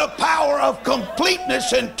under the power of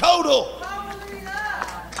completeness and total.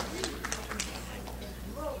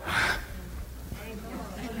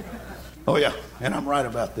 Oh yeah, and I'm right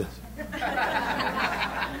about this.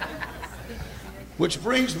 Which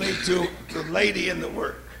brings me to the lady in the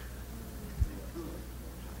work.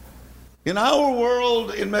 In our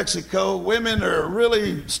world in Mexico, women are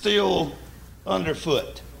really still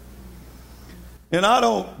underfoot. And I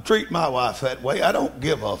don't treat my wife that way. I don't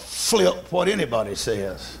give a flip what anybody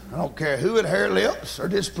says. I don't care who it hair lips or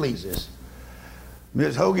displeases.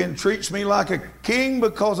 Ms. Hogan treats me like a king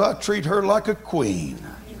because I treat her like a queen.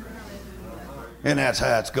 And that's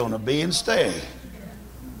how it's going to be and stay.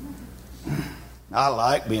 I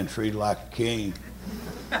like being treated like a king.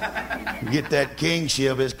 You get that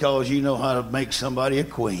kingship, it's because you know how to make somebody a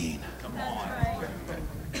queen.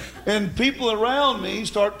 And people around me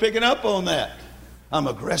start picking up on that. I'm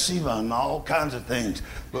aggressive on all kinds of things.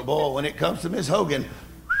 But boy, when it comes to Miss Hogan,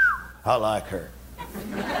 I like her.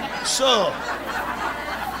 So,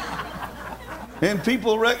 and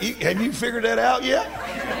people, have you figured that out yet?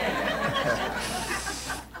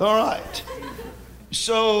 All right.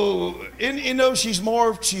 So, she's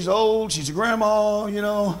morphed, she's old, she's a grandma,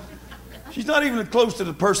 She's not even close to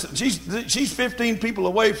the person. She's 15 people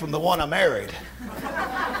away from the one I married.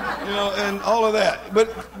 And all of that.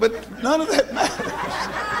 But none of that matters.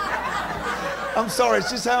 I'm sorry, it's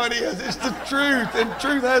just how it is. It's the truth, and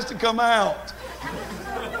truth has to come out.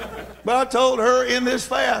 But I told her in this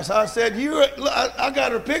fast, I said, I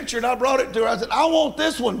got her picture and I brought it to her. I said, I want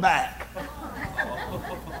this one back.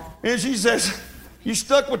 And she says, you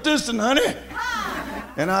stuck with this one, honey?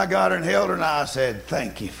 And I got her and held her and I said,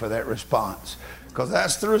 thank you for that response. Because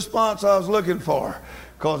that's the response I was looking for.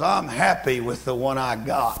 Because I'm happy with the one I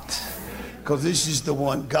got. Because this is the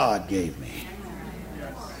one God gave me.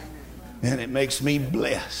 And it makes me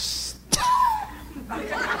blessed.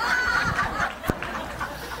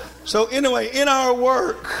 So anyway, in our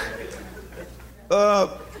work,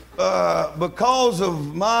 because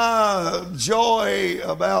of my joy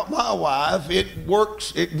about my wife,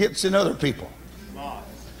 it gets in other people.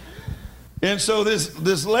 And so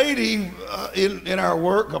this lady in our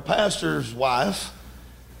work, a pastor's wife,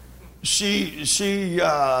 she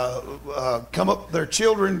come up, their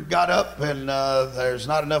children got up and there's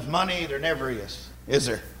not enough money. There never is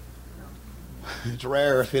there? It's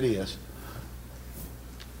rare if it is.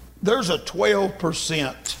 There's a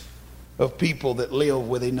 12% of people that live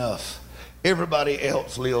with enough. Everybody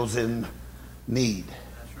else lives in need.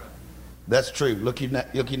 That's right. That's true. Look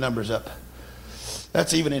your numbers up.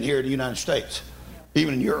 That's even in here in the United States.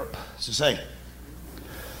 Even in Europe, it's the same.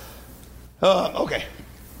 Okay.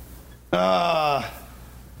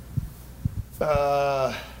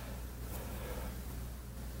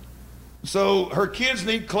 So her kids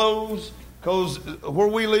need clothes because where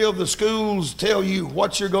we live, the schools tell you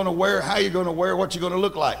what you're going to wear, how you're going to wear, what you're going to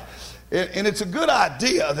look like. And it's a good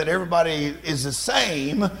idea that everybody is the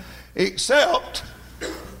same, except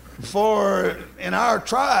for in our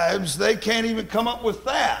tribes, they can't even come up with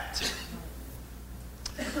that.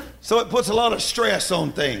 So it puts a lot of stress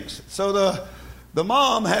on things. So the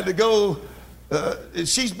mom had to go,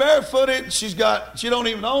 she's barefooted, she don't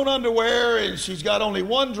even own underwear, and she's got only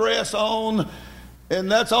one dress on,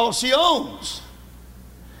 and that's all she owns.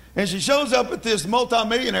 And she shows up at this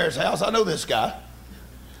multimillionaire's house. I know this guy.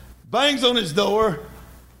 Bangs on his door,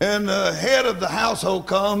 and the head of the household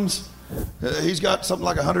comes. He's got something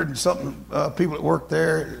like 100 and something people that work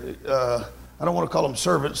there. I don't want to call them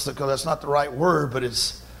servants because that's not the right word, but it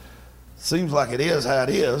seems like it is how it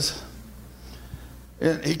is.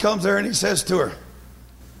 And he comes there and he says to her,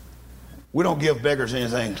 we don't give beggars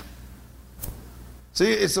anything.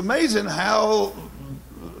 See, it's amazing how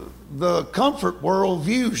the comfort world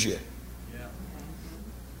views you.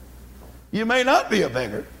 You may not be a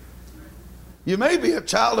beggar. You may be a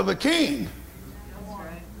child of a king.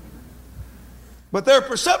 But their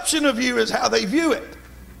perception of you is how they view it.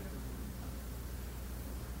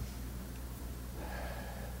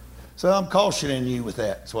 So I'm cautioning you with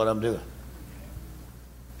that. That's what I'm doing.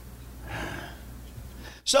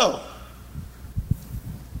 So,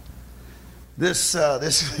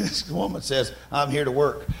 this woman says, I'm here to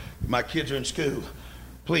work. My kids are in school.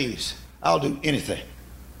 Please, I'll do anything.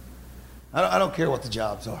 I don't care what the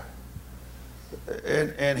jobs are.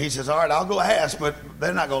 And he says, all right, I'll go ask, but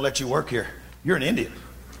they're not going to let you work here. You're an Indian.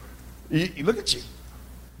 You look at you.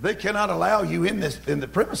 They cannot allow you in the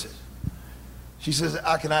premises. She says,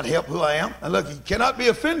 I cannot help who I am. And look, you cannot be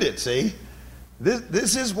offended, see?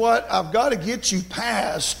 This is what I've got to get you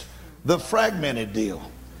past the fragmented deal.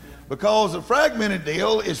 Because the fragmented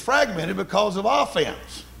deal is fragmented because of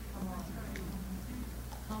offense.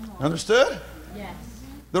 Understood? Yes.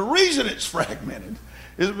 The reason it's fragmented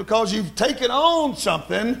is because you've taken on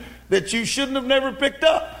something that you shouldn't have never picked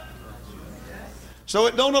up. So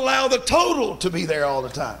it don't allow the total to be there all the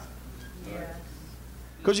time.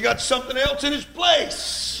 Because you got something else in its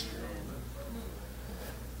place.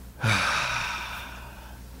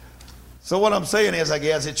 So what I'm saying is, I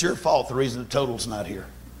guess, it's your fault the reason the total's not here.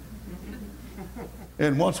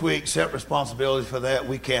 And once we accept responsibility for that,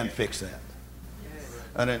 we can fix that.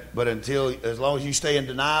 But as long as you stay in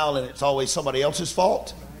denial and it's always somebody else's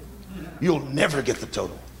fault, you'll never get the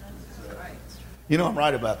total. You know I'm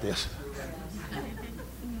right about this.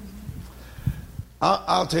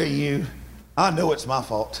 I'll tell you, I know it's my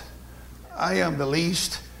fault. I am the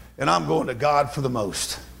least, and I'm going to God for the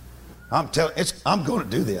most. I'm going to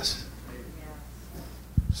do this.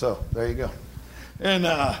 So there you go. And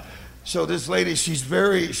so this lady,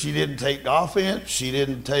 she didn't take offense. She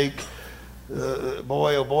didn't take,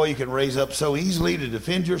 boy, oh boy, you can raise up so easily to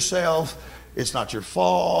defend yourself. It's not your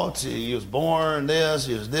fault. You was born this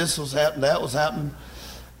was happening, that was happening.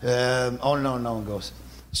 On and on and on it goes.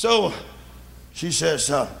 So she says,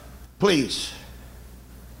 please.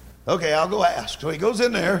 Okay, I'll go ask. So he goes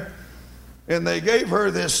in there, and they gave her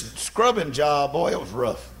this scrubbing job. Boy, it was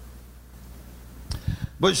rough.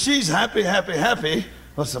 But she's happy, happy, happy.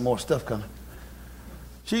 What's some more stuff coming?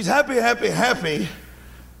 She's happy, happy, happy.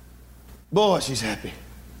 Boy, she's happy.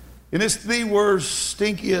 And it's the worst,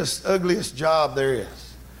 stinkiest, ugliest job there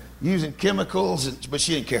is. Using chemicals, but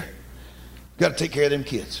she didn't care. Got to take care of them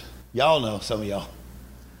kids. Y'all know, some of y'all.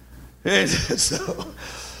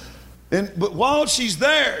 And but while she's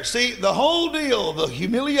there, see, the whole deal, the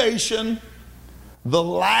humiliation, the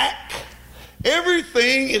lack,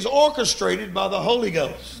 everything is orchestrated by the Holy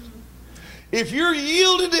Ghost. If you're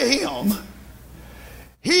yielded to Him,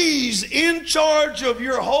 He's in charge of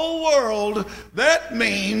your whole world. That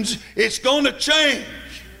means it's going to change.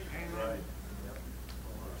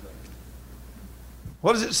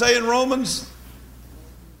 What does it say in Romans?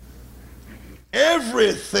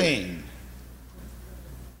 Everything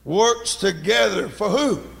works together for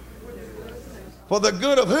who? For the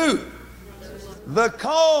good of who? The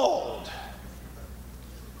called.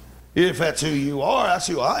 If that's who you are, that's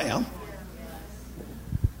who I am.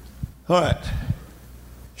 All right.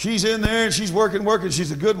 She's in there and she's working.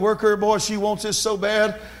 She's a good worker. Boy, she wants this so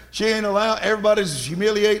bad. She ain't allowed. Everybody's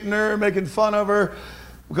humiliating her, making fun of her,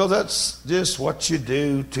 because that's just what you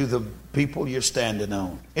do to the people you're standing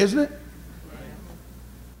on. Isn't it?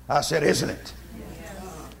 I said, isn't it?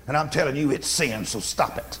 And I'm telling you, it's sin, so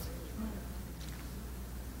stop it.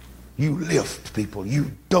 You lift people.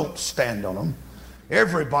 You don't stand on them.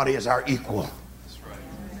 Everybody is our equal.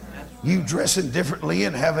 You dressing differently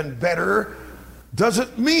and having better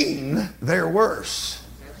doesn't mean they're worse.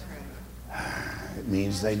 It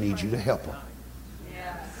means they need you to help them.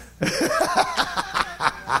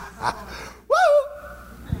 Woo!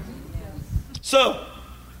 So,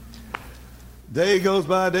 day goes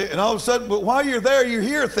by day, and all of a sudden, but while you're there, you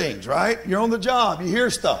hear things, right? You're on the job, you hear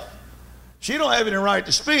stuff. She don't have any right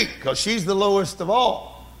to speak because she's the lowest of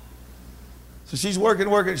all. So she's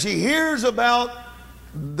working. She hears about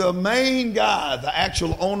the main guy, the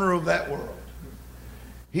actual owner of that world.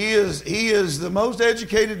 He is the most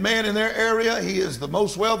educated man in their area. He is the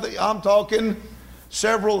most wealthy. I'm talking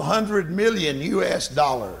several $100 million US.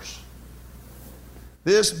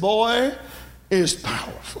 This boy is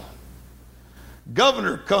powerful.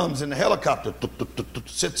 Governor comes in the helicopter,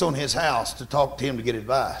 sits on his house to talk to him to get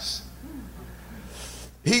advice.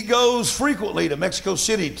 He goes frequently to Mexico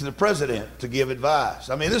City to the president to give advice.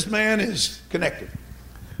 I mean, this man is connected.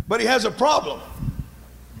 But he has a problem.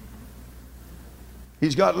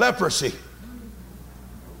 He's got leprosy.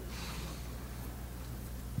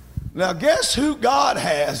 Now, guess who God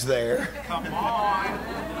has there? Come on.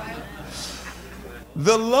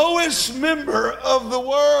 The lowest member of the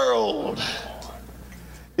world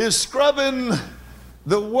is scrubbing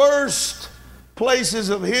the worst places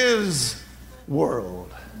of his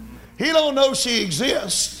world. He don't know she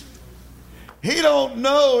exists. He don't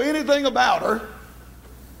know anything about her.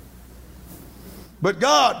 But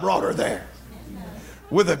God brought her there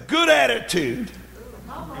with a good attitude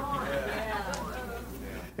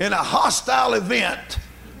in a hostile event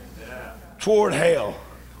toward hell.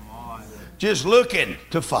 Just looking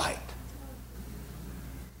to fight.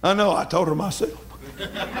 I know, I told her myself.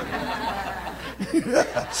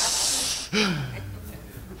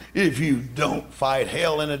 If you don't fight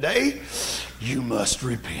hell in a day, you must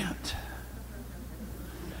repent.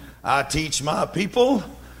 I teach my people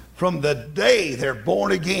from the day they're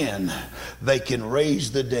born again, they can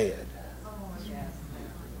raise the dead.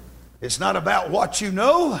 It's not about what you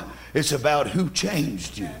know, it's about who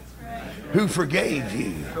changed you, who forgave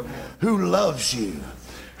you, who loves you,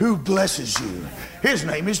 who blesses you. His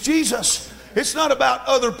name is Jesus. It's not about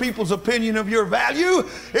other people's opinion of your value.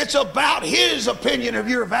 It's about his opinion of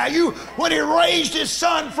your value when he raised his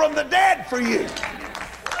son from the dead for you.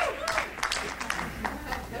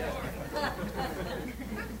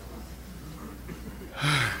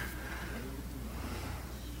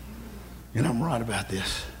 And I'm right about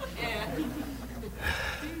this.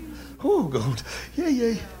 Oh, God.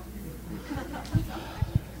 Yeah.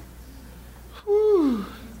 Whew.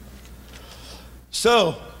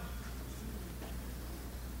 So,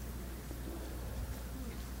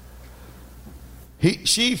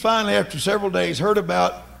 she finally, after several days, heard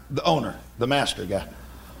about the owner, the master guy.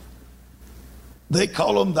 They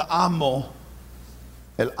call him the amo,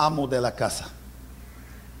 el amo de la casa.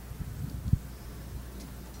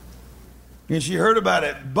 And she heard about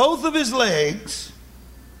it. Both of his legs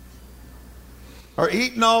are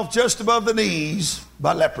eaten off just above the knees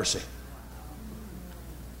by leprosy.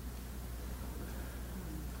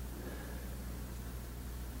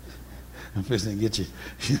 I'm fixing to get you.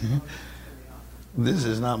 This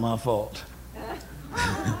is not my fault.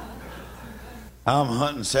 I'm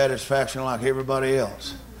hunting satisfaction like everybody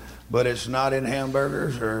else. But it's not in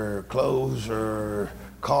hamburgers or clothes or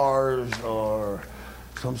cars or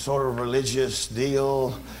some sort of religious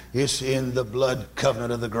deal. It's in the blood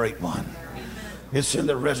covenant of the great one. It's in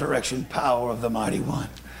the resurrection power of the mighty one.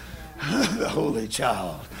 The holy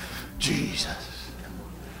child, Jesus.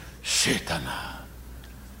 Shaitana.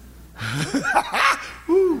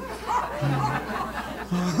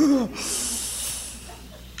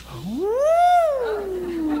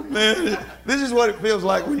 Man, this is what it feels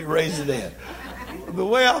like when you raise the dead. The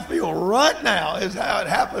way I feel right now is how it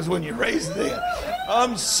happens when you raise the dead.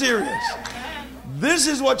 I'm serious. This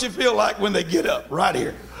is what you feel like when they get up right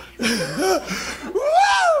here. Woo!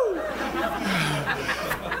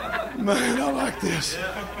 Man, I like this.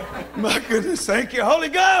 My goodness, thank you, Holy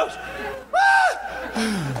Ghost.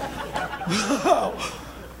 Oh,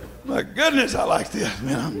 my goodness, I like this.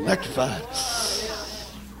 Man, I'm electrified.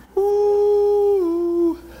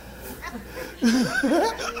 Ooh.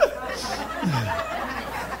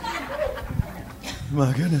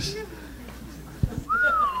 My goodness.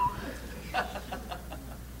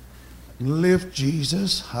 Lift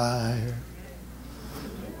Jesus higher.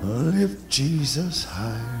 Lift Jesus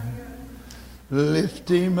higher. Lift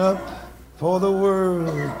him up for the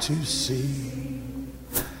world to see.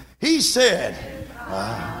 He said,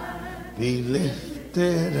 I'll be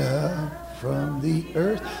lifted up from the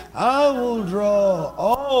earth. I will draw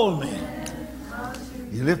all men.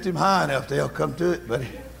 You lift him high enough, they'll come to it, buddy.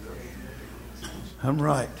 I'm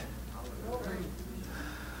right.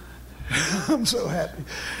 I'm so happy.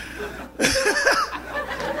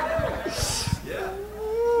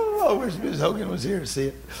 I wish Ms. Hogan was here to see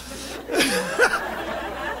it.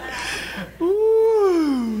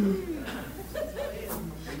 Ooh.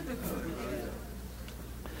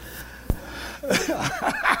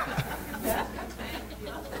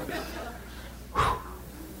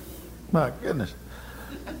 My goodness.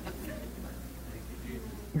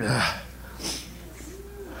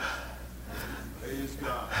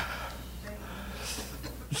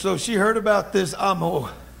 So she heard about this amo,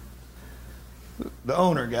 the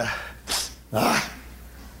owner guy.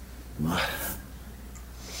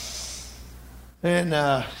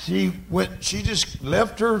 And she just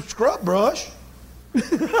left her scrub brush.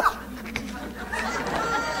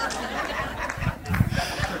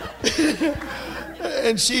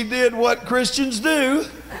 And she did what Christians do.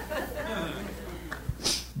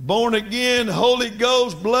 Born again, Holy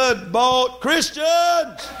Ghost, blood bought Christians.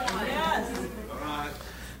 Yes.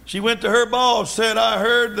 She went to her boss, said, I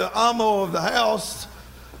heard the amo of the house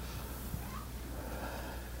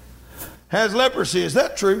has leprosy. Is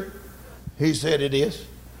that true? He said, it is.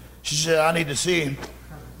 She said, I need to see him.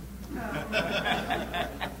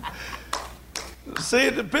 See,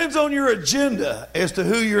 it depends on your agenda as to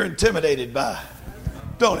who you're intimidated by.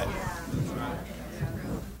 Don't it?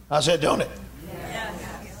 I said, don't it?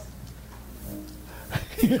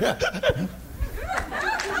 Man,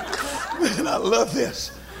 I love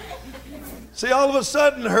this. See, all of a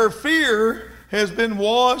sudden, her fear has been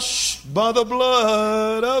washed by the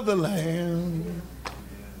blood of the Lamb.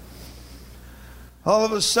 All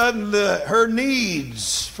of a sudden, her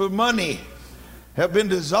needs for money have been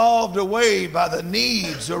dissolved away by the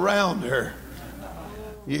needs around her.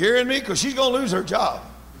 You hearing me? Because she's going to lose her job.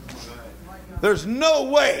 There's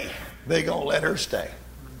no way they're going to let her stay.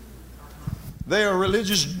 There are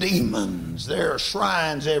religious demons. There are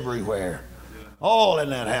shrines everywhere. All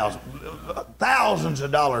in that house. Thousands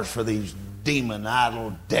of dollars for these demon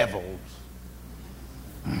idol devils.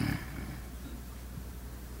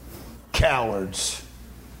 Cowards.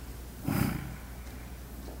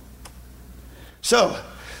 So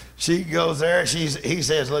she goes there. He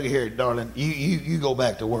says, look here, darling, you go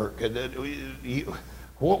back to work.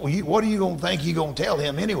 What are you going to think you're going to tell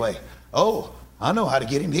him anyway? Oh, I know how to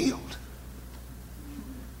get him healed.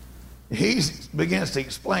 He begins to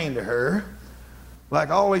explain to her, like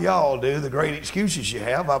all of y'all do, the great excuses you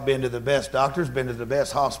have. I've been to the best doctors, been to the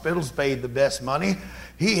best hospitals, paid the best money.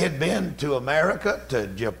 He had been to America, to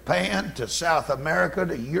Japan, to South America,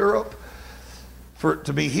 to Europe,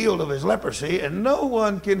 to be healed of his leprosy, and no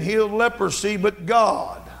one can heal leprosy but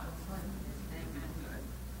God.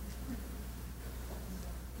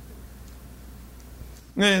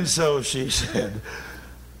 And so she said,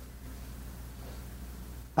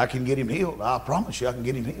 I can get him healed. I promise you I can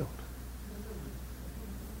get him healed.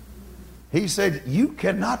 He said, you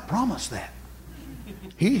cannot promise that.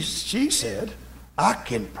 She said, I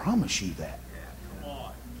can promise you that.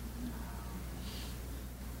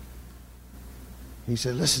 He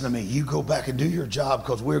said, listen to me, you go back and do your job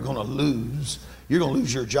because you're going to lose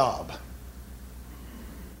your job.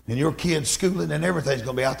 And your kids' schooling and everything's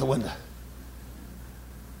going to be out the window.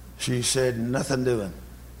 She said, nothing doing.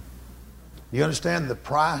 You understand the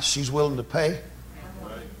price she's willing to pay?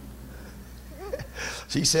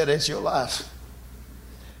 She said, it's your life.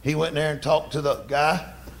 He went there and talked to the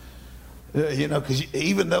guy, because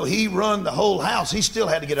even though he run the whole house, he still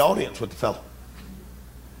had to get an audience with the fellow.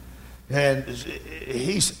 And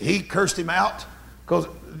he cursed him out because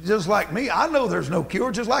just like me, I know there's no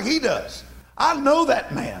cure just like he does. I know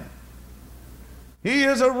that man. He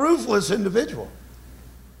is a ruthless individual.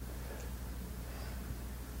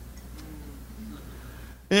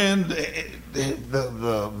 And the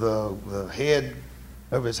head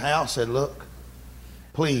of his house said, look,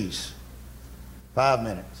 please, 5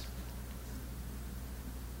 minutes.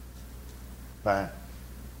 Fine.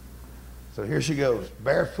 So here she goes,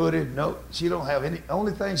 barefooted. No, she don't have any.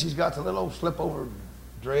 Only thing she's got the little old slip-over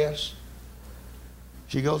dress.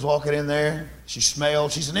 She goes walking in there. She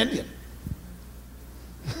smells. She's an Indian.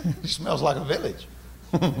 She smells like a village.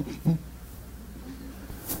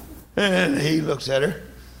 And he looks at her.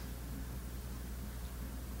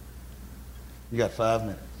 You got 5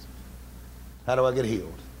 minutes. How do I get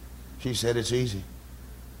healed? She said, it's easy.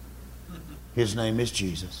 His name is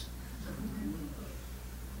Jesus.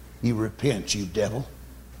 You repent, you devil,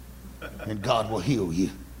 and God will heal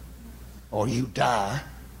you. Or you die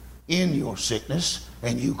in your sickness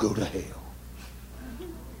and you go to hell.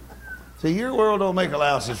 See, your world don't make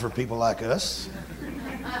allowances for people like us.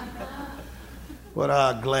 But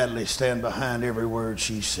I gladly stand behind every word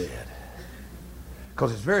she said.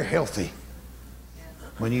 Because it's very healthy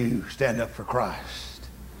when you stand up for Christ.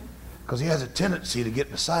 Because he has a tendency to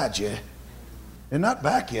get beside you and not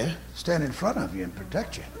back you, stand in front of you and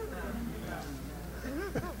protect you.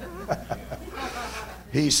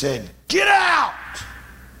 He said, get out!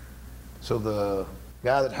 So the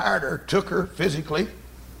guy that hired her took her physically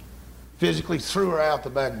threw her out the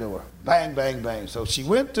back door. Bang, bang, bang. So she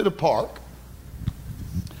went to the park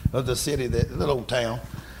of the city, the little town,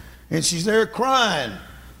 and she's there crying,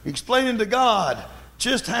 explaining to God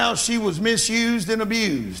just how she was misused and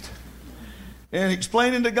abused. and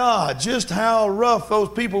explaining to God just how rough those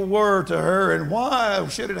people were to her and why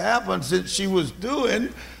should it happen, since she was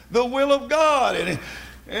doing the will of God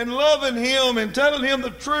and loving Him and telling Him the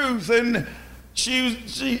truth. And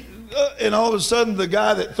and all of a sudden the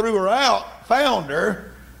guy that threw her out found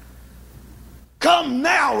her. Come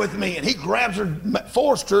now with me. And he grabs her,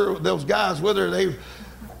 forced her, those guys with her, they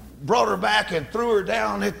brought her back and threw her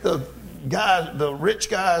down at the rich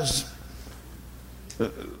guy's.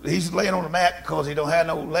 He's laying on a mat because he don't have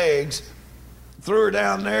no legs. Threw her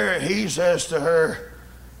down there, and he says to her,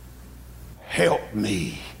 help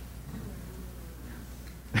me.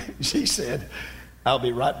 She said, I'll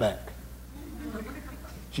be right back.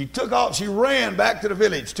 She took off. She ran back to the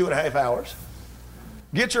village, 2.5 hours.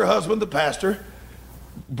 Gets her husband, the pastor,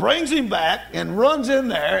 brings him back and runs in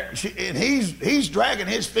there. And he's dragging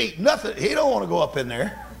his feet. Nothing. He don't want to go up in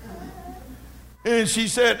there. And she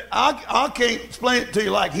said, I can't explain it to you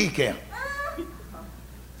like he can.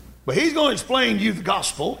 But he's going to explain to you the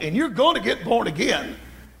gospel, and you're going to get born again,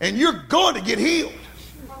 and you're going to get healed.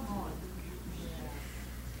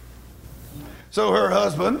 So her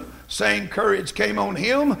husband, same courage came on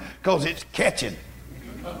him because it's catching.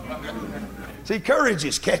 See, courage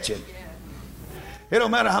is catching. It don't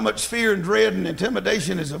matter how much fear and dread and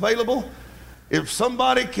intimidation is available. If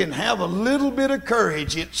somebody can have a little bit of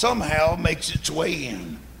courage, it somehow makes its way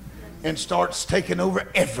in and starts taking over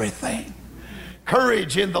everything.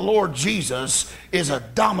 Courage in the Lord Jesus is a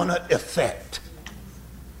dominant effect.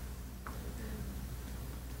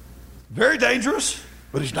 Very dangerous,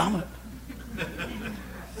 but it's dominant.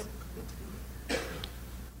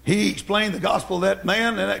 He explained the gospel to that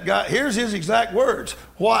man and that guy. Here's his exact words.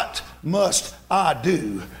 What must I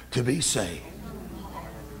do to be saved?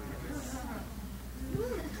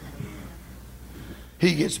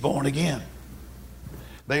 He gets born again.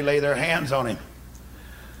 They lay their hands on him.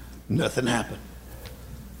 Nothing happened.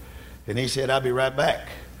 And he said, I'll be right back.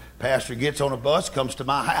 Pastor gets on a bus, comes to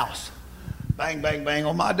my house. Bang, bang, bang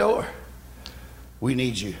on my door. We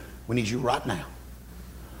need you. We need you right now.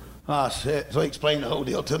 I said, so he explained the whole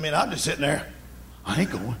deal to me, and I'm just sitting there. I ain't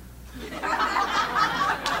going.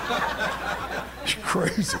 It's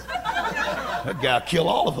crazy. That guy will kill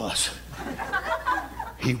all of us.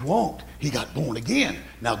 He won't. He got born again.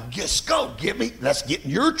 Now just go. Let's get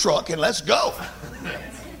in your truck and let's go.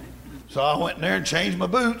 So I went in there and changed my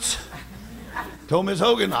boots. Told Miss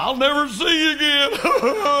Hogan, I'll never see you again.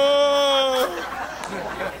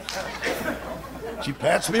 She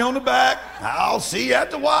pats me on the back. I'll see you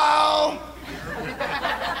after a while.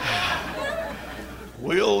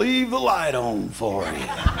 We'll leave the light on for you.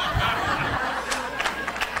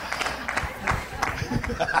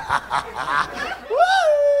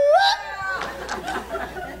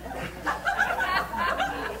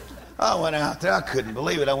 I went out there. I couldn't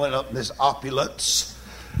believe it. I went up in this opulence,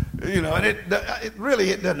 and it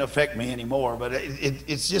doesn't affect me anymore. But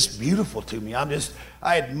it's just beautiful to me.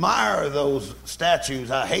 I admire those statues.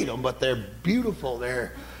 I hate them, but they're beautiful.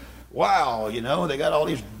 They're wow. They got all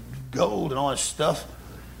these gold and all this stuff,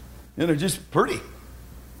 and they're just pretty.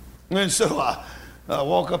 And so I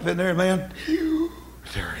walk up in there, man.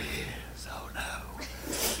 There he is. Oh no.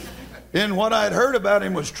 And what I'd heard about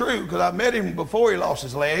him was true, because I met him before he lost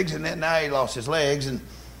his legs, and then now he lost his legs. And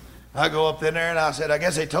I go up in there and I said, I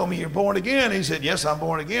guess they told me you're born again. He said, yes, I'm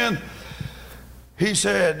born again. He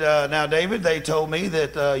said, now David, they told me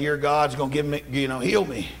that your God's going to give me, heal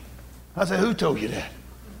me. I said, who told you that?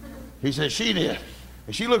 He said, she did.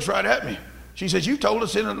 And she looks right at me. She says, you told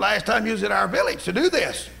us in the last time you was at our village to do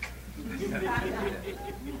this.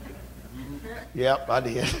 Yep, I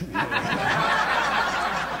did.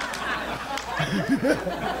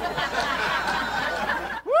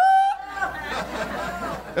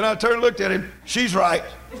 And I turned and looked at him. She's right.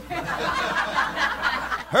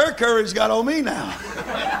 Her courage got on me now.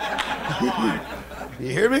 You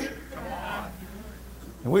hear me?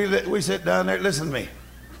 And we sit down there. Listen to me.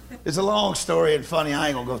 It's a long story and funny. I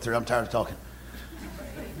ain't going to go through it. I'm tired of talking.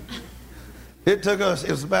 It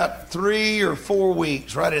was about 3 or 4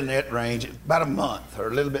 weeks, right in that range, about a month or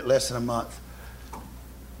a little bit less than a month.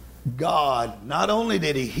 God, not only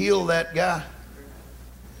did he heal that guy,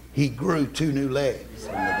 he grew 2 new legs.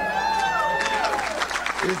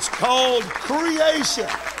 It's called creation.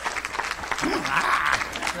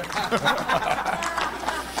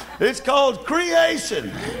 It's called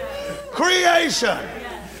creation. Creation.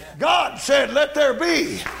 God said, let there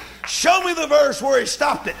be. Show me the verse where he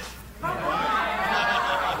stopped it.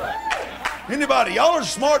 Anybody? Y'all are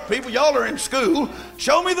smart people. Y'all are in school.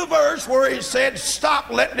 Show me the verse where he said, stop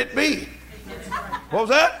letting it be. What was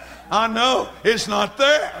that? I know. It's not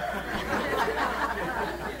there.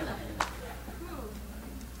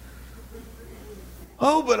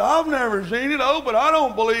 Oh, but I've never seen it. Oh, but I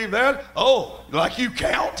don't believe that. Oh, like you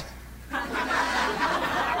count?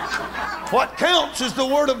 What counts is the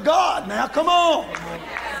Word of God. Now, come on.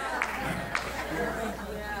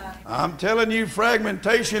 I'm telling you,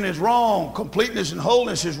 fragmentation is wrong. Completeness and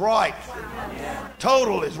wholeness is right.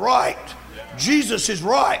 Total is right. Jesus is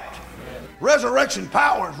right. Resurrection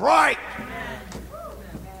power is right.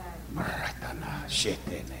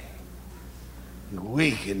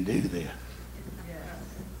 We can do this.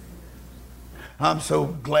 I'm so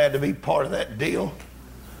glad to be part of that deal.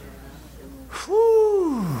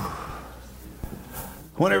 Whew.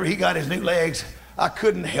 Whenever he got his new legs, I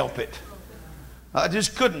couldn't help it. I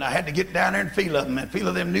just couldn't. I had to get down there and feel of them and feel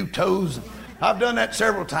of them new toes. I've done that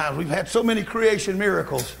several times. We've had so many creation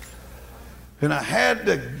miracles. And I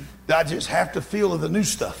just have to feel of the new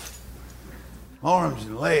stuff. Arms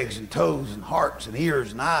and legs and toes and hearts and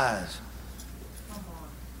ears and eyes.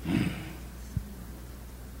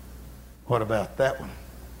 What about that one?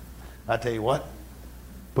 I tell you what,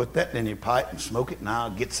 put that in your pipe and smoke it and I'll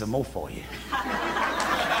get some more for you.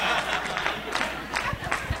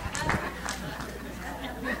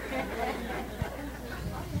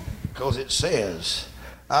 Because it says,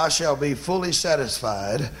 I shall be fully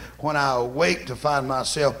satisfied when I awake to find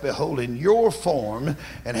myself beholding your form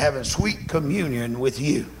and having sweet communion with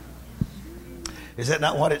you. Is that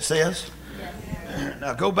not what it says? Yes.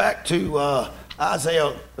 Now go back to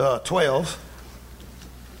Isaiah 12,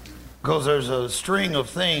 because there's a string of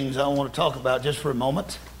things I want to talk about just for a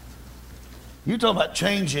moment. You talk about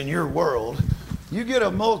changing your world. You get a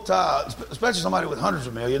especially somebody with hundreds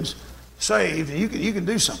of millions saved, and you can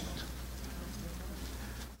do something.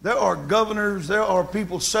 There are governors, there are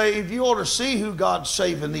people saved. You ought to see who God's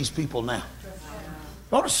saving these people now.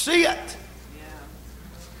 You ought to see it.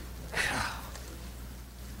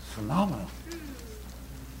 It's phenomenal.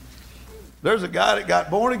 There's a guy that got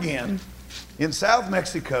born again in South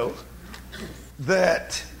Mexico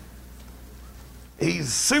that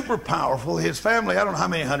he's super powerful. His family, I don't know how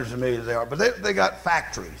many hundreds of millions they are, but they got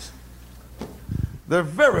factories. They're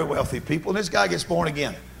very wealthy people, and this guy gets born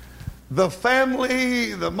again. The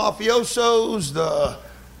family, the mafiosos, the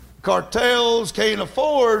cartels can't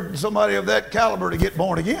afford somebody of that caliber to get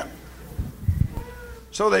born again.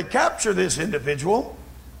 So they capture this individual.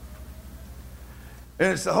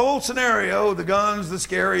 And it's the whole scenario, the guns, the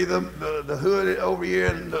scary, the hood over here,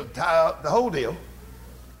 and the whole deal.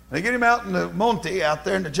 They get him out in the monte, out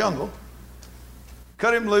there in the jungle,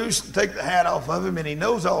 cut him loose, and take the hat off of him, and he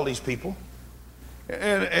knows all these people.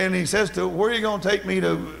 And he says to him, where are you going to take me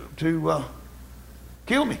to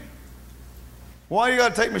kill me? Why you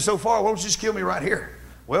got to take me so far? Why don't you just kill me right here?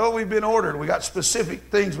 Well, we've been ordered. We got specific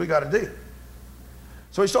things we got to do.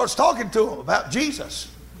 So he starts talking to him about Jesus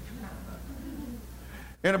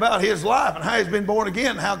and about his life and how he's been born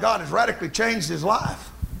again and how God has radically changed his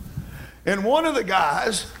life. And one of the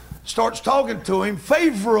guys starts talking to him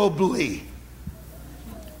favorably.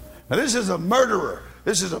 Now, this is a murderer.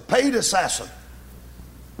 This is a paid assassin.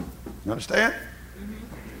 You understand?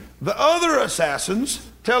 The other assassins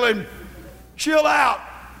tell him, chill out.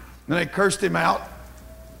 And they cursed him out.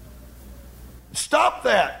 Stop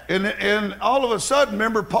that. And all of a sudden,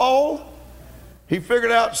 remember Paul? He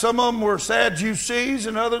figured out some of them were Sadducees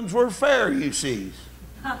and others were Pharisees.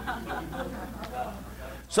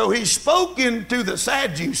 So he spoke into the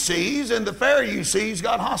Sadducees, and the Pharisees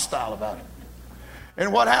got hostile about it.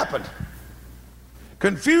 And what happened?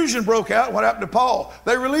 Confusion broke out. What happened to Paul?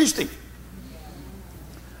 They released him.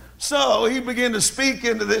 So he began to speak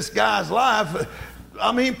into this guy's life.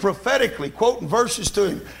 I mean, prophetically, quoting verses to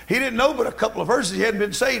him. He didn't know but a couple of verses. He hadn't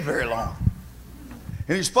been saved very long.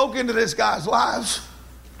 And he spoke into this guy's lives.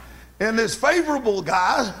 And this favorable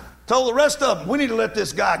guy told the rest of them, we need to let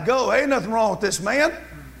this guy go. Ain't nothing wrong with this man.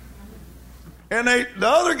 And the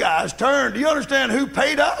other guys turned. Do you understand who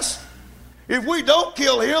paid us? If we don't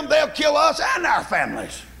kill him, they'll kill us and our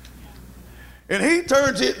families. And he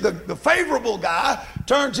turns it, the favorable guy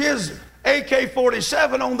turns his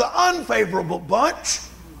AK-47 on the unfavorable bunch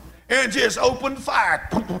and just opened fire.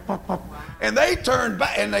 And they turned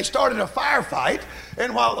back and they started a firefight.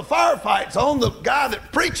 And while the firefight's on, the guy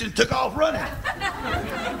that preaching took off running.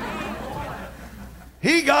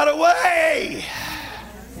 He got away.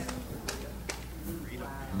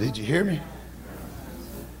 Did you hear me?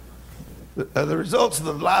 The results of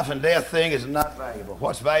the life and death thing is not valuable.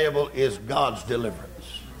 What's valuable is God's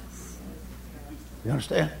deliverance. You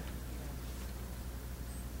understand?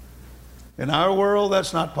 In our world,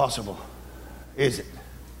 that's not possible, is it?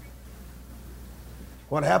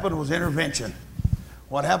 What happened was intervention.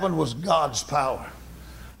 What happened was God's power.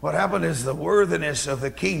 What happened is the worthiness of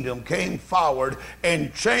the kingdom came forward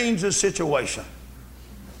and changed the situation.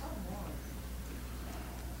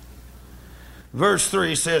 Verse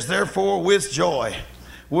 3 says, therefore with joy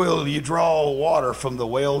will you draw water from the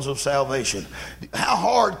wells of salvation. How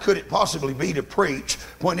hard could it possibly be to preach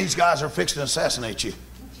when these guys are fixing to assassinate you?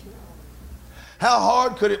 How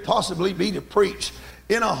hard could it possibly be to preach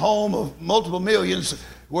in a home of multiple millions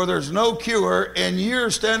where there's no cure, and you're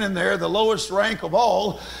standing there, the lowest rank of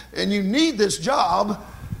all, and you need this job,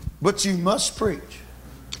 but you must preach?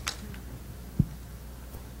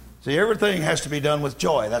 See, everything has to be done with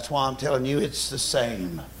joy. That's why I'm telling you it's the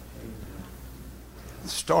same. It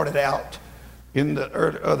started out in the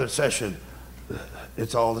other session.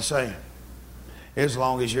 It's all the same. As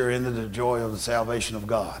long as you're in the joy of the salvation of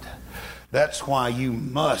God. That's why you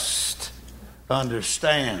must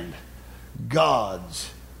understand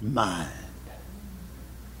God's mind.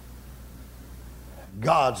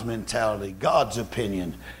 God's mentality, God's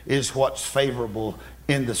opinion is what's favorable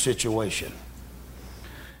in the situation.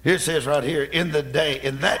 It says right here, in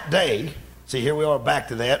that day, see, here we are back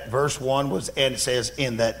to that. Verse 1 was, and it says,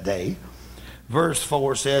 in that day. Verse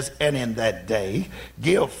 4 says, and in that day,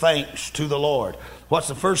 give thanks to the Lord. What's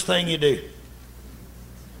the first thing you do?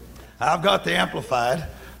 I've got the Amplified.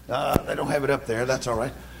 They don't have it up there. That's all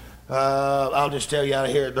right. I'll just tell you out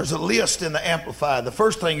of here. There's a list in the Amplified. The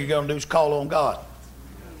first thing you're going to do is call on God.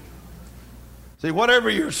 See, whatever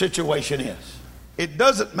your situation is, it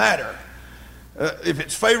doesn't matter if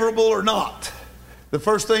it's favorable or not. The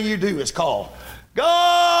first thing you do is call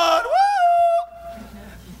God. Woo!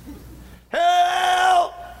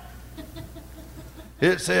 Help!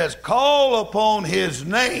 It says, call upon his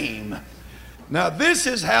name. Now, this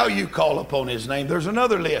is how you call upon his name. There's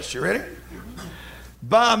another list. You ready?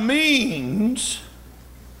 By means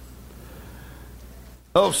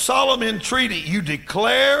of solemn entreaty, you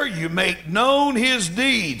declare, you make known his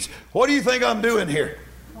deeds. What do you think I'm doing here?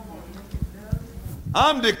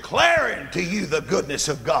 I'm declaring to you the goodness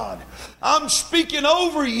of God. I'm speaking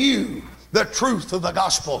over you the truth of the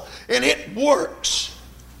gospel, and it works.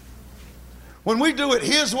 When we do it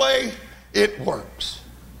his way, it works.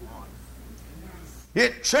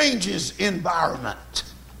 It changes environment.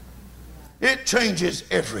 It changes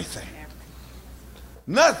everything.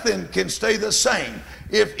 Nothing can stay the same.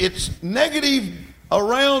 If it's negative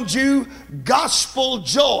around you, gospel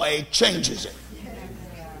joy changes it.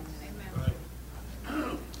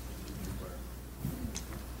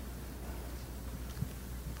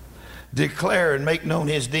 Declare and make known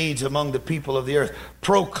his deeds among the people of the earth.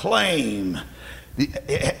 Proclaim.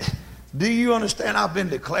 Do you understand? I've been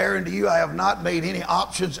declaring to you, I have not made any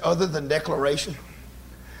options other than declaration.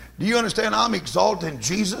 Do you understand? I'm exalting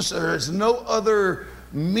Jesus. There is no other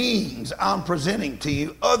means I'm presenting to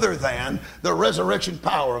you other than the resurrection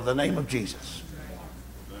power of the name of Jesus.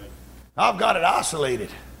 I've got it isolated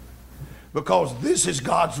because this is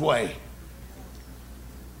God's way.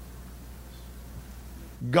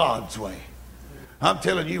 God's way. I'm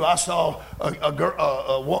telling you, I saw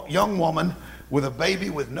a young woman with a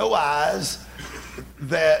baby with no eyes.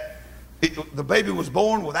 The baby was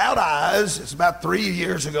born without eyes. It's about 3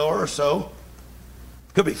 years ago or so.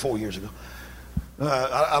 Could be 4 years ago.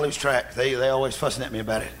 I lose track. They always fussing at me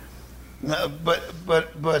about it. But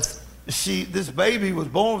this baby was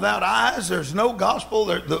born without eyes. There's no gospel.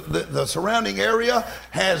 The surrounding area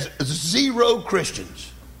has 0 Christians.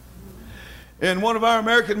 And one of our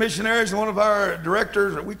American missionaries and one of our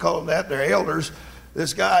directors, we call them that, they're elders.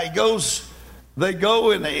 This guy, they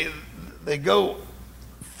go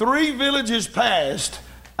 3 villages past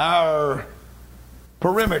our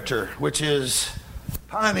perimeter, which is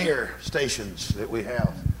pioneer stations that we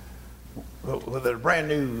have. They're brand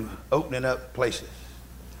new opening up places.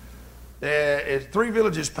 It's 3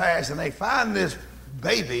 villages past, and they find this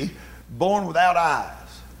baby born without eyes.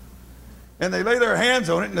 And they lay their hands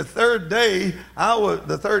on it, and the third day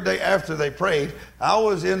after they prayed, I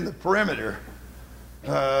was in the perimeter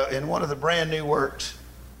in one of the brand new works.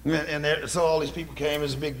 And so all these people came. It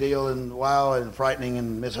was a big deal, and wow, and frightening,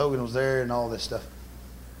 and Miss Hogan was there and all this stuff.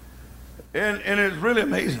 And it was really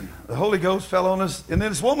amazing. The Holy Ghost fell on us, and then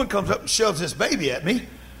this woman comes up and shoves this baby at me.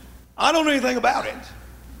 I don't know anything about it.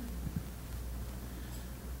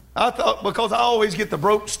 I thought, because I always get the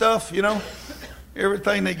broke stuff, you know.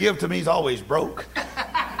 Everything they give to me is always broke.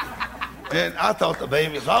 And I thought the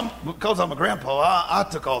baby, because I'm a grandpa, I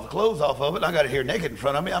took all the clothes off of it. I got it here naked in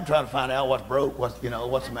front of me. I'm trying to find out what's broke, what's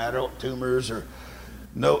the matter, tumors or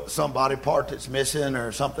some body part that's missing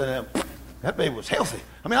or something. That baby was healthy.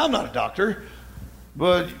 I mean, I'm not a doctor,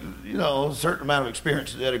 but a certain amount of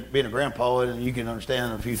experience being a grandpa, and you can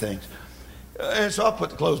understand a few things. And so I put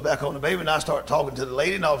the clothes back on the baby, and I start talking to the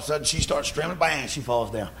lady, and all of a sudden she starts trembling. Bang, she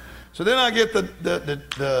falls down. So then I get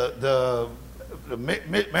the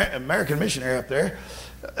American missionary up there,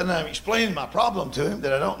 and I'm explaining my problem to him,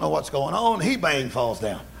 that I don't know what's going on. He bang falls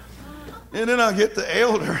down. And then I get the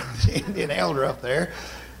elder, the Indian elder up there.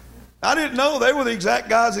 I didn't know they were the exact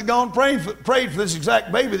guys that gone prayed for this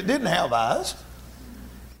exact baby that didn't have eyes.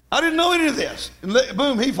 I didn't know any of this. And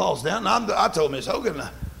boom, he falls down. And I told Miss Hogan,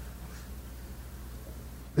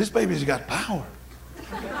 this baby's got power.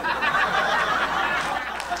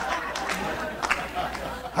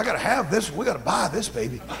 I got to have this. We got to buy this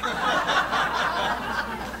baby.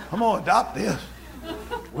 I'm going to adopt this.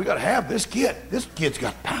 We got to have this kid. This kid's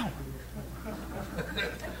got power.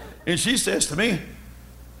 And she says to me,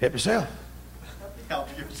 help yourself.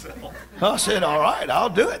 Help yourself. I said, all right, I'll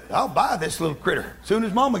do it. I'll buy this little critter. As soon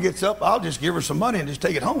as Mama gets up, I'll just give her some money and just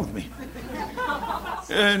take it home with me.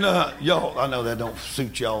 And y'all, I know that don't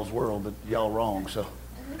suit y'all's world, but y'all wrong, so.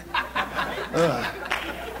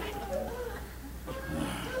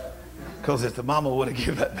 Because if the mama would have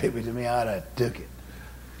given that baby to me, I'd have took it.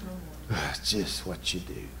 It's just what you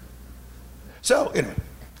do. So, anyway.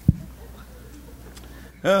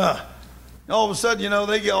 All of a sudden,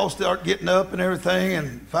 they all start getting up and everything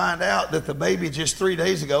and find out that the baby just 3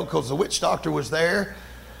 days ago, because the witch doctor was there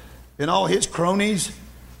and all his cronies,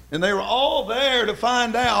 and they were all there to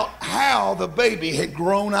find out how the baby had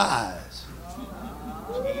grown eyes.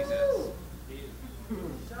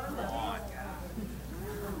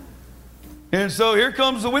 And so here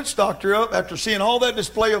comes the witch doctor up after seeing all that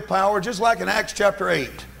display of power, just like in Acts chapter 8.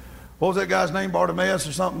 What was that guy's name, Bartimaeus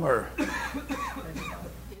or something? Or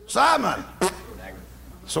Simon,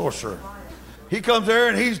 sorcerer. He comes there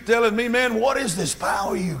and he's telling me, man, what is this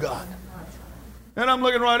power you got? And I'm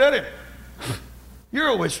looking right at him. You're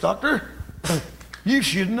a witch doctor. You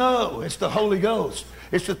should know. It's the Holy Ghost.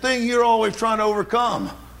 It's the thing you're always trying to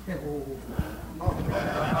overcome.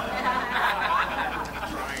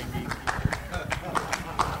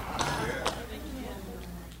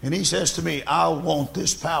 And he says to me, I want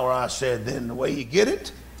this power. I said, then the way you get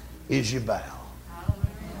it is you bow.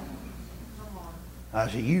 I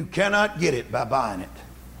said, you cannot get it by buying it.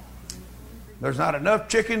 There's not enough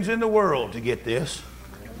chickens in the world to get this.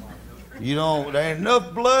 There ain't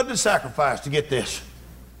enough blood to sacrifice to get this.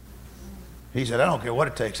 He said, I don't care what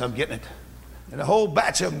it takes, I'm getting it. And a whole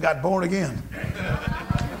batch of them got born again.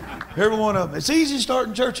 Every one of them. It's easy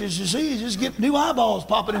starting churches, you see. You just get new eyeballs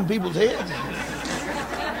popping in people's heads.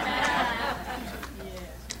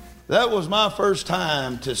 That was my first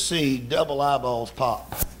time to see double eyeballs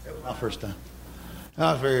pop. That was my first time.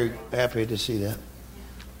 I was very happy to see that.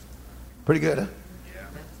 Pretty good, huh?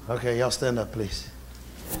 Yeah. Okay, y'all stand up, please.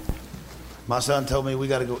 My son told me we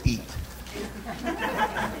got to go eat.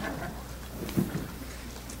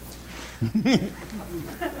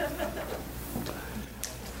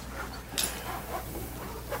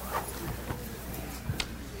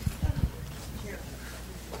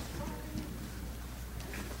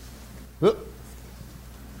 Whoop.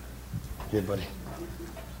 Good, buddy.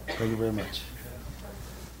 Thank you very much.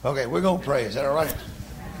 Okay, we're going to pray. Is that all right?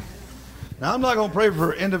 Now, I'm not going to pray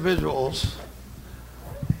for individuals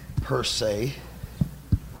per se.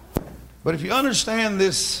 But if you understand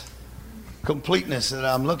this completeness that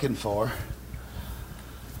I'm looking for,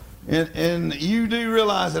 and you do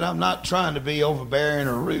realize that I'm not trying to be overbearing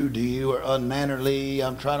or rude to you or unmannerly.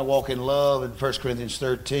 I'm trying to walk in love in 1 Corinthians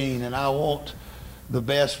 13, and I want the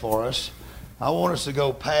best for us. I want us to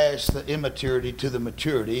go past the immaturity to the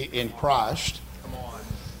maturity in Christ. Come on.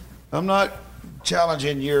 I'm not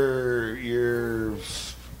challenging your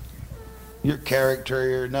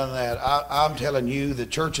character or none of that. I'm telling you the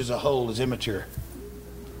church as a whole is immature.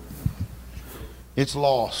 It's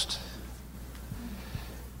lost.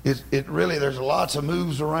 It really, there's lots of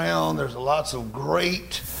moves around. There's lots of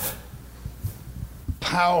great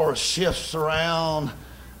power shifts around.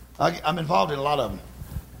 I'm involved in a lot of them.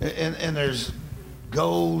 And there's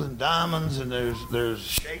gold and diamonds, and there's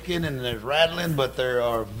shaking and there's rattling, but there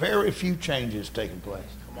are very few changes taking place.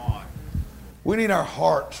 Come on. We need our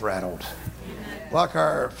hearts rattled, like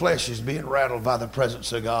our flesh is being rattled by the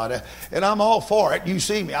presence of God. And I'm all for it. You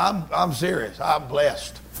see me. I'm serious. I'm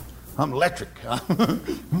blessed. I'm electric.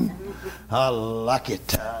 I like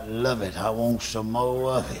it. I love it. I want some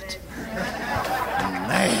more of it.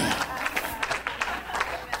 Man.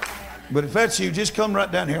 But if that's you, just come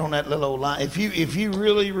right down here on that little old line. If you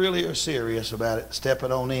really, really are serious about it, step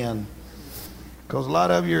it on in. Because a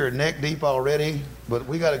lot of you are neck deep already, but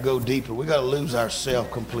we got to go deeper. We got to lose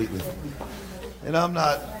ourselves completely. And I'm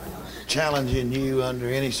not challenging you under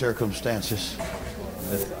any circumstances.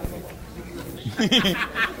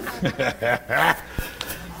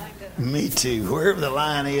 Me too. Wherever the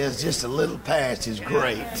line is, just a little past is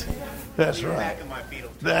great. That's right.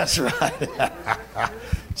 That's right.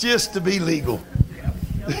 Just to be legal.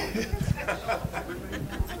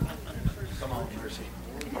 Come on, Mercy.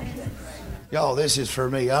 Y'all, this is for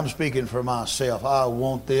me. I'm speaking for myself. I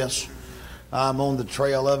want this. I'm on the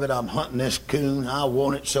trail of it. I'm hunting this coon. I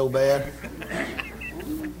want it so bad.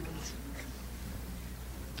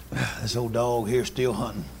 This old dog here still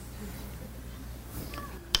hunting.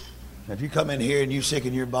 If you come in here and you're sick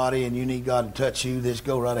in your body and you need God to touch you, just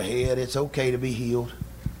go right ahead. It's okay to be healed.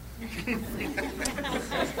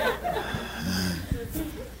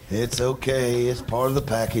 It's okay. It's part of the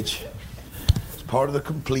package. It's part of the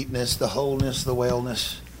completeness, the wholeness, the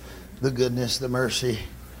wellness, the goodness, the mercy.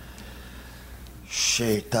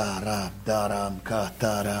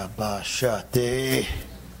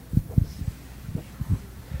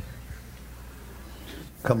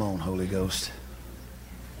 Come on, Holy Ghost.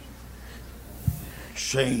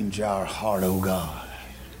 Change our heart, oh God.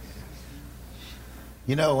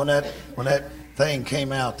 You know, when that thing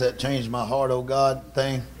came out, that changed my heart, oh God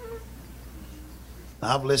thing,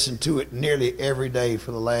 I've listened to it nearly every day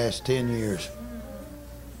for the last 10 years.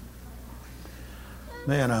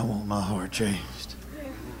 Man, I want my heart changed.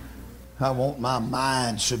 I want my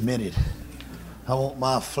mind submitted. I want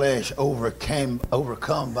my flesh overcome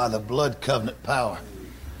by the blood covenant power.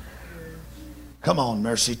 Come on,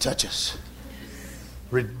 mercy, touch us.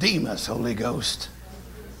 Redeem us, Holy Ghost.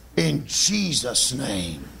 In Jesus'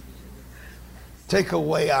 name. Take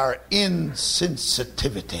away our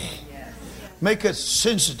insensitivity. Make us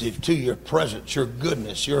sensitive to your presence, your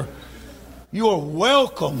goodness, your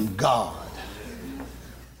welcome, God.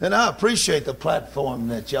 And I appreciate the platform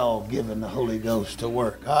that y'all given the Holy Ghost to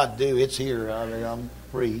work. I do. It's here. I'm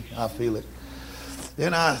free. I feel it.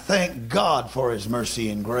 And I thank God for his mercy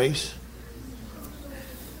and grace.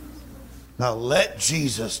 Now let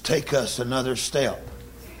Jesus take us another step.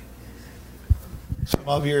 Some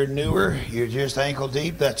of you are newer. You're just ankle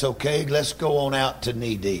deep. That's okay. Let's go on out to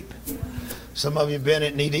knee deep. Some of you have been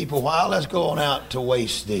at knee deep a while. Let's go on out to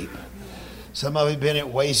waist deep. Some of you have been at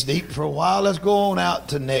waist deep for a while. Let's go on out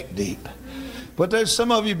to neck deep. But there's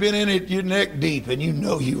some of you been in it, you're neck deep, and you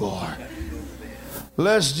know you are.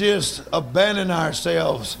 Let's just abandon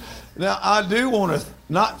ourselves. Now, I do want to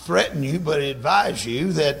not threaten you, but advise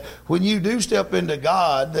you that when you do step into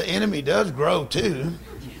God, the enemy does grow too.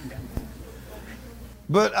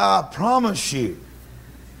 But I promise you,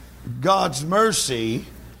 God's mercy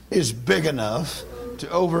is big enough to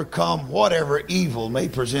overcome whatever evil may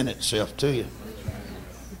present itself to you.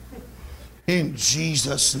 In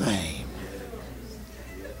Jesus' name.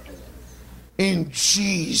 In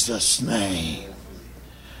Jesus' name.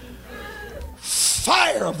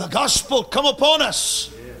 Fire of the gospel come upon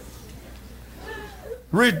us.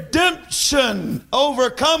 Redemption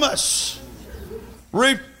overcome us.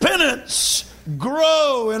 Repentance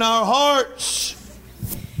grow in our hearts.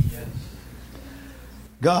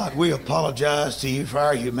 God, we apologize to you for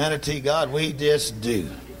our humanity. God, we just do.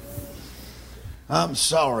 I'm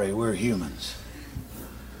sorry we're humans.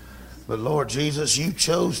 But Lord Jesus, you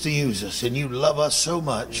chose to use us and you love us so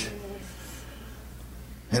much.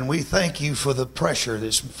 And we thank you for the pressure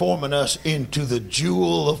that's forming us into the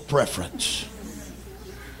jewel of preference.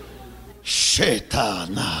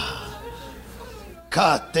 Shetana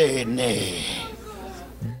Katene.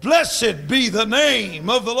 Blessed be the name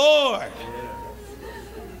of the Lord.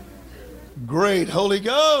 Great Holy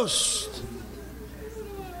Ghost.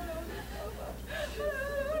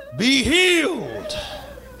 Be healed.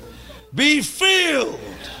 Be filled.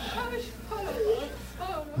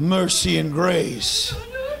 Mercy and grace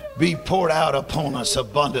be poured out upon us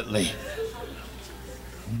abundantly.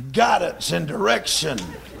 Guidance and direction.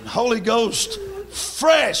 Holy Ghost,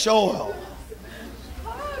 fresh oil.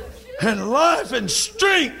 And life and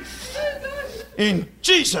strength. In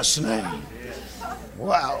Jesus' name.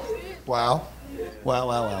 Wow. Wow. Wow,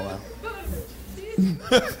 wow, wow, wow.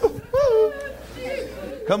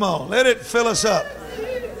 Come on, let it fill us up.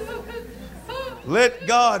 Let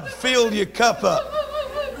God fill your cup up.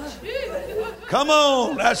 Come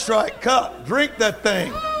on, that's right, cup. Drink that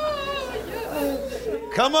thing.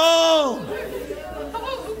 Come on.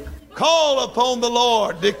 Call upon the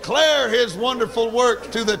Lord. Declare his wonderful works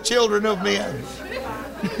to the children of men.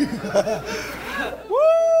 Woo!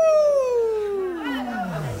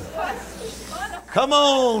 Come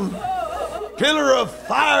on. Pillar of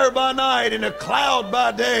fire by night and a cloud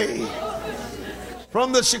by day.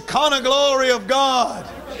 From the Shekinah glory of God.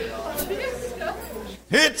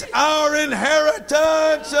 It's our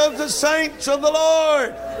inheritance of the saints of the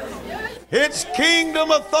Lord. It's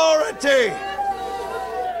kingdom authority.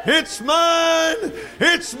 It's mine.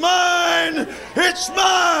 It's mine. It's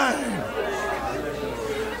mine.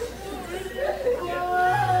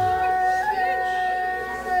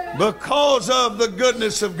 Because of the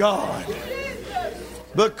goodness of God.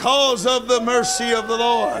 Because of the mercy of the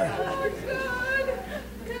Lord.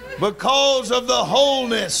 Because of the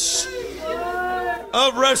wholeness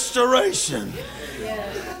of restoration.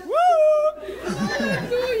 Woo!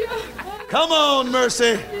 Come on,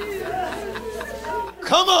 mercy.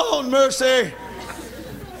 Come on, mercy.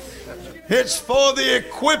 It's for the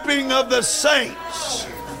equipping of the saints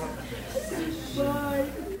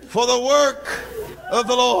for the work of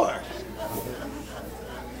the Lord.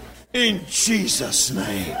 In Jesus'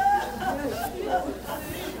 name.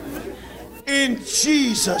 In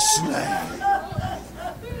Jesus' name.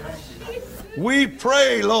 We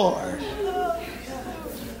pray, Lord,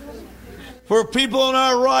 for people on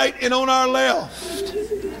our right and on our left.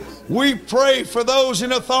 We pray for those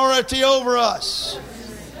in authority over us.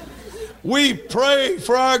 We pray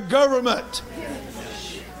for our government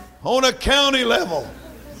on a county level.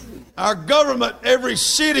 Our government, every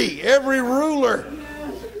city, every ruler.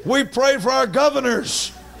 We pray for our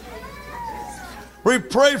governors. We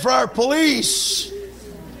pray for our police.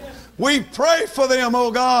 We pray for them,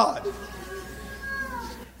 oh God,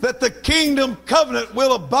 that the kingdom covenant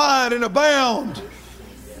will abide and abound.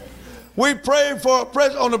 We pray for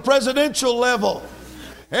on the presidential level,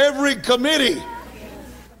 every committee.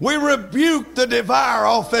 We rebuke the devourer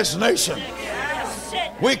off this nation.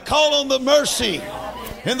 We call on the mercy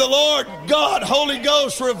in the Lord God, Holy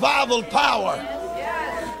Ghost, revival power.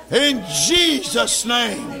 In Jesus'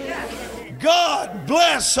 name. God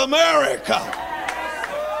bless America.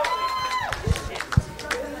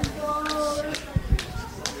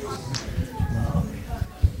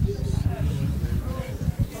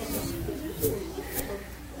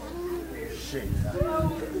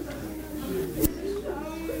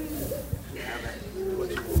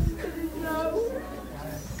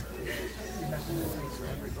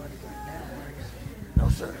 No,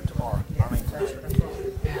 sir. Tomorrow. I mean,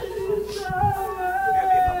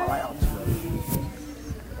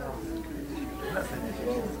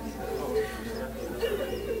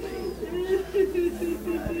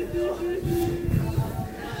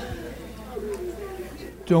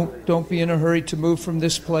 Don't be in a hurry to move from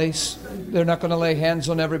this place. They're not going to lay hands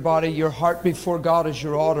on everybody. Your heart before God is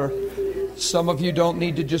your altar. Some of you don't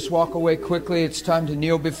need to just walk away quickly. It's time to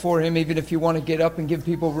kneel before Him. Even if you want to get up and give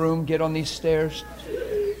people room, get on these stairs.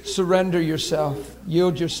 Surrender yourself.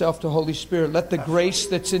 Yield yourself to Holy Spirit. Let the grace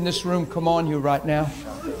that's in this room come on you right now.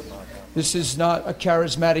 This is not a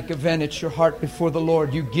charismatic event. It's your heart before the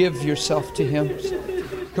Lord. You give yourself to Him.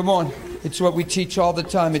 Come on. It's what we teach all the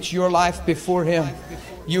time. It's your life before Him.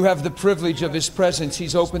 You have the privilege of His presence.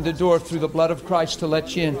 He's opened the door through the blood of Christ to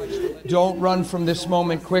let you in. Don't run from this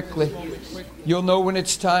moment quickly. You'll know when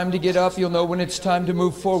it's time to get up. You'll know when it's time to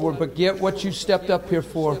move forward. But get what you stepped up here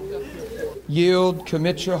for. Yield,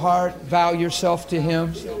 commit your heart, vow yourself to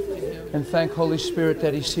Him, and thank Holy Spirit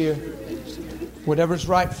that He's here. Whatever's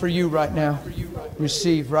right for you right now,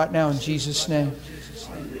 receive right now in Jesus' name.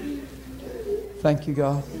 Thank you,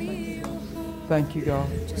 God. Thank you, God.